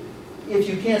if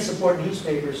you can't support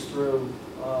newspapers through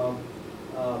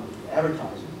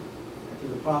advertising, through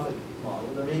the profit model,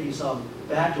 there may be some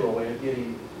backdoor way of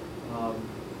getting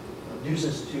news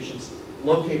institutions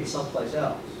located someplace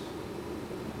else.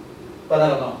 But I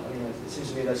don't know. I mean, it seems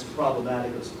to me that's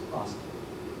problematic as possible.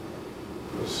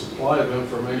 The supply of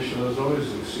information has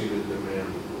always exceeded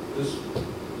demand. This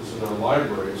is our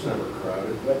library, it's never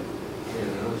crowded. Right.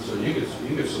 So you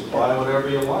could supply whatever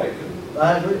you like, and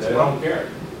I agree. they don't care.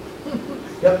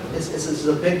 Yep, it's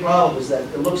a big problem, is that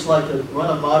it looks like to run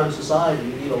a modern society,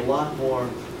 you need a lot more.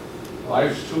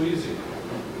 Life's too easy.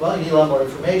 Well, you need a lot more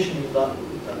information, you need the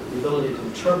ability to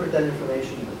interpret that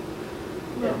information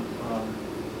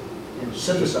and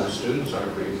synthesize. Students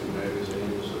aren't reading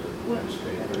magazines or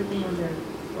Everything on newspapers. their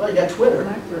Well, you got Twitter.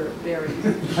 BlackBerry.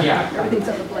 Yeah. Everything's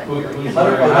on the BlackBerry. Who's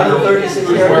 136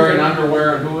 wearing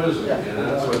underwear and who isn't? Yeah.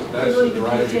 That's People the even pay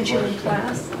driving attention in question.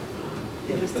 class.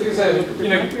 I was going to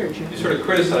say, you sort of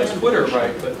criticize Twitter,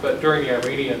 right? But during the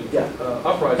Iranian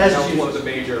uprising, that was one of the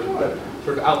major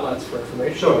sort of outlets for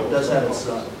information. Sure, it does have its.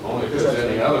 Only because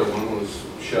any other one was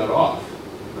shut off.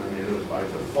 I mean, it was by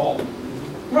default.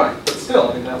 Right, but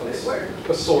still, I mean, that was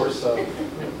a source of.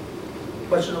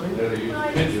 Question on me?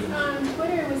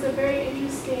 Twitter was a very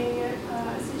interesting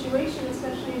situation,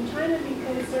 especially in China,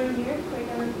 because during the earthquake,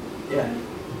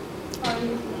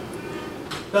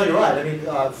 No, you're right. I mean,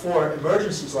 for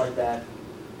emergencies like that,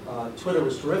 Twitter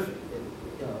was terrific.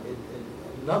 In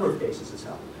a number of cases, it's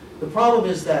helped. The problem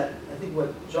is that, I think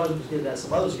what Joseph was getting at,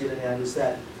 some others are getting at, is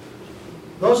that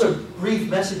those are brief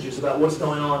messages about what's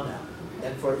going on now.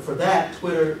 And for that,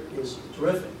 Twitter is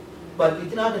terrific. But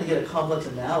you're not going to get a complex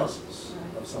analysis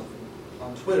of something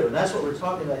on Twitter. And that's what we're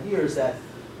talking about here, is that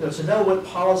to know what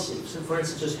policies, for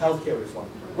instance, just healthcare reform,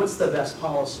 what's the best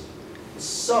policy? It's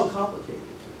so complicated.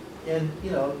 And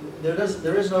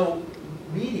there is no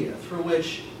media through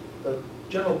which the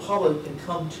general public can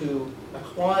come to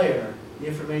acquire the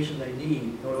information they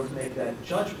need in order to make that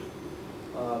judgment.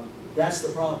 That's the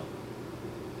problem.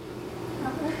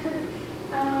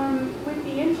 With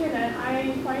the internet,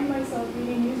 I find myself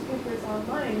reading newspapers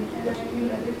online, and I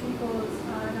read other people's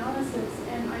analysis,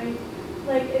 and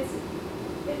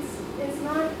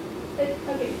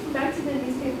okay, back to the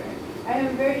newspaper. I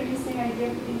have a very interesting idea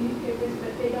for the newspapers,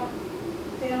 but they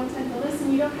don't tend to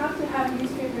listen. You don't have to have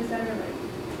newspapers that are like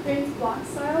print block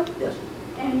style. Yes.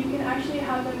 And you can actually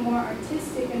have them more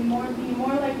artistic and be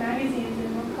more like magazines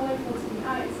and more colorful to the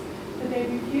eyes. But they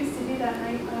refuse to do that, and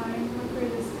I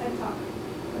heard this TED Talk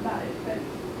about it, but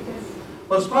because...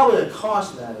 Well, it's probably a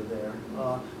cost matter there.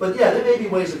 But yeah, there may be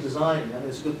ways of designing, I mean,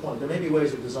 it's a good point. There may be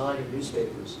ways of designing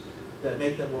newspapers that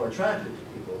make them more attractive to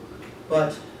people.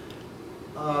 But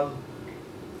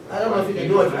I don't know if you can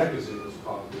do it. Magazine is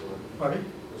popular. Pardon me?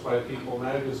 That's why People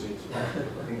magazine is popular.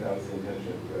 I think that was the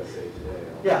intention of USA Today.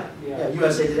 Yeah,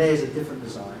 USA Today is a different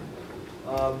design.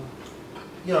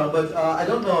 But I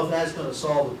don't know if that's going to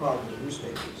solve the problem of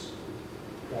newspapers.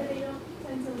 But they don't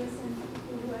tend to listen to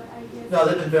people who have ideas. No,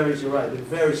 they've been very, you're right, they've been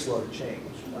very slow to change.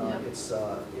 Yeah. It's,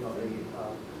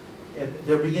 And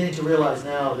they're beginning to realize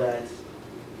now that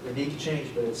they need to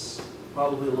change, but it's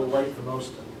probably a little late for most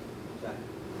of them. Okay.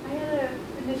 I had an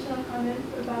additional comment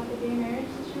about the gay marriage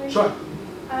situation. Sure.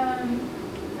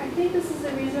 I think this is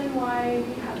the reason why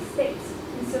we have states.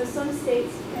 And so some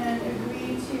states can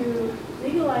agree to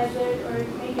legalize it or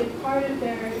make it part of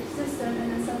their system,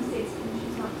 and then some states can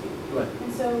choose not to. Right.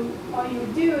 And so all you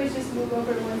would do is just move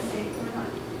over one state or not.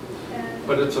 And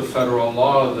But it's a federal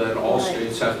law that all Right.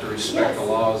 states have to respect the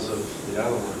laws of the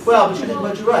other one. Well,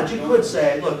 but you're right. You could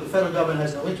say, look, the federal government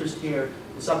has no interest here.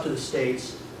 It's up to the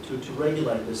states to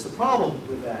regulate this. The problem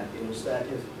with that is that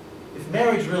if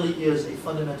marriage really is a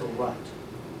fundamental right,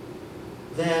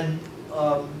 then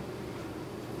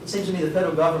it seems to me the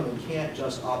federal government can't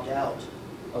just opt out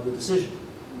of the decision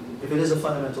if it is a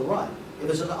fundamental right. If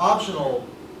it's an optional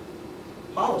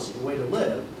policy, a way to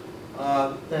live,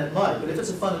 then it might. But if it's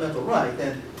a fundamental right,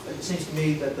 then it seems to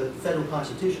me that the federal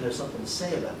Constitution has something to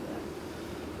say about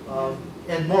that.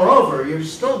 And moreover, you're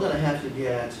still going to have to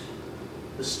get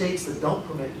the states that don't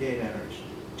permit gay marriage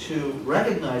to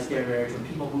recognize gay marriage when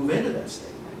people move into that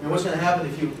state. You know, what's going to happen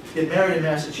if you get married in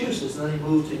Massachusetts and then you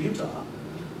move to Utah,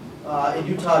 and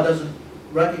Utah doesn't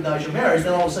recognize your marriage,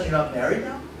 then all of a sudden you're not married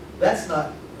now? That's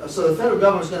not, so the federal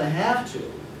government is going to have to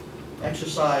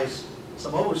exercise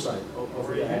some oversight over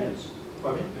Already that. has.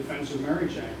 Pardon me? Defense of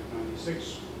Marriage Act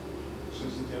 '96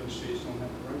 says that the other states don't have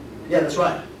the right to. Yeah, that's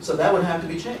right. So that would have to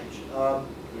be changed.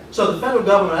 So the federal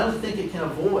government, I don't think it can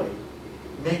avoid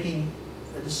making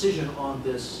a decision on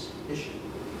this issue.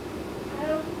 I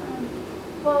don't,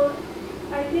 well,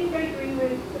 I think I agree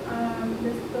with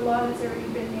the law that's already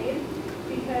been made,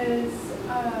 because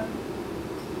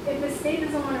if the state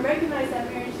doesn't want to recognize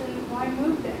that marriage, then why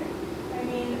move there? I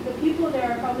mean, the people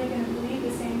there are probably going to believe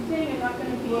the same thing and not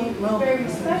going to be very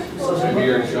respectful. So Maybe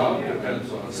your job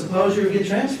depends on it. Suppose you get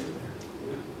transferred.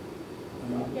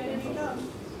 Get a new job.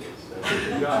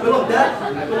 But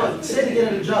look, say to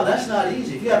get a new job, that's not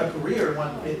easy. If you have a career in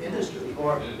one industry,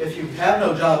 or if you have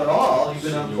no job at all, you've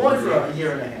been employed for a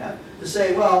year and a half, to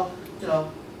say, well, you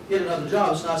know, get another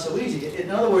job, it's not so easy.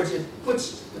 In other words, it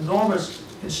puts enormous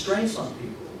constraints on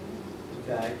people,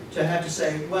 okay, to have to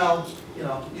say, well, you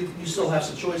know, you still have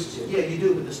some choices here. Yeah, you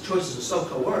do, but the choices are so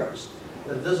coerced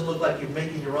that it doesn't look like you're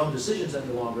making your own decisions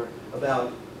any longer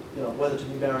about, you know, whether to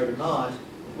be married or not.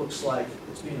 It looks like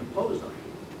it's being imposed on you.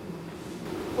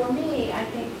 For me, I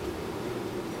think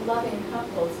loving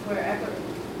couples wherever,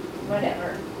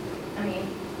 whatever, I mean,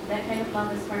 that kind of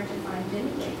love is hard to find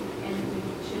anyway, and we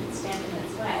should stand in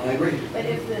its way. I agree. But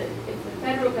if the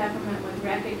federal government would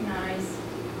recognize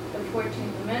the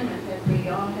 14th Amendment, that we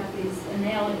all have these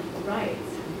inalienable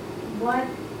rights, what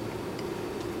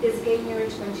is gay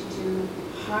marriage going to do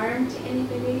harm to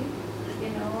anybody? You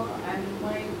know, I mean,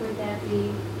 why would that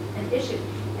be an issue?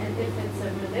 And if it's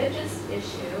a religious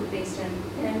issue based on,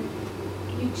 then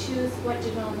you choose what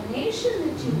denomination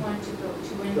that you want to go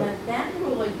to and let that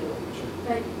rule you.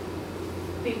 But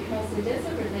because it is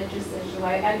a religious issue,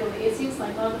 I believe, it seems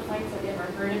like all the fights I've ever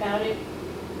heard about it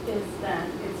is that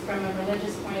it's from a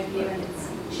religious point of view and it's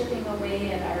chipping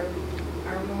away at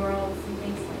our morals and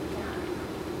things like that.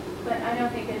 But I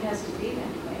don't think it has to be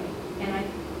that way. And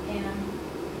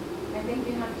I think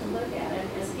you have to look at it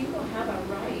as people have a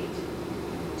right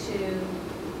to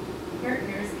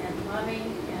partners and loving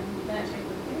and that type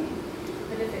of thing.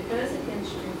 But if it goes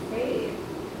against your faith,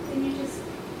 then you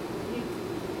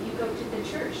go to the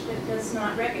church that does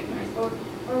not recognize or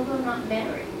will not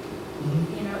marry.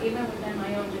 You know, even within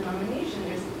my own denomination,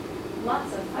 there's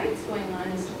lots of fights going on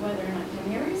as to whether or not to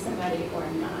marry somebody or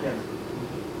not. Yeah.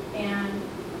 And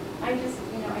I just,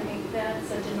 you know, I think that's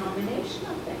a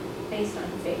denominational thing based on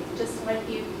faith. Just like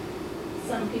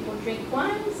some people drink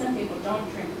wine, some people don't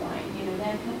drink wine, you know,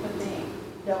 that type of thing.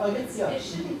 Yeah, I guess, yeah. It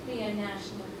shouldn't be a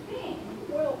national thing.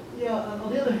 Well, yeah,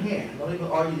 on the other hand, let me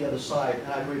argue the other side,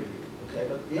 and I agree with you, okay?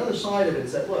 But the other side of it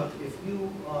is that, look, if you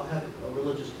have a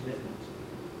religious commitment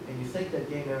and you think that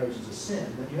gay marriage is a sin,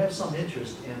 then you have some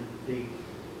interest in the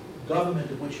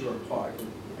government of which you're a part,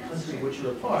 the country of which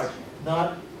you're a part,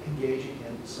 not engaging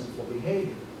in sinful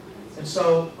behavior. And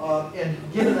so, and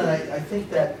given that I think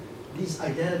that these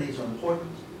identities are important,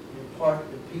 in part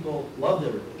that people love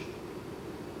their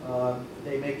religion,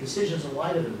 they make decisions in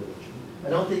light of their religion. I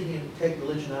don't think you can take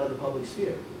religion out of the public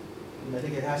sphere. I mean, I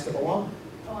think it has to belong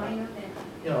there. Oh, I know that.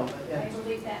 You know, I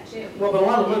believe that too. Well, but a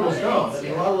lot of liberals don't. I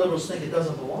mean, a lot of liberals think it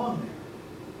doesn't belong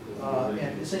there.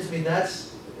 And it seems to me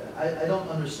I don't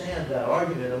understand that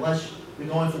argument unless you're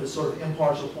going for this sort of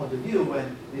impartial point of view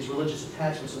when these religious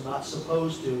attachments are not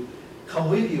supposed to come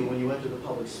with you when you enter the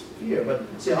public sphere. But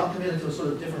see, I'm committed to a sort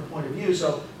of different point of view.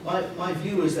 So my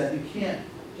view is that you can't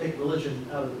take religion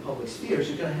out of the public sphere, so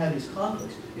you're going to have these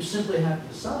conflicts. You simply have to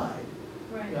decide,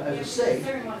 Right. you know, as You a state.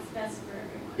 discern what's best for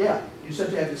everyone. Yeah, you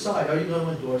simply have to decide, are you going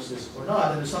to endorse this or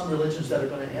not? And there's some religions that are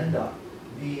going to end up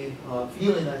being,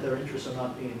 feeling that their interests are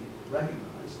not being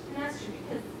recognized. And that's true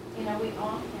because, you know, we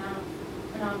all have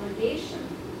an obligation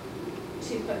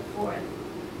to put forth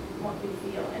what we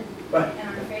feel. Right. And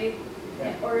our faith,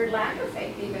 or lack of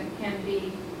faith even, can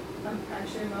be a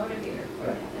true motivator for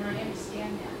Right. that. And I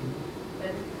understand that.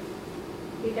 But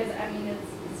because, I mean,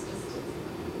 it's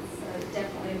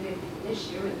definitely a big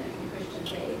issue in the Christian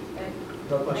faith.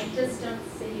 No But I question. just don't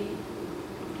see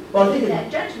Well, I think that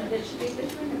judgment. It should be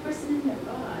between the person and their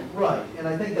God. right, and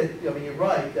I think that, I mean, you're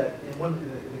right, that in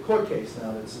the court case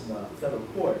now that's in the federal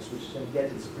courts, which is going to get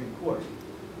to the Supreme Court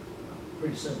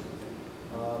pretty soon, I think.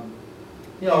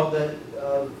 You know,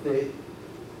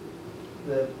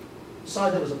 the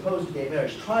side that was opposed to gay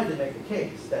marriage tried to make the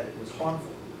case that it was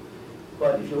harmful,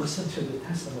 but if you listen to the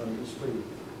testimony, it was pretty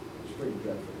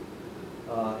dreadful.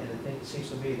 And I think it seems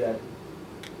to me that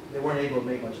they weren't able to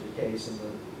make much of the case, and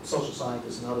the social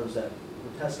scientists and others that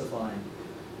were testifying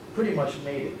pretty much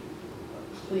made it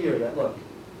clear that, look,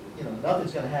 you know,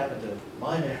 nothing's going to happen to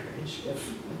my marriage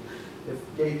if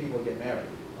gay people get married.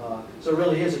 So it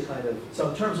really is a kind of, so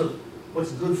in terms of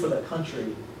what's good for the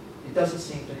country, it doesn't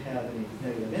seem to have any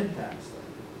negative impacts there.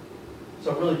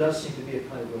 So it really does seem to be a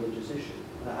kind of religious issue.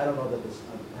 And I don't know that this,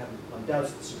 I have my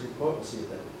doubts that the Supreme Court will see it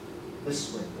that this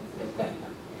spring.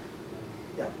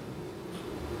 Yeah.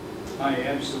 I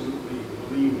absolutely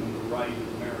believe in the right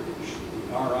of marriage,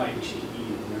 the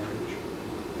R-I-T-E of marriage.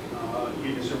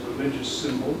 It is a religious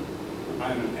symbol.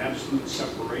 I'm an absolute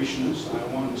separationist. I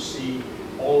want to see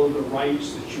all of the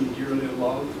rites that you dearly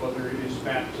love, whether it is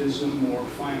baptism or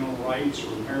final rites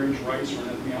or marriage rites or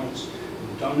anything else,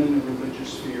 done in the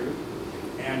religious sphere.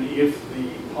 And if the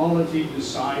polity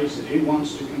decides that it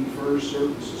wants to confer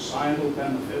certain societal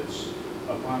benefits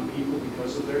upon people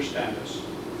because of their status,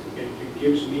 it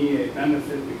gives me a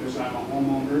benefit because I'm a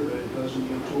homeowner, that it doesn't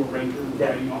give to a renter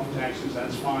writing off taxes,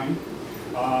 that's fine.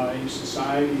 If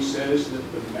society says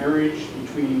that the marriage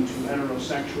between two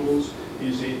heterosexuals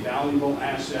is a valuable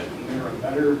asset and they're a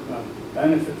better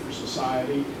benefit for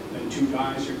society than two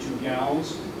guys or two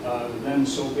gals, then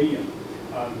so be it.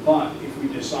 But if we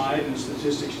decide, and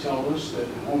statistics tell us that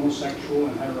homosexual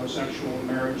and heterosexual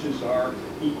marriages are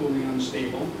equally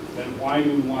unstable, then why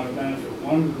do we want to benefit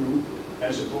one group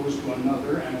as opposed to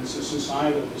another? And it's a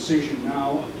societal decision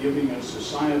now of giving a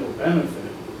societal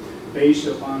benefit based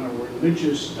upon a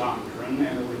religious doctrine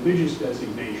and a religious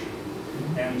designation.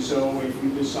 And so if we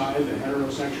decide that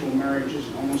heterosexual marriages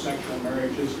and homosexual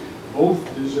marriages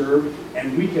both deserve,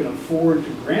 and we can afford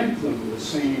to grant them the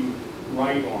same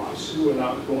write-offs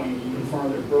without going even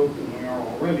farther broke than we are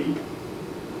already,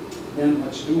 then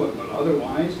let's do it. But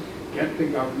otherwise, get the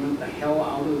government the hell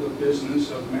out of the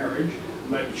business of marriage.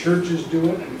 Let churches do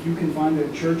it, and if you can find a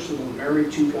church that will marry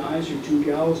two guys or two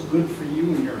gals, good for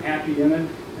you, and you're happy in it,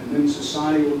 and then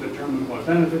society will determine what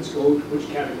benefits go to which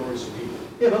categories of people.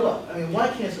 Yeah, but look, I mean, why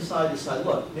can't society decide,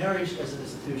 look, marriage as an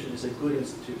institution is a good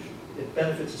institution. It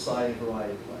benefits society in a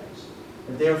variety of ways.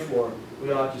 And therefore,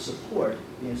 we ought to support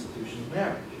the institution of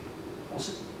marriage.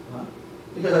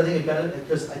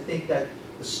 Because I think that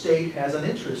the state has an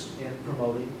interest in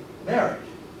promoting marriage.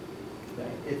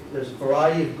 Okay? If there's a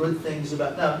variety of good things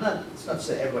about, now, it's not to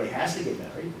say everybody has to get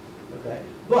married, okay?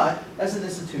 But as an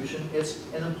institution, it's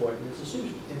an important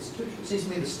institution. It seems to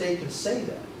me the state can say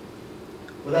that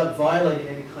without violating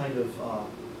any kind of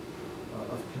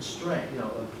constraint,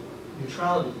 of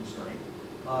neutrality constraint.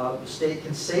 The state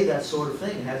can say that sort of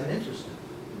thing and has an interest in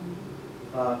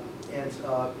it.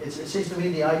 It seems to me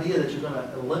the idea that you're going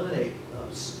to eliminate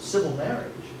civil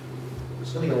marriage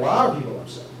is going to get a lot of people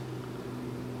upset.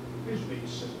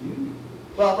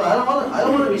 Well, I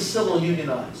don't want to be civil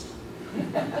unionized.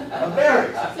 I'm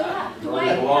married. So,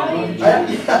 Dwight,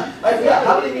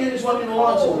 how many unions want me to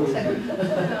belong to?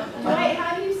 Dwight,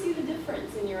 how do you see the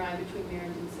difference in your eye between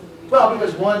marriage and civil union? Well,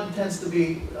 because one tends to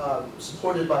be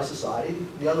supported by society,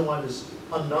 the other one is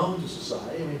unknown to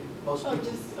society. I mean, most people.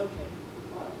 Just okay.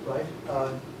 Right?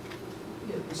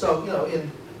 So,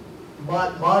 in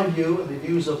my view and the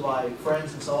views of my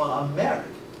friends and so on, I'm married.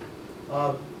 It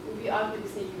would be awkward to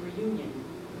say you were union.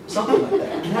 Something like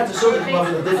that. You have to sort of come up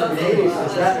with a different name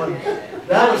because that one's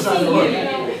not going to work.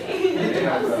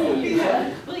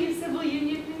 Will you civil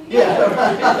union me?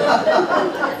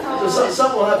 Yeah. So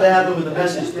something will have to happen with the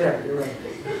message there. You're right.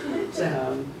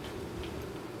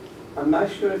 I'm not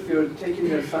sure if you're taking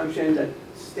the assumption that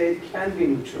state can be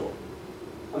neutral.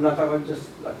 I'm not talking about just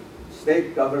like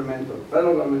state government or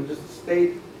federal government, just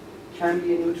state can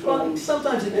be neutral. Well,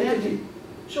 sometimes it can be.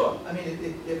 Sure, I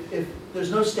mean, if there's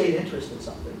no state interest in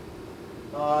something,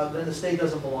 then the state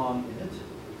doesn't belong in it.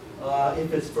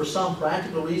 If it's for some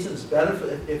practical reason, it's better,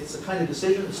 if it's the kind of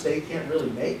decision the state can't really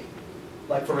make,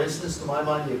 like for instance, to my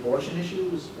mind, the abortion issue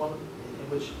is one in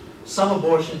which some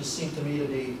abortions seem to me to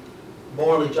be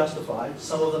morally justified,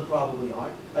 some of them probably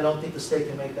aren't. I don't think the state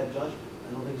can make that judgment.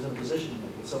 I don't think it's in a position to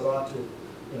make it, so it ought to,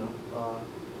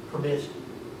 permit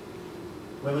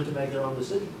women to make their own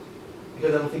decisions,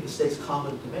 because I don't think the state's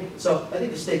competent to make it. So I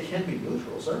think the state can be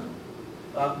neutral, certainly,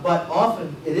 but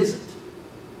often it isn't.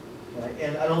 Right?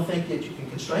 And I don't think that you can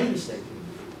constrain the state to be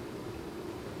neutral.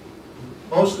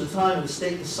 Most of the time, when the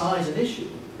state decides an issue,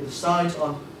 it decides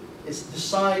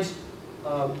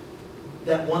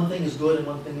that one thing is good and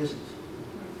one thing isn't.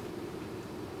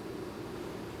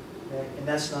 Okay? And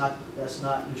that's not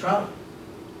neutrality.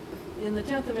 In the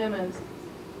 10th Amendment,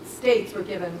 states were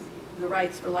given the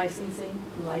rights for licensing,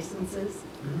 licenses.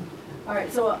 Mm-hmm. All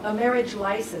right, so a marriage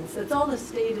license, that's all the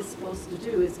state is supposed to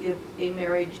do, is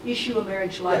issue a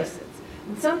marriage license.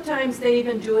 And sometimes they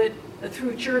even do it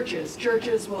through churches.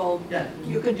 Churches will,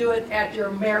 you can do it at your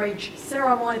marriage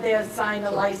ceremony, they assign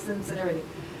a license and everything.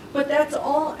 But that's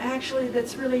all actually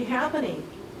that's really happening,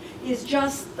 is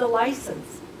just the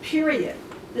license, period.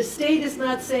 The state is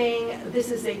not saying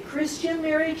this is a Christian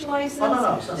marriage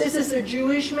license, this is a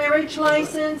Jewish marriage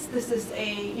license, this is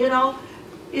a,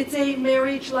 it's a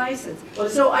marriage license.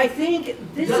 So I think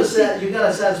this is... You've got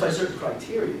to satisfy certain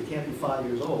criteria. You can't be 5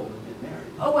 years old and get married.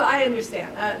 Oh, well, I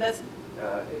understand. That's,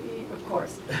 of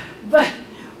course. But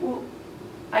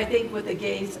I think what the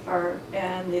gays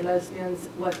and the lesbians,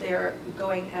 what they're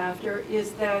going after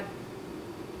is that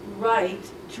right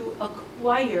to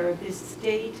acquire this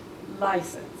state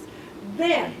license.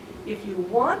 Then, if you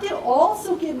want to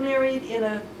also get married in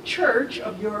a church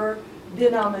of your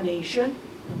denomination,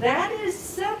 that is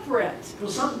separate. Well,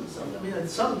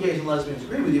 some gays and lesbians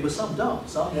agree with you, but some don't.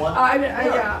 Some want.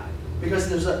 Yeah.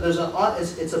 Because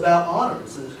it's about honor.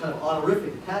 So there's kind of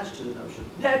honorific attached to the notion.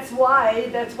 That's why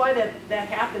that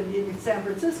happened in San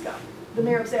Francisco. The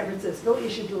mayor of San Francisco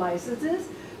issued licenses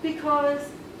because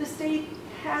the state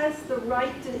has the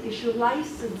right to issue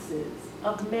licenses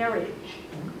of marriage.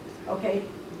 Okay,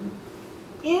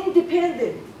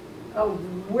 independent of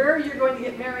where you're going to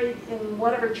get married in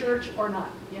whatever church or not.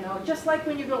 Just like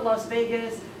when you go to Las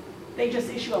Vegas, they just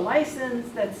issue a license.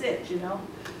 That's it.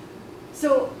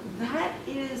 So that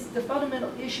is the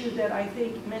fundamental issue that I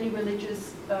think many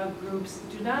religious groups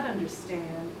do not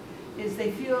understand, is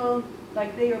they feel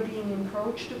like they are being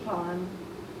encroached upon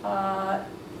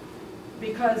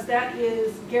because that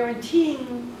is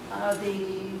guaranteeing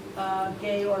the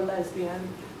gay or lesbian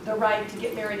the right to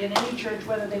get married in any church,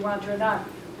 whether they want to or not.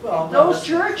 Well, those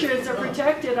churches are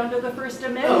protected under the First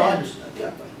Amendment. No, I understand.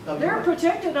 Yeah. They're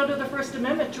protected under the First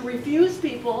Amendment to refuse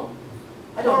people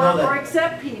or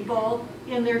accept people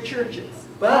in their churches.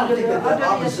 But I don't think that under the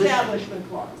opposition, Establishment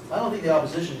Clause. I don't think the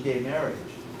opposition to gay marriage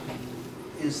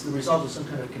is the result of some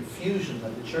kind of confusion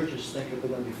that the churches think that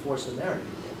they're going to be forced to marry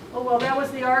people. Oh, well, that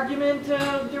was the argument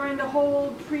during the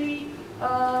whole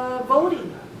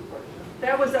pre-voting.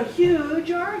 That was a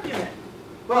huge argument.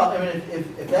 Well, I mean,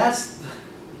 if that's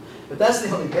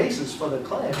the only basis for the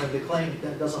claim, then the claim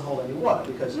that doesn't hold any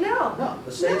water, because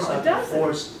the state's not going to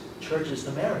force churches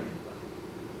to marry anybody.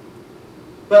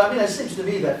 But I mean, it seems to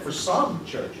me that for some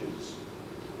churches,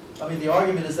 I mean, the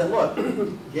argument is that, look,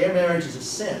 gay marriage is a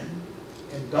sin,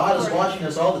 and God is watching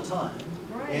us all the time.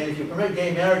 Right. And if you permit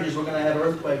gay marriages, we're going to have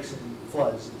earthquakes and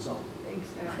floods and so on.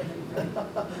 Exactly.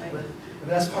 Right. And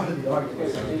that's part of the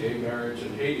argument. So gay marriage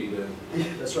in Haiti, then. Yeah,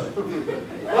 that's right.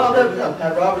 Well,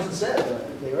 Pat Robertson said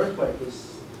the earthquake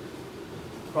was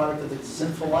a product of the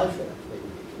sinful life there.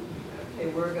 Okay,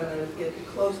 we're going to get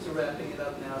close to wrapping it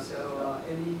up now, so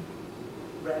any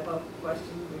wrap-up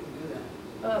questions, we can do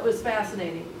that. It was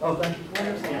fascinating. Oh, thank you.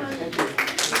 Wonderful. Thank you.